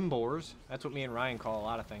calling them limbors. That's what me and Ryan call a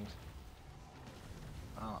lot of things.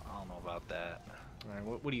 I don't know about that. All right,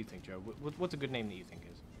 what do you think, Joe? What's a good name that you think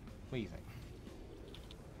is? What do you think?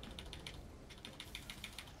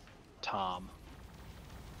 Tom.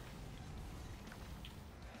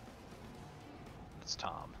 It's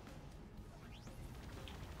Tom.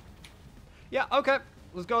 Yeah, okay.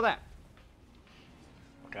 Let's go with that.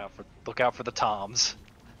 Look out for the Toms.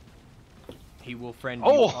 He will friend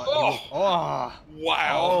Oh! you. Oh!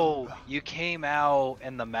 Wow. Oh, you came out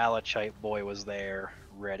and the Malachite boy was there,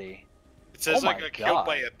 ready. It says Oh I my got killed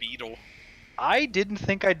by God. a beetle. I didn't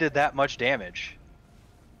think I did that much damage.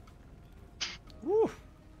 Woo.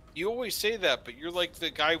 You always say that, but you're like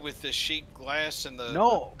the guy with the shaped glass and the...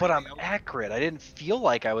 No, but I'm accurate. I didn't feel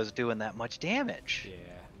like I was doing that much damage. Yeah.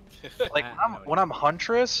 Like I know when I'm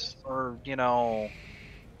Huntress or,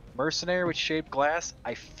 Mercenary with shaped glass,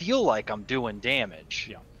 I feel like I'm doing damage.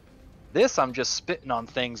 Yeah. This, I'm just spitting on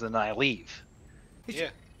things and I leave. Yeah.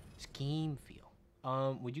 Scheme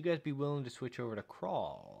feel. Would you guys be willing to switch over to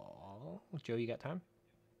crawl? Joe, you got time?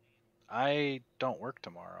 I don't work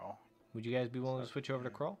tomorrow. Would you guys be willing to switch over to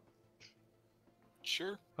crawl?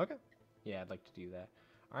 Sure. Okay. Yeah, I'd like to do that.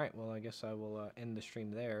 All right. Well, I guess I will end the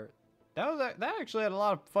stream there. That actually had a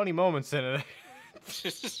lot of funny moments in it.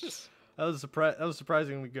 That was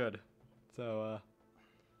surprisingly good. So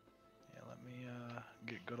Yeah, let me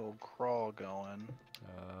get good old crawl going.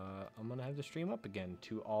 I'm gonna have the stream up again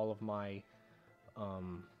to all of my all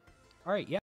right, yeah.